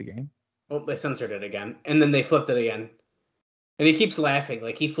something? Is he at the game? Oh, they censored it again. And then they flipped it again. And he keeps laughing.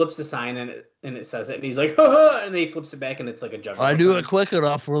 Like, he flips the sign and it says it. And he's like, ha, and then he flips it back and it's like a juggle. I do it quick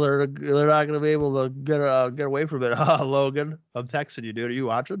enough where they're not going to be able to get away from it. Logan, I'm texting you, dude. Are you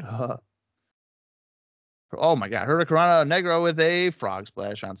watching? Oh, my God. Hurricanrana Negro with a frog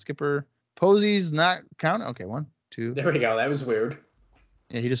splash on Skipper. Posey's not counting. Okay, 1, 2. There we go. That was weird.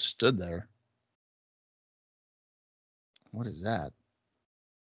 Yeah, he just stood there. What is that?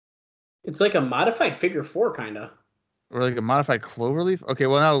 It's like a modified figure 4, kind of. Or like a modified cloverleaf? Okay,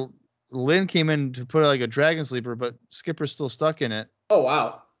 well, now Lynn came in to put like a dragon sleeper, but Skipper's still stuck in it. Oh,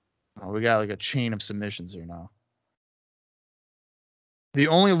 wow. Oh, we got like a chain of submissions here now. The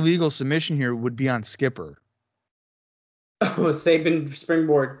only legal submission here would be on Skipper. Oh, Sabin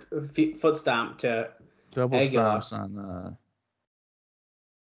springboard foot stomp to Double Aguilar. stomps on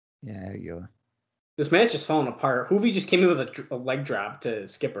Aguilar. This match is falling apart. Hoovy just came in with a leg drop to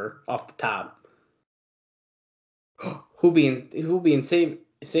Skipper off the top. Hoovy and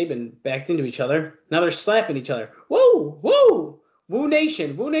Sabin backed into each other. Now they're slapping each other. Whoa, whoa! Woo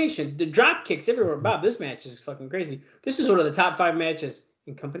Nation, Woo Nation. The drop kicks everywhere. Bob, this match is fucking crazy. This is one of the top 5 matches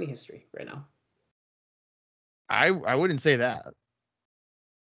in company history right now. I wouldn't say that.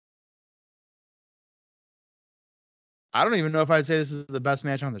 I don't even know if I'd say this is the best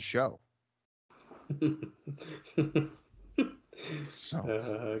match on the show. So,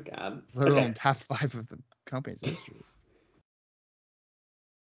 oh, God. let alone top 5 of the company's history.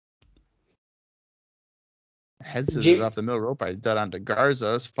 Head scissors off the middle rope. I did onto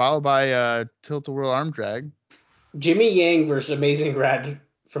Garza, followed by tilt-a-whirl arm drag. Jimmy Yang versus Amazing Red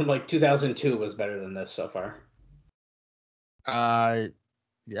from like 2002 was better than this so far.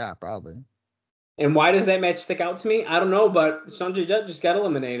 Yeah, probably. And why does that match stick out to me? I don't know, but Sanjay Dutt just got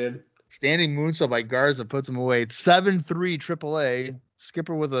eliminated. Standing moonsault by Garza puts him away. It's 7-3 AAA.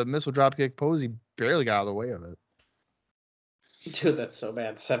 Skipper with a missile dropkick. Posey barely got out of the way of it. Dude, that's so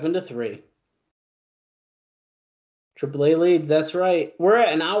bad. 7-3. AAA leads, that's right. We're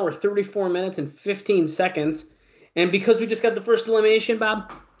at 1 hour, 34 minutes, and 15 seconds. And because we just got the first elimination,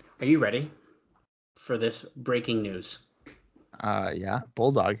 Bob, are you ready for this breaking news? Yeah.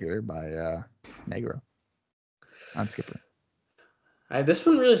 Bulldog here by Negro on Skipper. This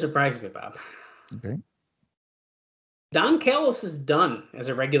one really surprised me, Bob. Okay. Don Callis is done as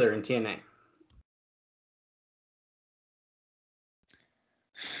a regular in TNA.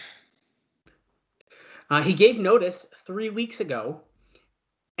 He gave notice 3 weeks ago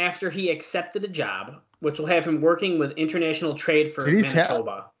after he accepted a job, which will have him working with international trade for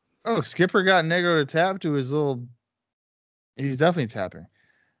Manitoba. Oh, Skipper got Negro to tap to his little... He's definitely tapping.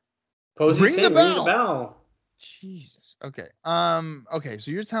 Ring the bell. Jesus. Okay. Okay,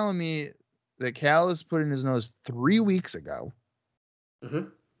 so you're telling me that Callis put in his nose 3 weeks ago. Mm-hmm.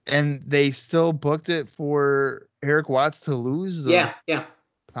 And they still booked it for Eric Watts to lose the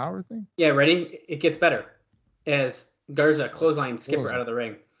power thing? Yeah, ready? It gets better as Garza clothesline Skipper out of the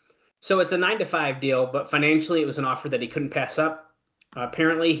ring. So it's a 9-to-5 deal, but financially it was an offer that he couldn't pass up.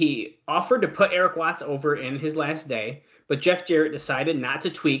 Apparently he offered to put Eric Watts over in his last day, but Jeff Jarrett decided not to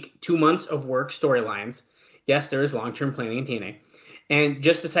tweak 2 months of work storylines. Yes, there is long-term planning in TNA. And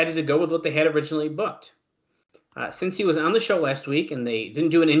just decided to go with what they had originally booked. Since he was on the show last week and they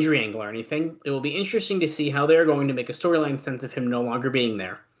didn't do an injury angle or anything, it will be interesting to see how they're going to make a storyline sense of him no longer being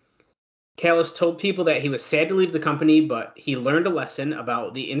there. Callis told people that he was sad to leave the company, but he learned a lesson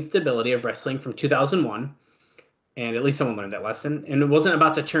about the instability of wrestling from 2001. And at least someone learned that lesson. And it wasn't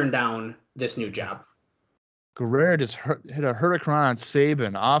about to turn down this new job. Guerrero just hit a hurricane on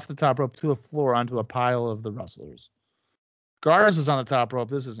Sabin off the top rope to the floor onto a pile of the wrestlers. Garza's on the top rope.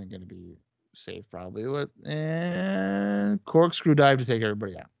 This isn't going to be safe probably. And corkscrew dive to take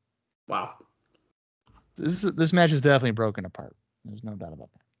everybody out. Wow. This match is definitely broken apart. There's no doubt about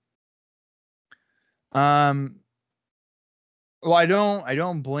that. Well, I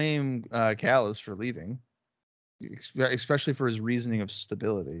don't blame Callis for leaving, especially for his reasoning of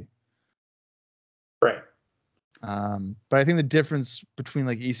stability. Right. But I think the difference between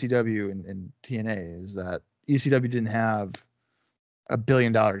like ECW and TNA is that ECW didn't have $1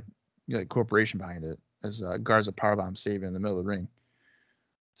 billion corporation behind it, as Garza powerbomb Saban in the middle of the ring.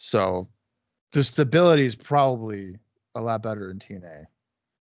 So the stability is probably a lot better in TNA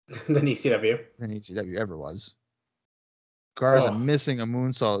Than ECW. than ECW ever was. Garza missing a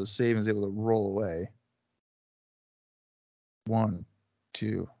moonsault as Saban's able to roll away. 1,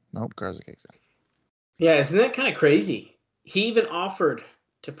 2. Nope, Garza kicks out. Yeah, isn't that kind of crazy? He even offered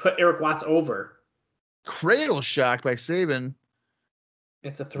to put Eric Watts over. Cradle shock by Saban.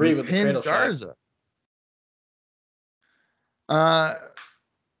 It's a 3 with the cradle Garza. shot.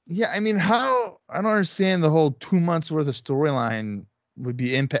 Yeah, I mean, I don't understand the whole 2 months worth of storyline would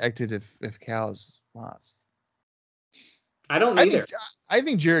be impacted if Cal's lost. I don't either. I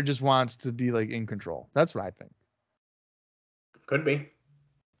think Jarrett just wants to be like in control. That's what I think. Could be.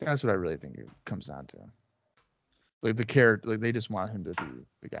 That's what I really think it comes down to. Like the character, like they just want him to be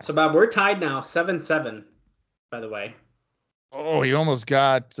the guy. So Bob, we're tied now, 7-7. By the way. Oh, he almost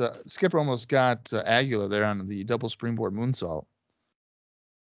got Skipper almost got Aguila there on the double springboard moonsault.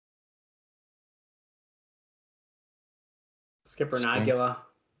 Skipper and Aguila.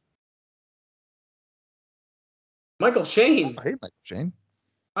 Michael Shane. I hate Michael Shane.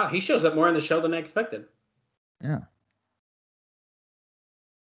 Wow, he shows up more in the show than I expected. Yeah.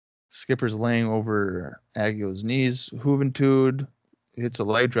 Skipper's laying over Aguila's knees. Juventud hits a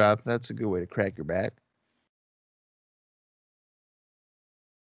leg drop. That's a good way to crack your back.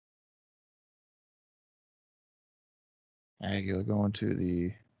 Aguila going to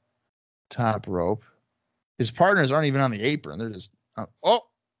the top rope. His partners aren't even on the apron. They're just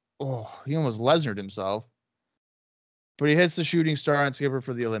he almost Lesnar'd himself. But he hits the shooting star on Skipper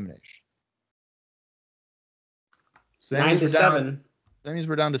for the elimination. So 9-7. That means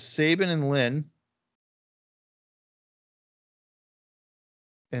we're down to Saban and Lynn.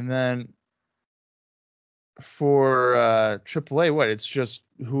 And then for AAA, what? It's just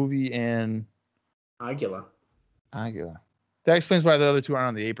Juvi and Aguila. That explains why the other two aren't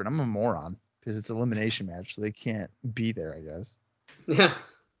on the apron. I'm a moron because it's an elimination match, so they can't be there, I guess. Yeah.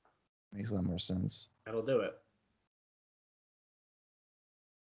 Makes a lot more sense. That'll do it.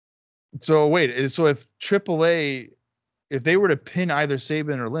 So wait, so if AAA, if they were to pin either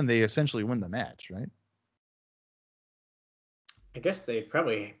Saban or Lynn, they essentially win the match, right? I guess they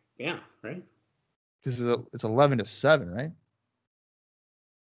probably, right? Because it's 11-7, right?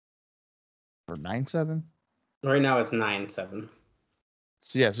 Or 9-7? Right now it's 9-7.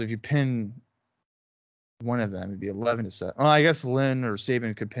 So yeah, so if you pin one of them, it'd be 11-7. Well, I guess Lynn or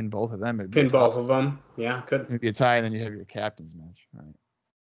Saban could pin both of them. Pin both of them. Yeah, could. It'd be a tie, and then you have your captain's match. All right.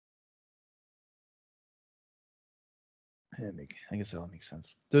 I guess that all makes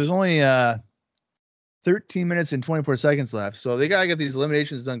sense. There's only 13 minutes and 24 seconds left, so they gotta get these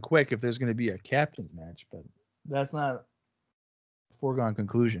eliminations done quick if there's going to be a captain's match. But that's not a foregone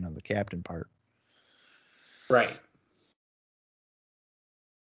conclusion on the captain part. Right.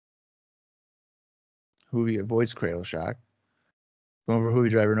 Juvi avoids cradle shock. Going for Juvi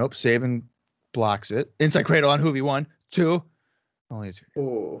driver. Nope. Saban blocks it. Inside cradle on Juvi. 1, 2. Only 2.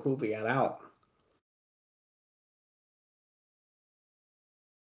 Ooh, Juvi got out.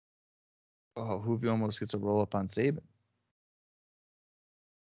 Oh, Juvi almost gets a roll up on Saban.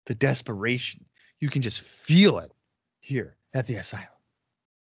 The desperation. You can just feel it here at the asylum.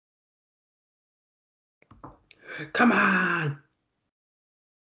 Come on.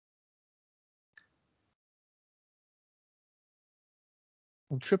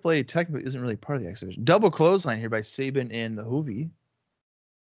 Well, AAA technically isn't really part of the exhibition. Double clothesline here by Saban and the Juvi.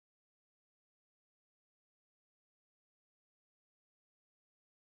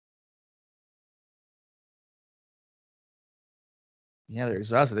 Yeah, they're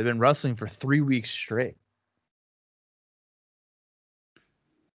exhausted. They've been wrestling for 3 weeks straight.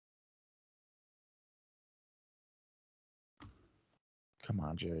 Come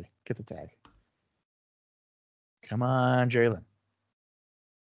on, Jerry. Get the tag. Come on, Jerry Lynn.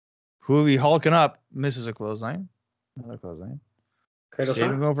 Juvi hulking up. Misses a clothesline. Another clothesline. Cradle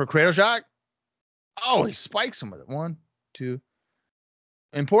shot. Going for a cradle shot. Oh, he spikes him with it. 1, 2.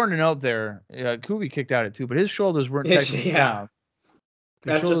 Important to note there, Juvi kicked out at 2, but his shoulders weren't technically down.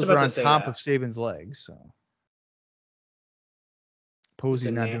 His shoulders were on top of Saban's legs. So Posey's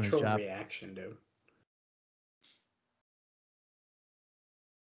It's a not doing his natural job. reaction, dude.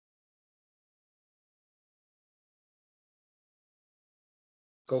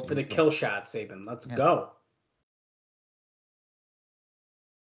 Go for the kill shot, Saban. Let's go.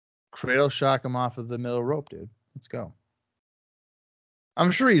 Cradle shock him off of the middle rope, dude. Let's go.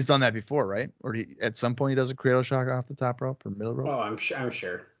 I'm sure he's done that before, right? Or at some point he does a cradle shock off the top rope or middle rope. Oh, I'm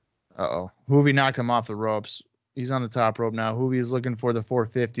sure. Uh-oh. Hoovy knocked him off the ropes. He's on the top rope now. Hoovy is looking for the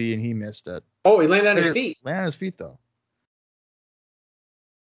 450, and he missed it. Oh, he landed on his feet. Landed on his feet, though.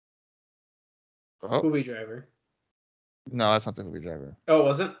 Oh. Hoovy driver. No, that's not the Hoovy driver. Oh, it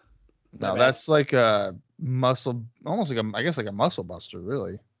wasn't? No, that's like a muscle, almost like a muscle buster,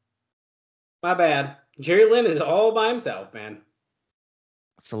 really. My bad. Jerry Lynn is all by himself, man.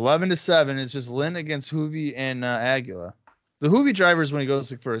 It's 11-7. It's just Lynn against Hoovy and Aguila. The Hoovy driver is when he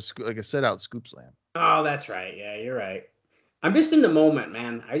goes for a sit-out scoop slam. Oh, that's right. Yeah, you're right. I'm just in the moment,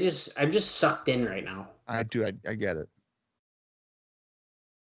 man. I'm just sucked in right now. I get it.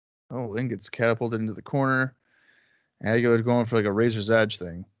 Oh, Lynn gets catapulted into the corner. Aguilar's going for like a razor's edge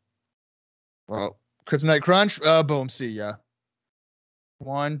thing. Well, Kryptonite Crunch. Boom. See ya.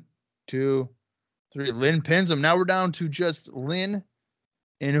 1, 2, 3. Lynn pins him. Now we're down to just Lynn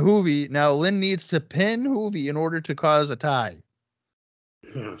and Hoovy. Now Lynn needs to pin Hoovy in order to cause a tie.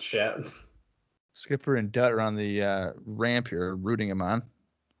 Oh, shit. Skipper and Dutt are on the ramp here, rooting him on.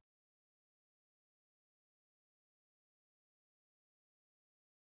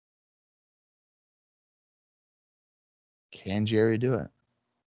 Can Jerry do it?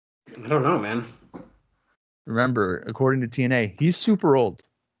 I don't know, man. Remember, according to TNA, he's super old.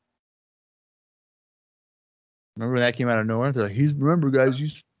 Remember when that came out of nowhere? They're like, remember,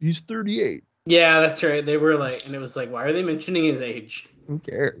 guys, he's 38. Yeah, that's right. They were like, and it was like, why are they mentioning his age? Who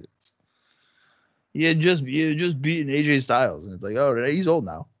cares? He had just beaten AJ Styles, and it's like, oh, he's old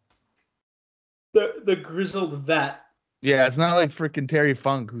now. The grizzled vet. Yeah, it's not like freaking Terry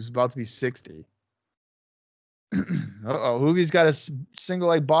Funk, who's about to be 60. Uh-oh, Hoovy's got a single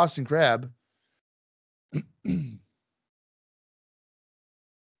leg Boston Crab. Team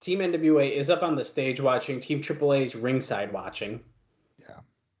NWA is up on the stage watching. Team AAA's ringside watching. Yeah.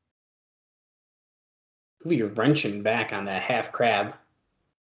 You're wrenching back on that half crab.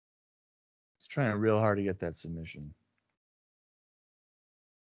 He's trying real hard to get that submission.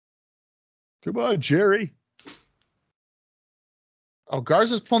 Come on, Jerry. Oh,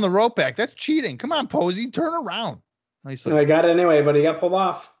 Garza's pulling the rope back. That's cheating. Come on, Posey. Turn around. Nice. I got it anyway, but he got pulled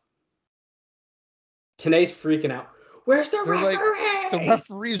off. Tanae's freaking out. Where's the referee? Like, the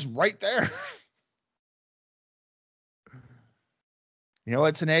referee's right there. You know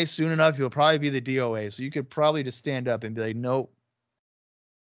what, Tanae? Soon enough, you'll probably be the DOA. So you could probably just stand up and be like, nope.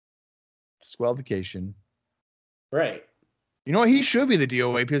 Disqualification. Right. You know what? He should be the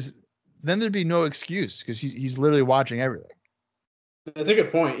DOA because then there'd be no excuse because he's literally watching everything. That's a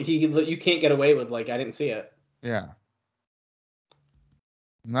good point. You can't get away with, like, I didn't see it. Yeah.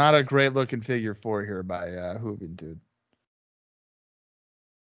 Not a great looking figure 4 here by Hoovy, dude.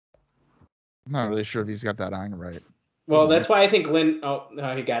 I'm not really sure if he's got that on right. Well, that's why I think Lynn. Oh,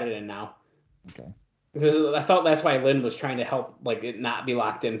 he got it in now. Okay. Because I thought that's why Lynn was trying to help, like, it not be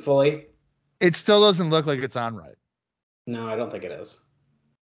locked in fully. It still doesn't look like it's on right. No, I don't think it is.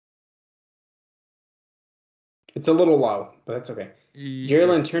 It's a little low, but that's okay. Yeah. Jerry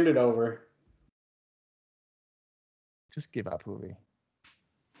Lynn turned it over. Just give up, Hoovy.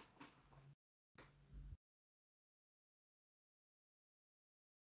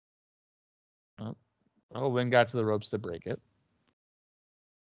 Oh, Lynn got to the ropes to break it.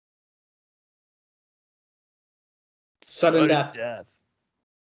 Sudden death.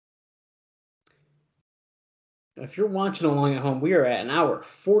 If you're watching along at home, we are at 1 hour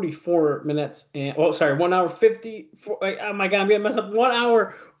 44 minutes and 1 hour 50. Oh my God, I'm gonna mess up. 1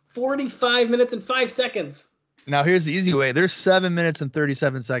 hour 45 minutes and 5 seconds. Now here's the easy way. There's 7 minutes and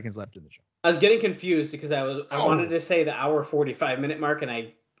 37 seconds left in the show. I was getting confused because I wanted to say the hour 45 minute mark, and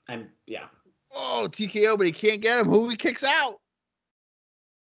I'm yeah. Oh, TKO, but he can't get him. Hoovy kicks out.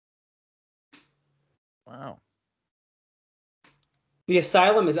 Wow. The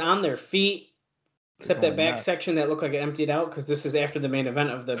Asylum is on their feet. Except that back nuts. section that looked like it emptied out because this is after the main event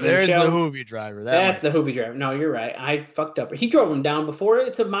of the There's show. the Hoovy driver. That's the Hoovy driver. No, you're right. I fucked up. He drove him down before.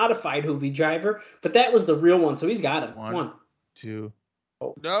 It's a modified Hoovy driver, but that was the real one, so he's got him. 1, 2.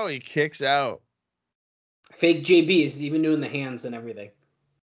 Oh. No, he kicks out. Fake JB is even doing the hands and everything.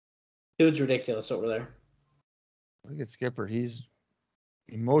 Dude's ridiculous over there. Look at Skipper. He's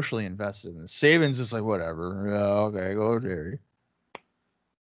emotionally invested in this. Saban's just like, whatever. Okay, go Jerry.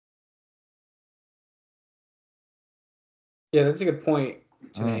 Yeah, that's a good point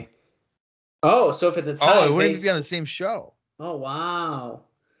today. Oh, so if it's a tie, Oh, it wouldn't even be on the same show. Oh, wow.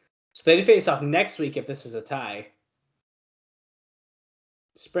 So they face off next week if this is a tie.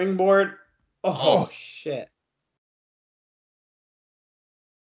 Springboard. Oh. Shit.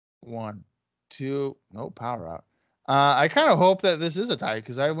 1, 2, no power out. I kind of hope that this is a tie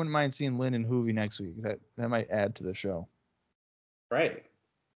because I wouldn't mind seeing Lynn and Hoovy next week. That might add to the show. Right.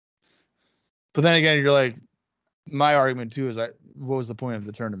 But then again, you're like, my argument too is what was the point of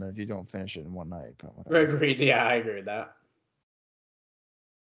the tournament if you don't finish it in one night? Agreed. Yeah, I agree with that.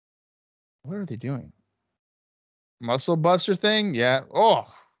 What are they doing? Muscle buster thing? Yeah. Oh,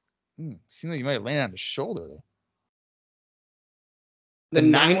 seemed like you might have landed on his shoulder there. The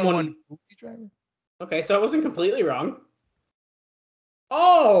 911 Hoovy driver. Okay, so I wasn't completely wrong.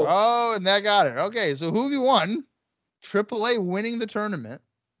 Oh, and that got it. Okay, so Hoovy won. AAA winning the tournament.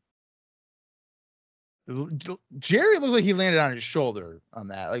 Jerry looked like he landed on his shoulder on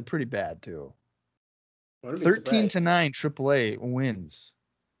that, like pretty bad too. 13-9, AAA wins.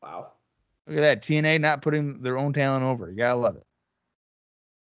 Wow. Look at that. TNA not putting their own talent over. You gotta love it.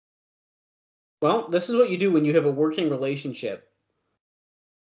 Well, this is what you do when you have a working relationship.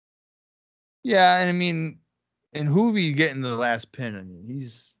 Yeah, and I mean, and Hoovy getting the last pin. I mean,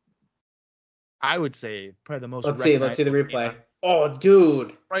 he's, I would say, probably the most. Let's see the replay. Oh,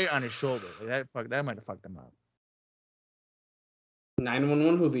 dude! Right on his shoulder. Like that might have fucked him up.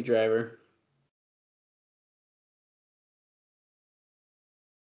 911 Hoovy driver.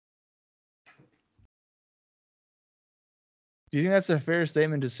 Do you think that's a fair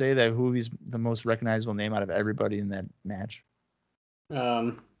statement to say that Hoovy's the most recognizable name out of everybody in that match?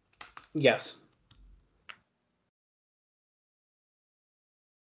 Yes.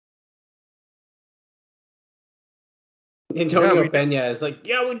 Antonio Pena is like,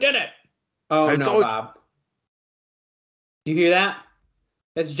 yeah, we did it. Oh, no, Bob. You hear that?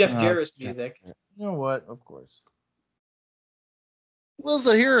 That's Jeff Jarrett's music. You know what? Of course.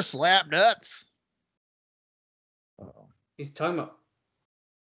 Listen here, slap nuts. Uh-oh. He's talking about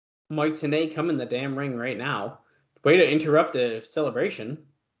Mike Tenay coming the damn ring right now. Way to interrupt the celebration.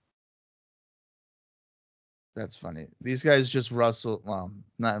 That's funny. These guys just wrestle. Well,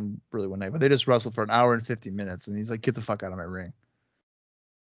 not really one night, but they just wrestle for an hour and 50 minutes. And he's like, get the fuck out of my ring.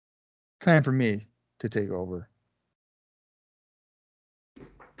 Time for me to take over.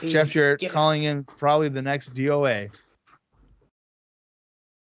 Jeff Jarrett calling in probably the next DOA.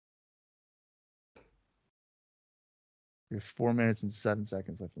 We have 4 minutes and 7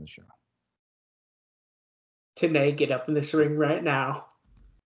 seconds left in the show. Tenay, get up in this ring right now.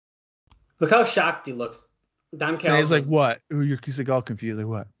 Look how shocked he looks. Don Callis. He's like, what? He's like all confused.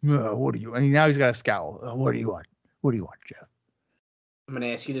 Like, what? What do you? And now he's got a scowl. What do you want? What do you want, Jeff? I'm going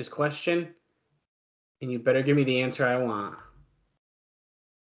to ask you this question, and you better give me the answer I want.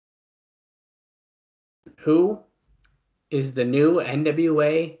 Who is the new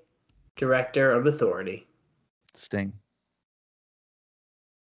NWA Director of Authority? Sting.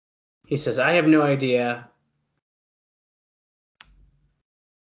 He says, I have no idea.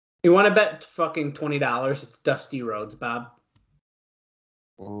 You want to bet fucking $20? It's Dusty Rhodes, Bob.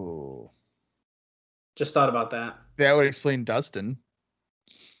 Oh. Just thought about that. That would explain Dustin.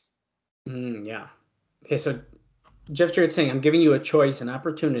 Yeah. Okay, so Jeff Jarrett's saying, I'm giving you a choice, an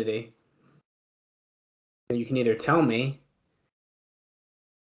opportunity. And you can either tell me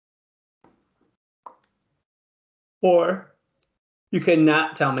or you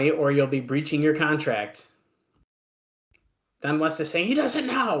cannot tell me, or you'll be breaching your contract. Don West is saying he doesn't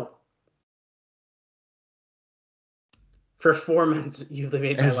know. For 4 months, you've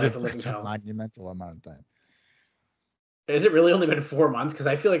made my life a living hell. That's a monumental amount of time. Has it really only been 4 months? Because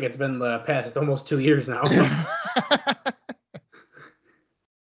I feel like it's been the past almost 2 years now.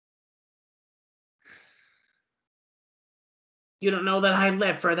 You don't know that I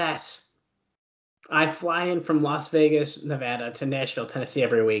live for this. I fly in from Las Vegas, Nevada to Nashville, Tennessee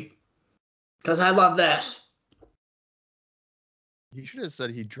every week. Because I love this. You should have said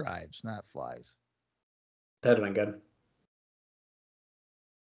he drives, not flies. That would have been good.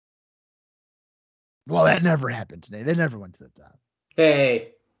 Well, that never happened today. They never went to the top.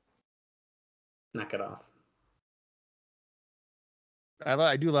 Hey. Knock it off.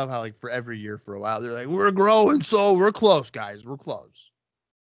 I do love how, like, for every year for a while, they're like, we're growing, so we're close, guys. We're close.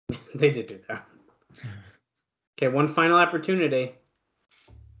 They did do that. Okay, one final opportunity.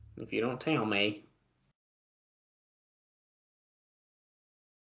 If you don't tell me.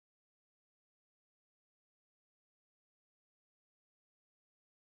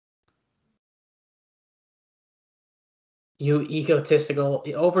 You egotistical,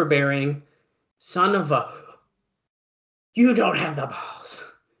 overbearing son of a... You don't have the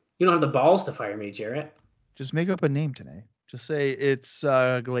balls. You don't have the balls to fire me, Jarrett. Just make up a name today. Just say it's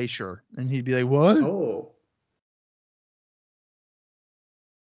Glacier, and he'd be like, "What?" Oh.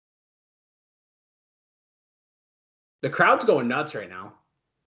 The crowd's going nuts right now.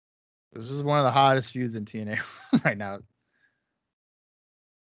 This is one of the hottest feuds in TNA right now.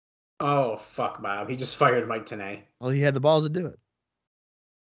 Oh, fuck, Bob. He just fired Mike Tenay. Well, he had the balls to do it.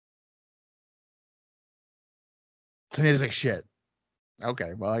 Tenay's like, shit.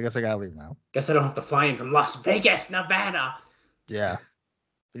 Okay, well, I guess I gotta leave now. Guess I don't have to fly in from Las Vegas, Nevada. Yeah.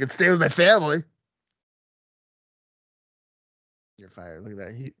 I can stay with my family. You're fired. Look at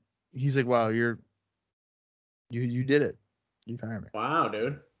that. He's like, wow, you did it. You fired me. Wow,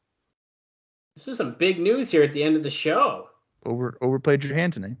 dude. This is some big news here at the end of the show. Overplayed your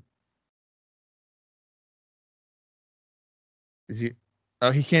hand tonight. Is he?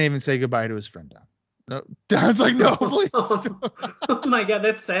 Oh, he can't even say goodbye to his friend, Don. No, Don's like, no, please. Oh my God,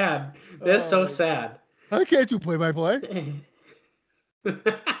 that's sad. That's so sad. I can't do play-by-play.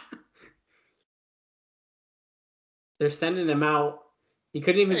 They're sending him out. He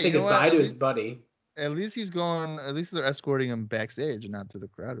couldn't even say goodbye to his buddy. At least he's going. At least they're escorting him backstage and not through the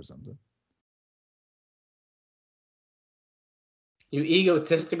crowd or something. You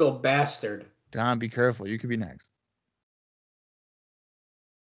egotistical bastard. Don, be careful. You could be next.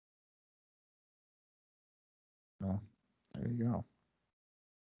 Well, there you go.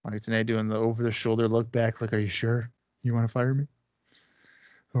 Mike Tenay doing the over-the-shoulder look back like, are you sure you want to fire me?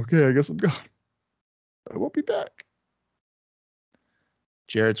 Okay, I guess I'm gone. I won't be back.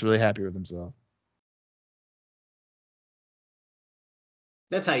 Jarrett's really happy with himself.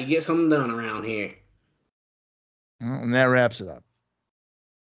 That's how you get something done around here. Well, and that wraps it up.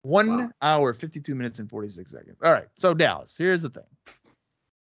 1 hour, 52 minutes, and 46 seconds. All right, so Dallas, here's the thing.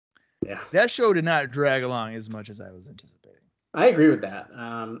 Yeah. That show did not drag along as much as I was anticipating. I agree with that.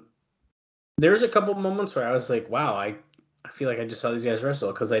 There's a couple moments where I was like, wow, I feel like I just saw these guys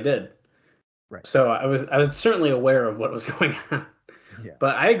wrestle, because I did. Right. So I was certainly aware of what was going on. Yeah.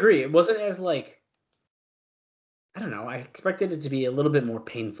 But I agree. It wasn't as like, I don't know. I expected it to be a little bit more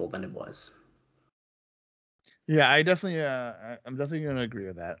painful than it was. Yeah, I'm definitely going to agree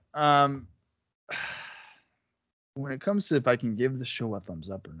with that. When it comes to if I can give the show a thumbs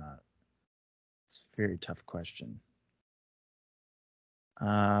up or not, it's a very tough question.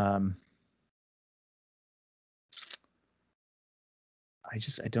 I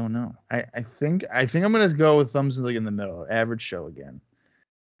don't know. I think I'm gonna go with thumbs in the middle, average show again.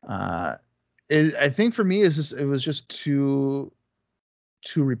 I think for me it was just too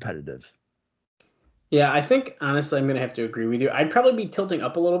repetitive. Yeah, I think honestly I'm gonna have to agree with you. I'd probably be tilting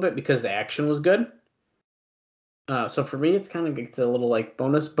up a little bit because the action was good. So for me, it's a little like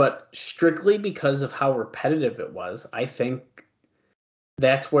bonus, but strictly because of how repetitive it was, I think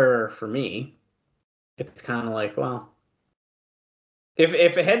that's where for me, it's kind of like, well, if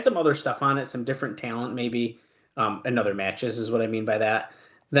it had some other stuff on it, some different talent, maybe another matches is what I mean by that,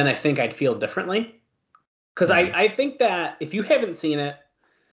 then I think I'd feel differently. Because I think that if you haven't seen it,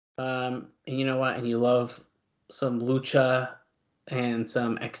 and you know what, and you love some Lucha and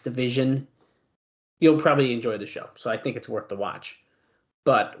some X Division, you'll probably enjoy the show. So I think it's worth the watch.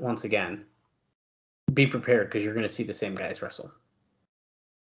 But once again, be prepared because you're going to see the same guys wrestle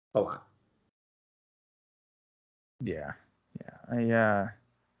a lot. Yeah.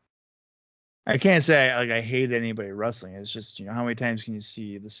 I can't say I hate anybody wrestling. It's just, how many times can you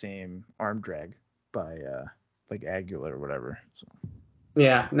see the same arm drag by like Aguila or whatever. So.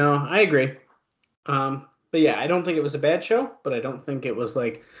 Yeah, no, I agree. But yeah, I don't think it was a bad show, but I don't think it was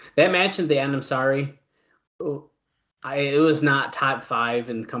like that match at the end. I'm sorry. It was not top 5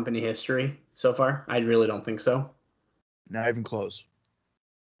 in company history so far. I really don't think so. Not even close.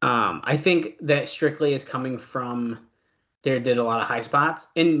 I think that strictly is coming from there did a lot of high spots.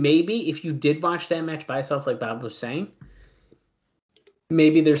 And maybe if you did watch that match by itself, like Bob was saying,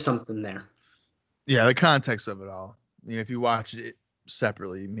 maybe there's something there. Yeah, the context of it all. If you watch it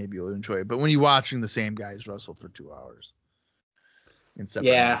separately, maybe you'll enjoy it. But when you're watching the same guys wrestle for 2 hours in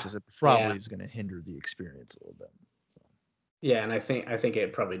separate matches, it probably is going to hinder the experience a little bit. So. Yeah, and I think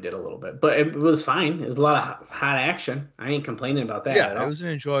it probably did a little bit, but it was fine. It was a lot of hot action. I ain't complaining about that. Yeah, it was an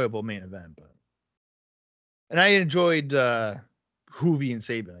enjoyable main event, and I enjoyed Hoovy and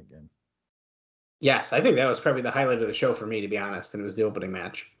Sabin again. Yes, I think that was probably the highlight of the show for me, to be honest, and it was the opening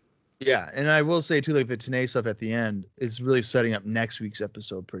match. Yeah, and I will say too, like the Tenay stuff at the end is really setting up next week's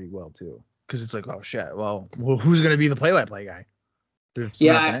episode pretty well too, because it's like, oh shit, well, who's going to be the play-by-play guy?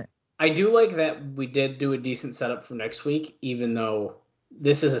 I do like that we did do a decent setup for next week, even though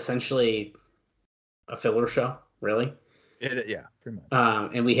this is essentially a filler show, really. Yeah, pretty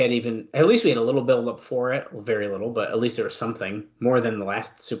much. And we had at least we had a little build up for it. Well, very little, but at least there was something more than the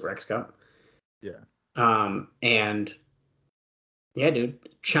last Super X Cup. Yeah. And yeah, dude,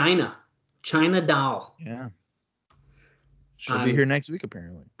 China doll. Yeah. She'll be here next week,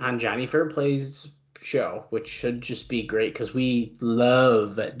 apparently. On Johnny Fairplay's show, which should just be great because we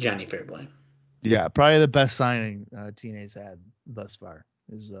love Johnny Fairplay. Yeah, probably the best signing TNA's had thus far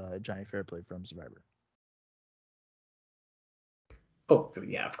is Johnny Fairplay from Survivor. Oh,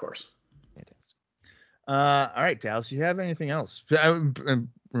 yeah, of course. Fantastic. All right, Dallas, you have anything else?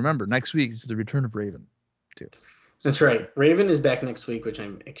 Remember, next week is the return of Raven, too. That's right. Raven is back next week, which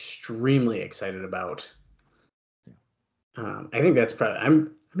I'm extremely excited about. I think that's probably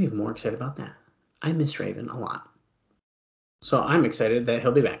I'm even more excited about that. I miss Raven a lot, so I'm excited that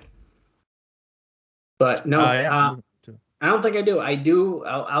he'll be back. But no, I don't think I do. I do.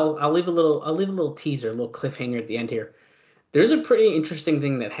 I'll leave a little teaser, a little cliffhanger at the end here. There's a pretty interesting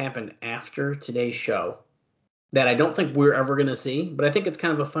thing that happened after today's show that I don't think we're ever going to see, but I think it's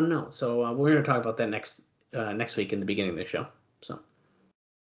kind of a fun note. So we're going to talk about that next week in the beginning of the show. So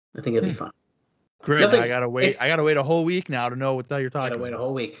I think it'll be fun. Great. I gotta wait. I gotta wait a whole week now to know what the hell you're talking about. Gotta wait a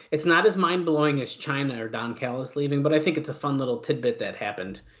whole week. It's not as mind blowing as China or Don Callis leaving, but I think it's a fun little tidbit that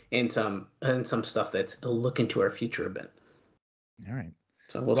happened and some stuff that's a look into our future a bit. All right.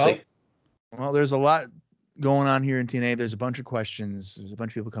 So we'll see. Well, there's a lot going on here in TNA. There's a bunch of questions. There's a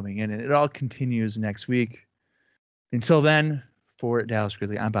bunch of people coming in, and it all continues next week. Until then, for Dallas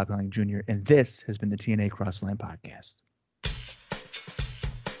Gridley, I'm Bob Conley Jr., and this has been the TNA Cross the Line Podcast.